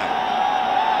 29.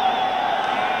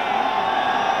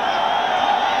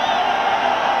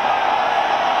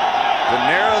 to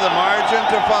narrow the margin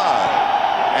to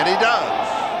 5. And he does.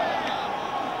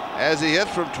 As he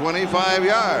hits from 25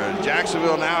 yards.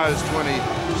 Jacksonville now has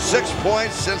 26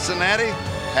 points. Cincinnati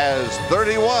has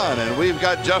 31. And we've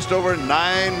got just over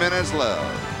 9 minutes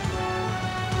left.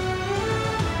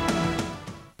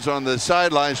 On the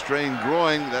sideline, strained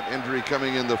groin, that injury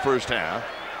coming in the first half.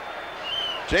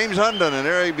 James Hunden and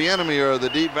Eric Bieniemy are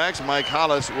the deep backs. Mike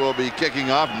Hollis will be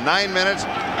kicking off. 9 minutes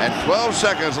and 12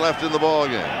 seconds left in the ball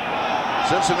game.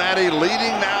 Cincinnati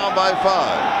leading now by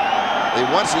 5. They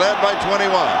once led by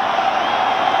 21.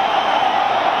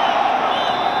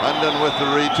 Hunden with the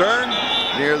return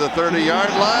near the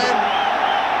 30-yard line.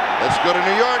 Let's go to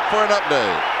New York for an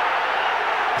update.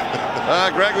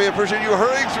 Greg, we appreciate you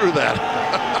hurrying through that.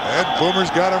 And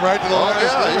Boomer's got him right to the line.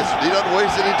 He doesn't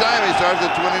waste any time. He starts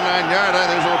at 29-yard line.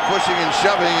 There's a little pushing and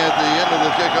shoving at the end of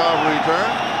the kickoff return.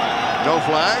 No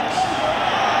flags.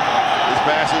 This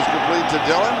pass is complete to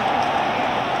Dillon.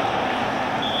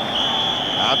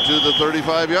 Out to the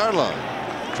 35-yard line.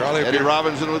 Charlie, Eddie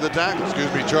Robinson with the tackle.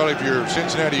 Excuse me, Charlie, if you're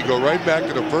Cincinnati, you go right back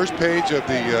to the first page of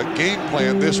the game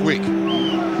plan this week.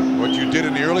 What you did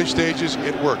in the early stages,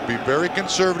 it worked. Be very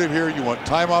conservative here. You want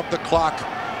time off the clock.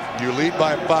 You lead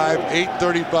by 5,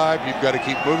 8:35. You've got to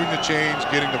keep moving the chains,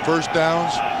 getting the first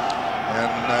downs. And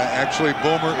actually,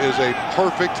 Boomer is a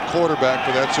perfect quarterback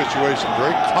for that situation.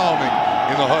 Very calming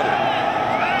in the huddle.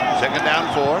 Second down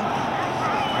 4.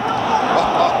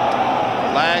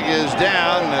 Flag is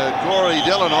down. Corey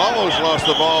Dillon almost lost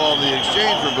the ball on the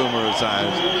exchange for Boomer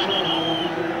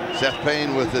Esiason. Seth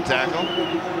Payne with the tackle.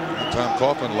 Tom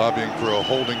Coughlin lobbying for a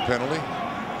holding penalty.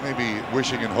 Maybe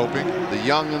wishing and hoping. The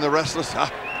young and the restless.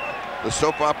 The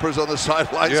soap operas on the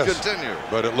sidelines continue.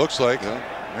 But it looks like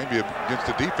maybe against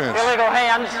the defense. Illegal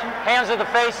hands of the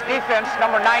face, defense,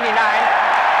 number 99.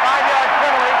 5-yard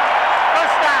penalty,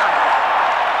 first down.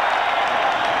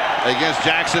 Against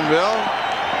Jacksonville,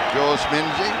 Joe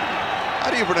Schmengi.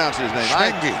 How do you pronounce his name?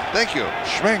 Schmengi. Thank you.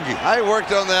 Schmengi. I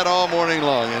worked on that all morning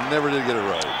long and never did get it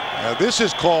right. Now this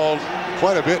is called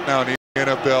quite a bit now in the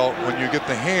NFL when you get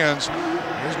the hands.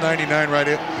 There's 99 right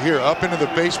here up into the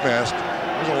face mask.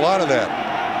 There's a lot of that.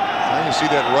 Now you see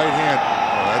that right hand.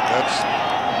 Oh, that's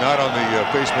not on the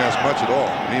face mask much at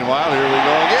all. Meanwhile, here we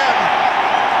go again.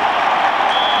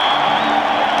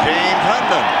 James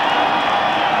Hunden.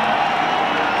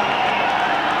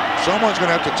 Someone's going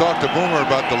to have to talk to Boomer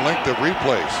about the length of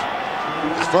replays.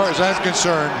 As far as I'm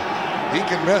concerned, he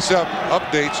can mess up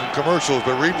updates and commercials,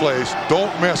 but replays don't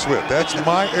mess with. That's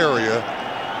my area.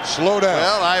 Slow down.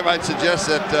 Well, I might suggest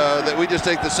that that we just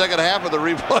take the second half of the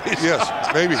replays. Yes,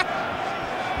 maybe.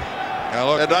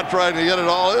 Now look, and not trying to get it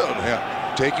all in. Yeah,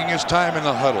 taking his time in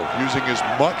the huddle, using as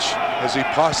much as he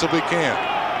possibly can.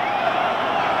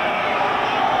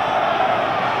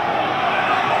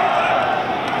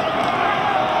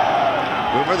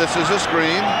 Boomer, this is a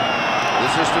screen.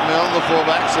 This is to Milne, the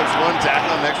fullback. 6-1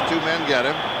 tackle. Next 2 men get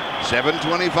him.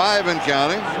 7:25 and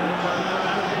counting.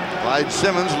 Clyde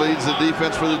Simmons leads the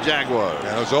defense for the Jaguars.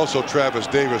 And there's also Travis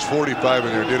Davis, 45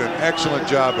 in there, did an excellent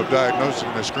job of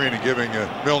diagnosing the screen and giving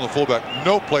Milne, the fullback,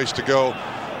 no place to go.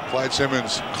 Clyde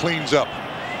Simmons cleans up.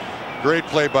 Great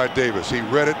play by Davis. He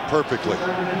read it perfectly.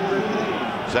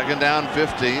 Second down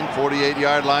 15,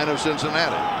 48-yard line of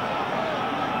Cincinnati.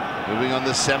 Moving on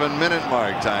the 7-minute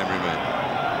mark, time remaining.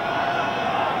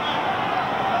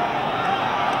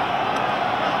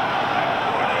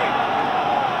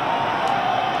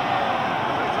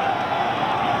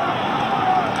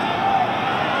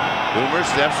 Boomer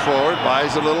steps forward,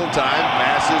 buys a little time,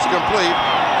 pass is complete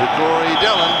to Corey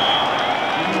Dillon.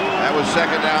 That was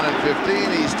second down and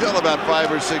 15. He's still about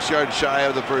 5 or 6 yards shy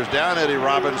of the first down. Eddie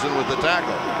Robinson with the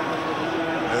tackle.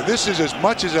 This is as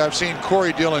much as I've seen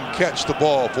Corey Dillon catch the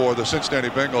ball for the Cincinnati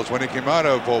Bengals. When he came out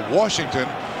of Washington,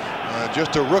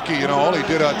 just a rookie, you know, all he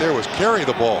did out there was carry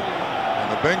the ball.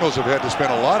 And the Bengals have had to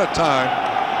spend a lot of time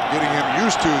getting him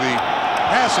used to the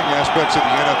passing aspects of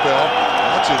the NFL.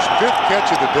 That's his 5th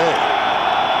catch of the day.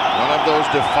 One of those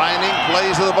defining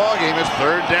plays of the ballgame is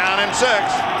third down and 6.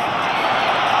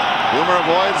 Boomer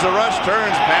avoids the rush,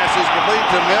 turns, passes complete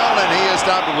to Milne, and he is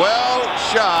stopped well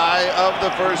shy of the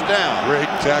first down.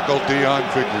 Great tackle, Deion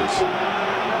Figures.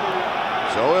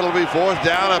 So it'll be 4th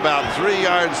down, about 3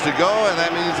 yards to go, and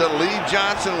that means that Lee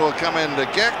Johnson will come in to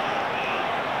kick.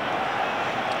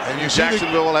 And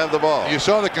Jacksonville will have the ball. You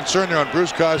saw the concern there on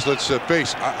Bruce Coslett's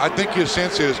face. I think his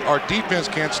sense is our defense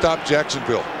can't stop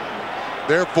Jacksonville.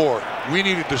 Therefore, we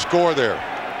needed to score there.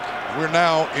 We're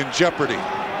now in jeopardy.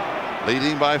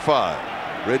 Leading by 5.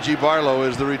 Reggie Barlow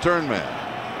is the return man.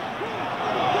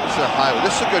 This is a high one.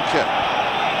 This is a good kick.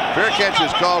 Fair catch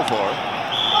is called for.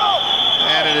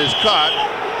 And it is caught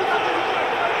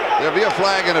There'll be a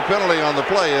flag and a penalty on the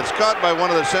play. It's caught by one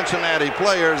of the Cincinnati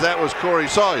players. That was Corey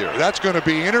Sawyer. That's going to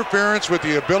be interference with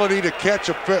the ability to catch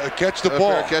the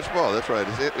ball. Fair catch ball. That's right.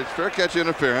 It's fair catch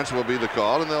interference will be the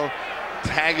call, and they'll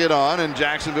tag it on, and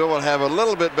Jacksonville will have a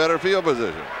little bit better field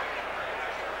position.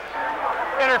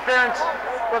 Interference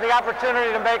with the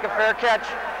opportunity to make a fair catch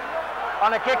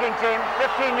on the kicking team.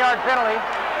 15-yard penalty.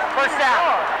 First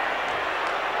down.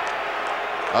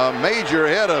 A major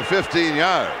hit of 15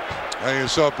 yards. And you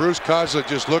saw Bruce Kozla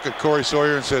just look at Corey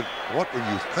Sawyer and said, "What were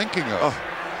you thinking of?" Oh.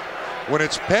 When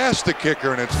it's past the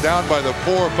kicker and it's down by the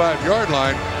 4 or 5 yard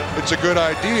line, it's a good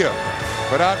idea.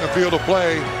 But out in the field of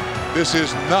play, this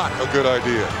is not a good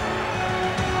idea.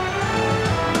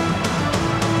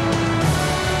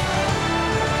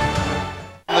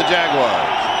 The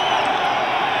Jaguars.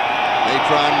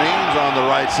 Natron Means on the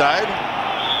right side.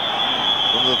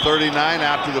 From the 39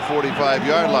 out to the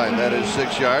 45-yard line. That is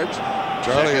 6 yards.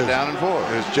 Charlie Second down and 4.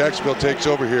 As Jacksonville takes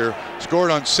over here,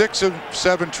 scored on 6 of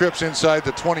 7 trips inside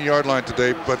the 20-yard line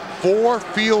today, but 4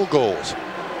 field goals.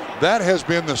 That has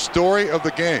been the story of the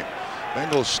game.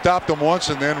 Bengals stopped them once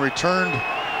and then returned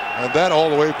that all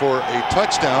the way for a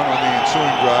touchdown on the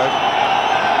ensuing drive.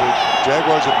 The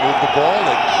Jaguars have moved the ball.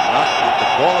 They knocked the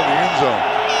ball in the end zone.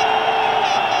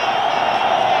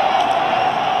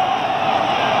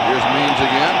 Here's Means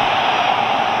again.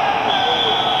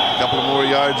 Couple of more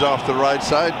yards off the right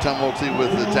side. Tumulty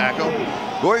with the tackle.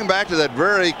 Going back to that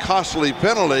very costly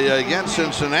penalty against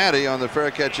Cincinnati on the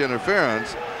fair catch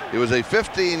interference, it was a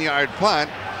 15-yard punt,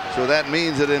 so that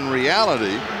means that in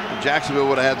reality Jacksonville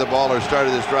would have had the ball or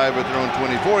started this drive at their own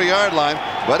 24-yard line,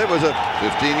 but it was a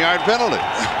 15-yard penalty.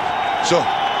 So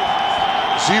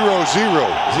 0-0.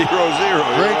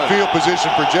 0-0. Great field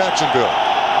position for Jacksonville.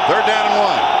 Third down and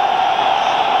 1.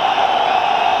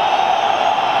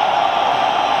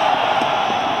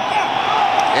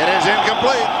 It is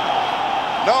incomplete.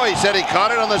 No, he said he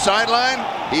caught it on the sideline.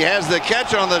 He has the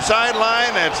catch on the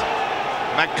sideline. It's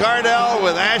McCardell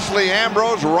with Ashley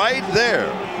Ambrose right there.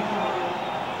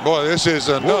 Boy, this is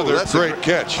another great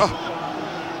catch. Oh,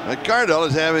 McCardell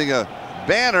is having a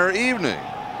banner evening.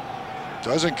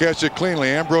 Doesn't catch it cleanly.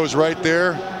 Ambrose right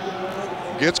there.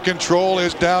 Gets control,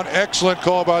 is down. Excellent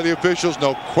call by the officials.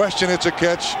 No question it's a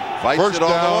catch. Fights First it all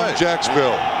the down, way.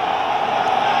 Jacksonville.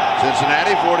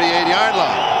 Cincinnati 48-yard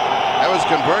line. That was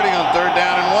converting on third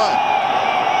down and 1.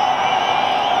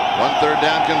 One third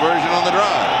down conversion on the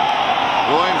drive.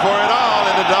 Going for it all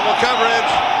into double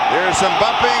coverage. There's some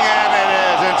bumping, and it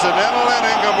is incidental and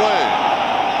incomplete.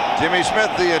 Jimmy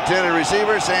Smith, the intended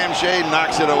receiver. Sam Shade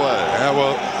knocks it away. Yeah,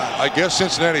 well, I guess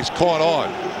Cincinnati's caught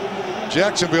on.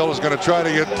 Jacksonville is going to try to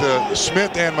get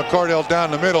Smith and McCardell down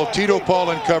the middle. Tito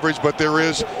Paul in coverage, but there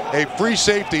is a free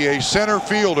safety, a center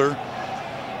fielder.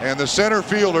 And the center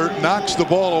fielder knocks the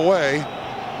ball away.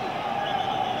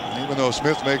 Even though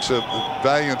Smith makes a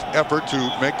valiant effort to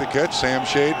make the catch, Sam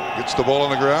Shade gets the ball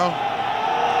on the ground.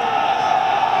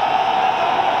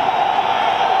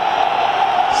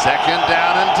 Second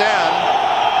down and 10.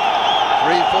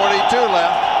 3:42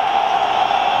 left.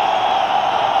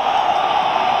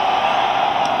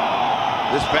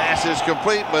 This pass is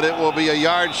complete, but it will be a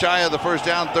yard shy of the first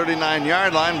down,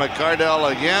 39-yard line. McCardell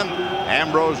again.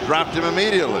 Ambrose dropped him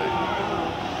immediately.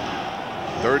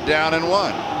 Third down and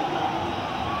 1.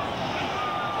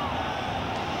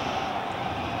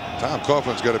 Tom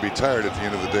Coughlin's got to be tired at the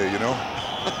end of the day, you know.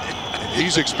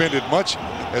 He's expended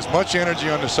as much energy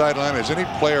on the sideline as any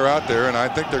player out there, and I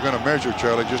think they're going to measure,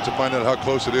 Charlie, just to find out how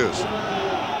close it is.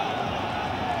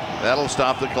 That'll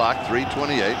stop the clock.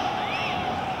 3:28.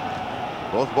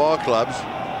 Both ball clubs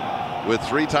with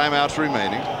 3 timeouts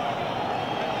remaining.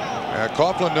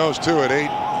 Coughlin knows too, at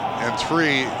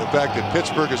 8-3, the fact that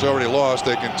Pittsburgh has already lost,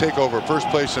 they can take over first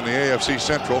place in the AFC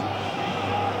Central.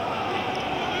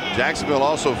 Jacksonville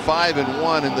also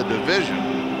 5-1 in the division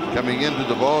coming into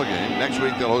the ball game. Next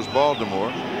week they'll host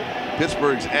Baltimore.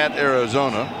 Pittsburgh's at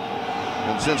Arizona,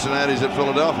 and Cincinnati's at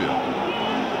Philadelphia.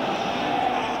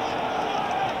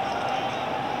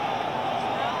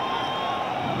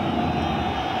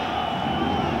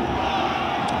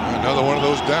 Another one of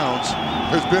those downs.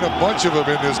 There's been a bunch of them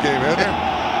in this game, hasn't there?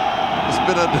 It's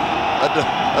been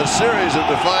a series of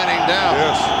defining downs.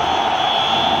 Yes.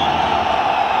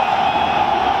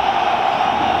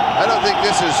 I don't think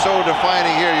this is so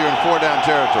defining here. You're in 4-down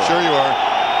territory. Sure you are.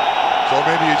 So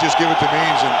maybe you just give it to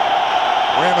Means and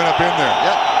ram it up in there.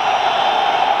 Yep.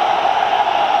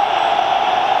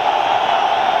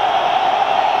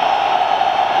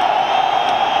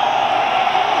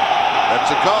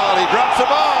 That's a call. He drops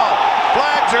the ball.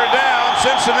 Flags are down.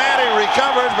 Cincinnati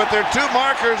recovers, but there are 2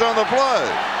 markers on the play.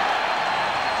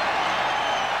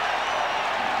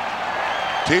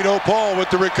 Tito Paul with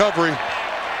the recovery.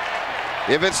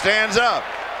 If it stands up.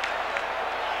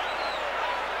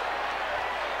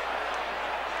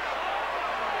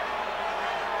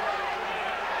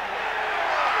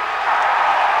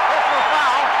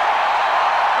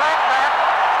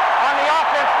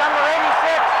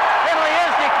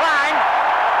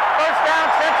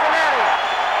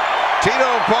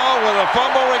 Tito Paul with a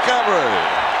fumble recovery.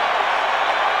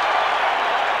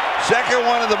 Second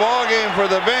one of the ball game for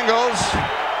the Bengals.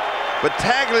 But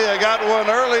Taglia got one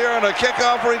earlier on a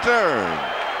kickoff return.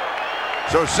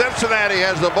 So Cincinnati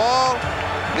has the ball,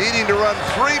 needing to run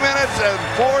 3 minutes and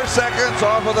 4 seconds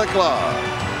off of the clock.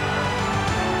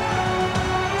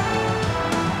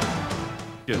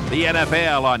 The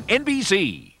NFL on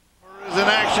NBC. Is in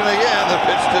action again. The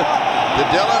pitch to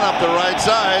Dillon up the right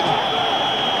side.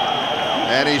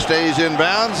 And he stays in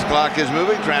bounds. Clock is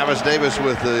moving. Travis Davis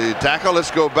with the tackle.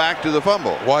 Let's go back to the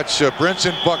fumble. Watch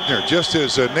Brinson Buckner, just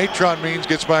as Natron Means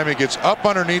gets by me, gets up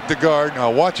underneath the guard.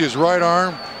 Now watch his right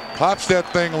arm, pops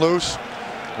that thing loose,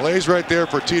 lays right there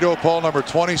for Tito Paul, number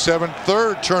 27.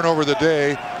 Third turnover of the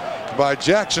day by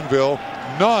Jacksonville.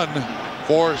 None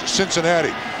for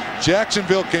Cincinnati.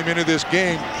 Jacksonville came into this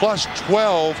game plus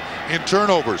 12 in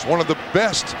turnovers, one of the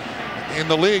best in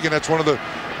the league, and that's one of the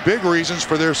big reasons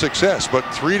for their success. But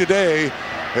 3 today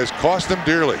has cost them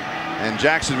dearly. And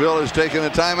Jacksonville has taken a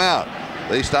timeout.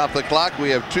 They stop the clock. We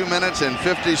have 2 minutes and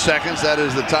 50 seconds. That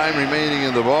is the time remaining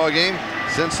in the ball game.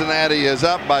 Cincinnati is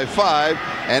up by 5.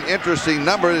 An interesting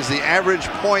number is the average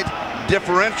point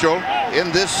differential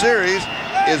in this series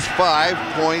is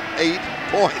 5.8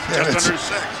 points, just under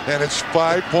 6. And it's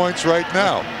 5 points right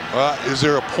now. Is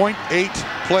there a .8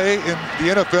 play in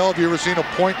the NFL? Have you ever seen a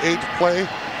 .8 play?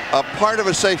 A part of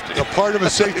a safety. A part of a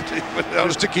safety,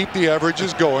 just to keep the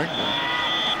averages going.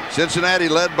 Cincinnati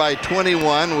led by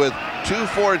 21 with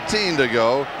 2:14 to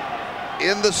go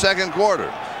in the second quarter.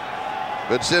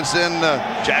 But since then,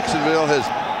 Jacksonville has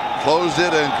closed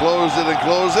it and closed it and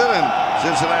closed it, and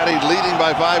Cincinnati leading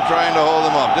by 5, trying to hold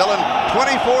them off. Dillon,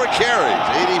 24 carries,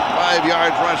 85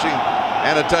 yards rushing,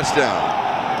 and a touchdown.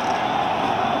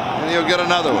 And he'll get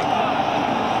another one.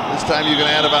 This time you can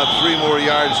add about 3 more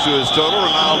yards to his total.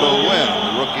 Ronaldo Wynn,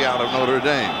 the rookie out of Notre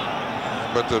Dame.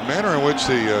 But the manner in which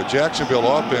the Jacksonville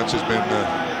offense has been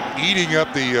eating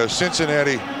up the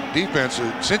Cincinnati defense,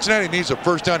 Cincinnati needs a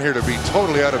first down here to be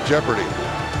totally out of jeopardy.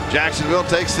 Jacksonville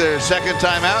takes their second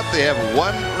timeout. They have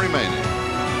 1 remaining.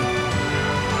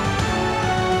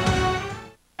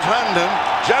 London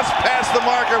just past the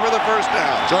marker for the first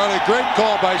down. Charlie, great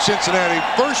call by Cincinnati.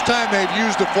 First time they've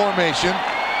used the formation.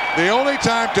 The only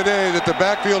time today that the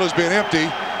backfield has been empty,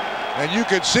 and you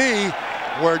could see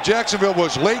where Jacksonville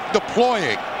was late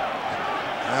deploying.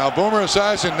 Now Boomer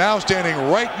Esiason now standing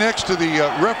right next to the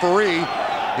referee.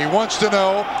 He wants to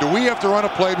know, do we have to run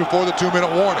a play before the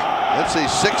 2-minute warning? Let's see,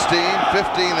 16,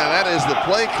 15, and that is the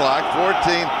play clock.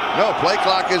 14. No, play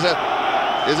clock is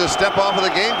a step off of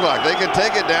the game clock. They can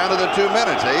take it down to the 2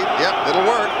 minutes. 8. Yep, it'll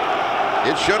work.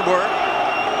 It should work.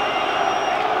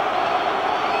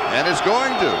 And it's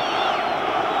going to.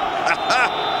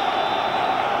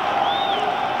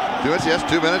 2 minutes, yes,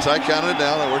 2 minutes. I counted it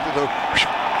down. I worked it out.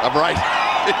 I'm right.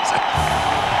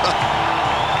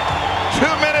 2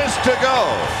 minutes to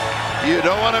go. You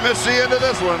don't want to miss the end of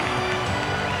this one.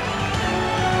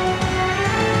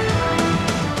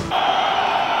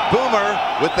 Boomer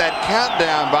with that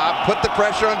countdown, Bob, put the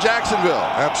pressure on Jacksonville.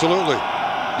 Absolutely.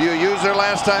 Do you use their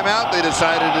last time out? They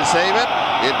decided to save it.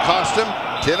 It cost them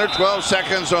 10 or 12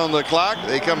 seconds on the clock.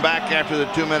 They come back after the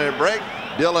 2-minute break.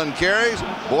 Dillon carries.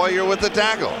 Boyer with the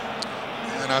tackle.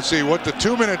 And I see what the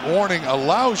 2-minute warning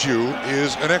allows you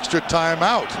is an extra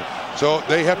timeout. So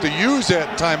they have to use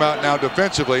that timeout now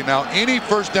defensively. Now any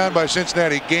first down by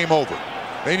Cincinnati, game over.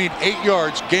 They need 8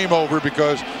 yards, game over,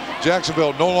 because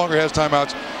Jacksonville no longer has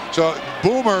timeouts. So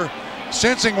Boomer,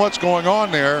 sensing what's going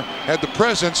on there, had the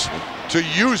presence to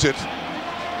use it.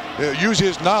 Use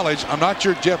his knowledge. I'm not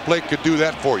sure Jeff Blake could do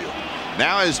that for you.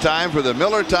 Now is time for the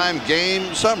Miller Time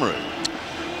game summary.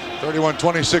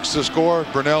 31-26 the score.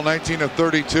 Burnell 19 of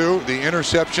 32. The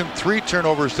interception, 3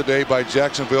 turnovers today by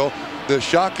Jacksonville. The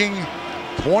shocking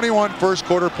 21 first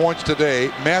quarter points today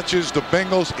matches the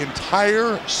Bengals'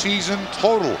 entire season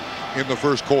total in the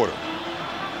first quarter.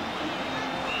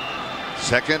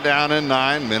 Second down and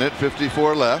 9, minute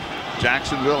 54 left.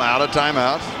 Jacksonville out of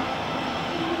timeouts.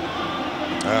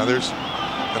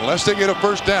 Unless they get a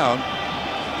first down,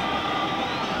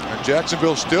 and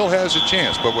Jacksonville still has a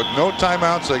chance, but with no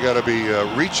timeouts, they got to be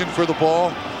reaching for the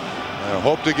ball.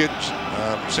 Hope to get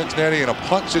Cincinnati in a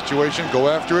punt situation, go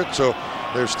after it. So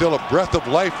there's still a breath of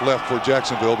life left for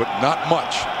Jacksonville, but not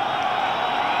much.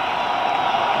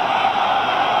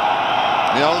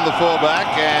 Milne, the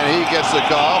fullback, and he gets the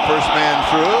call. First man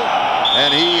through,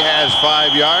 and he has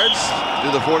 5 yards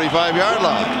to the 45-yard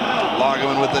line.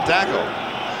 Loggeman with the tackle.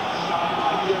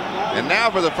 And now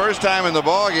for the first time in the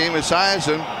ball game,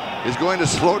 Esiason is going to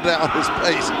slow down his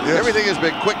pace. Yes. Everything has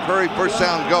been quick, hurry, first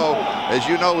down, go. As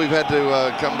you know, we've had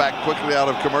to come back quickly out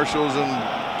of commercials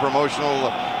and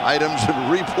promotional items and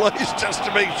replays just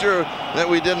to make sure that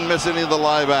we didn't miss any of the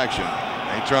live action.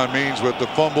 Natron Means with the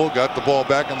fumble, got the ball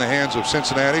back in the hands of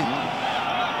Cincinnati.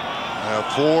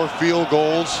 4 field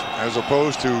goals as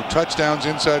opposed to touchdowns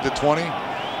inside the 20.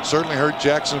 Certainly hurt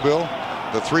Jacksonville.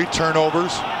 The 3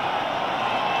 turnovers.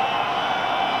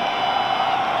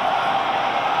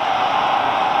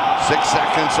 Six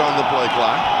seconds on the play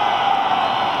clock.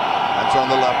 That's on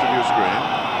the left of your screen.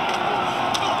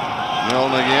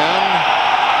 Milne again.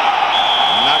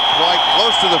 Not quite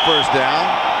close to the first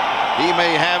down. He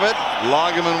may have it.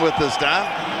 Loggeman with the stop.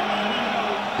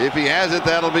 If he has it,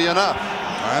 that'll be enough.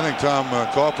 I think Tom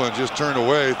Coughlin just turned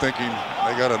away thinking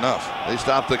they got enough. They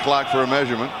stopped the clock for a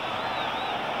measurement.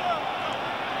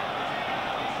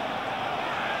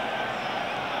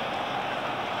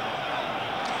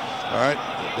 All right,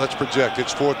 let's project.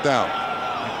 It's 4th down.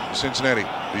 Cincinnati.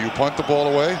 Do you punt the ball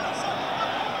away?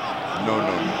 No.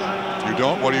 You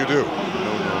don't? What do you do?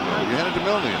 No. You hand it to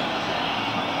Milne.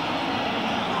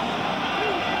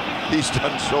 He's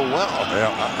done so well.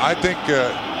 Yeah, I think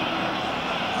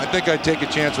I'd take a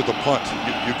chance with the punt.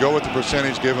 You go with the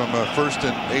percentage, give him a 1st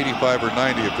and 85 or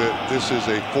 90 if this is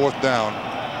a 4th down.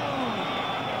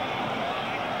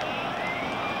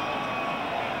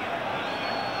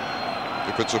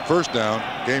 If it's a 1st down,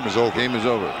 game is over. Game is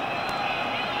over.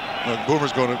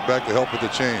 Boomer's going back to help with the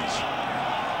chains.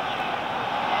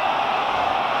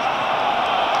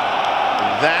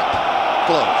 That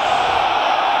close.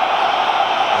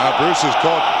 Now Bruce has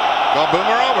called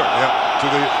Boomer over. Yeah,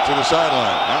 to the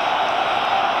sideline. Yep.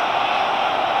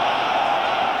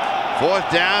 4th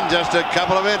down, just a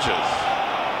couple of inches.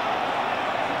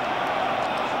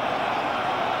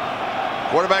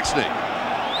 Quarterback sneak.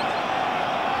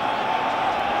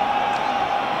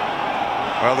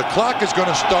 Well, the clock is going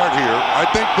to start here. I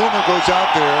think Boomer goes out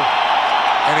there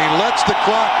and he lets the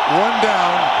clock run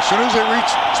down. As soon as they reach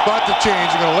spot to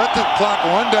change, you're going to let the clock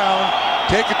run down,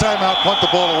 take a timeout, punt the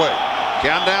ball away.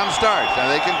 Countdown starts. Now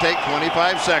they can take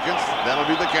 25 seconds. That'll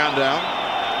be the countdown.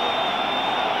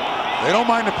 They don't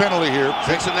mind the penalty here.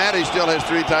 Cincinnati still has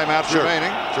 3 timeouts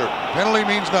remaining. Sure. Penalty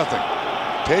means nothing.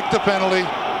 Take the penalty.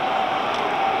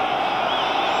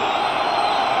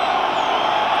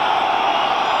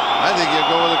 I think you'll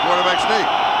go with a quarterback sneak.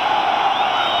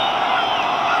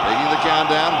 Taking the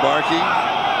countdown, barking.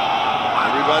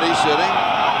 Everybody sitting.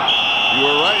 You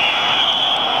were right.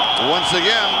 Once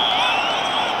again.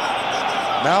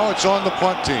 Now it's on the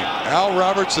punt team. Al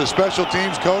Roberts, the special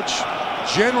teams coach.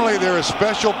 Generally, there is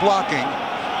special blocking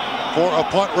for a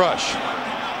punt rush.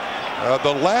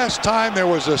 The last time there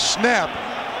was a snap,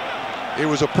 it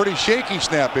was a pretty shaky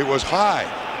snap. It was high.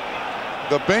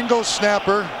 The Bengals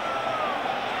snapper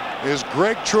is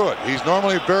Greg Truitt. He's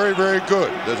normally very, very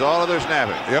good. Does all of their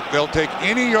snapping. Yep, they'll take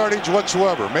any yardage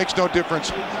whatsoever. Makes no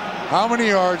difference how many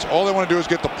yards. All they want to do is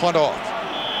get the punt off.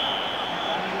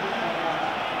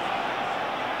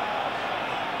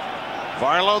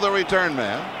 Farlow, the return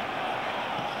man.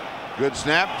 Good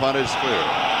snap. Punt is clear.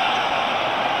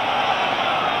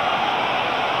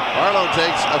 Farlow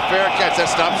takes a fair catch. That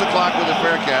stops the clock with a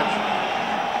fair catch.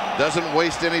 Doesn't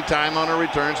waste any time on a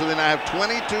return. So they now have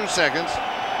 22 seconds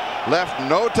left.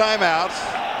 No timeouts.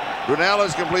 Brunell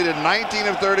has completed 19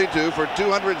 of 32 for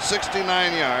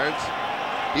 269 yards.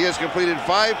 He has completed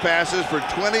 5 passes for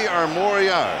 20 or more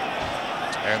yards.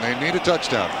 And they need a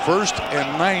touchdown. 1st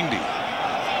and 90.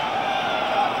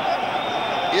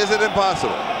 Is it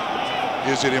impossible?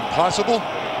 Is it impossible?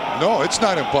 No, it's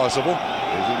not impossible.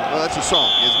 Well, that's a song.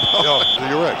 No,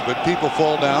 you're right. But people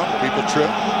fall down. People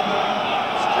trip.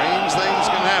 Strange things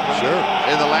can happen. Sure.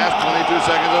 In the last 22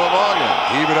 seconds of a ball game.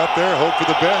 Heave it up there. Hope for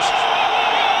the best.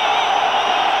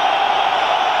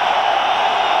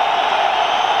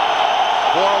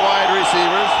 Four wide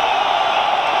receivers.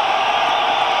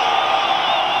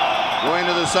 Going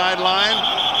to the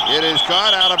sideline. It is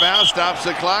caught out of bounds. Stops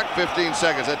the clock. 15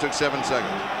 seconds. That took 7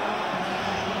 seconds.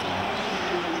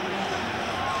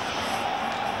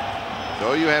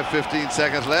 So you have 15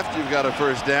 seconds left. You've got a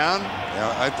 1st down.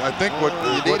 Yeah, I think what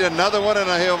you need another one and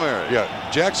a Hail Mary. Yeah,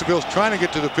 Jacksonville's trying to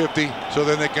get to the 50 so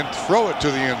then they can throw it to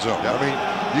the end zone. Yep. I mean,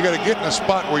 you got to get in a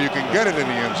spot where you can get it in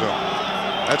the end zone.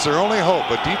 That's their only hope.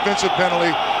 A defensive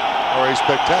penalty or a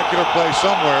spectacular play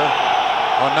somewhere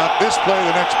on not this play,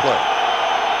 the next play.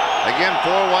 Again,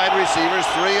 4 wide receivers,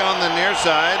 3 on the near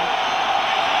side.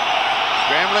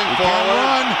 Scrambling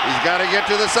forward. He's got to get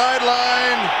to the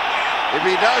sideline. If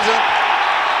he doesn't,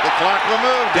 the clock will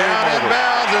move down in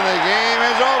bounds and the game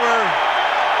is over.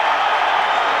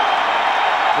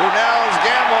 Brunell's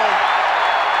gamble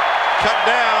cut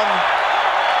down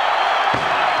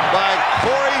by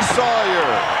Corey Sawyer.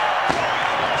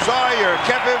 Sawyer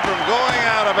kept him from going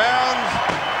out of bounds,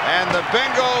 and the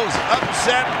Bengals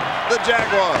upset the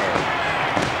Jaguars.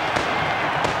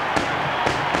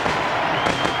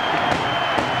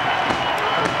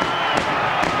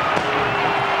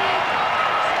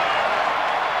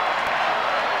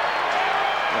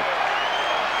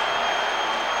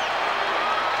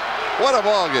 What a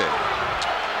ball game.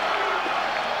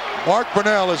 Mark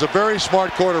Brunell is a very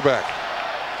smart quarterback.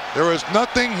 There is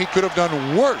nothing he could have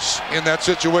done worse in that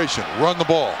situation. Run the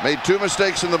ball. Made 2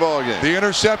 mistakes in the ball game. The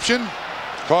interception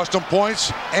cost him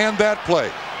points, and that play.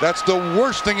 That's the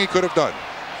worst thing he could have done.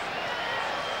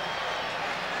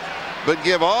 But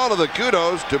give all of the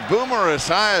kudos to Boomer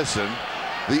Esiason.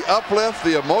 The uplift,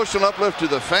 the emotional uplift to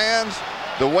the fans,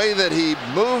 the way that he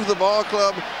moved the ball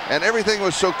club, and everything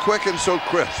was so quick and so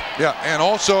crisp. Yeah, and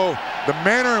also the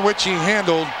manner in which he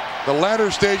handled the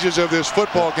latter stages of this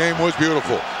football game was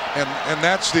beautiful. And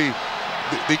that's the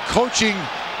coaching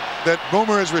that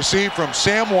Boomer has received from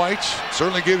Sam White.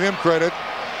 Certainly give him credit.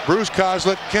 Bruce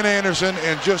Coslett, Ken Anderson,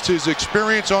 and just his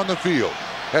experience on the field.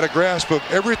 Had a grasp of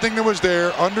everything that was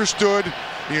there, understood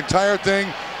the entire thing,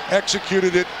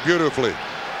 executed it beautifully.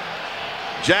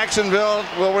 Jacksonville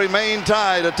will remain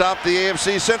tied atop the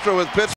AFC Central with Pittsburgh.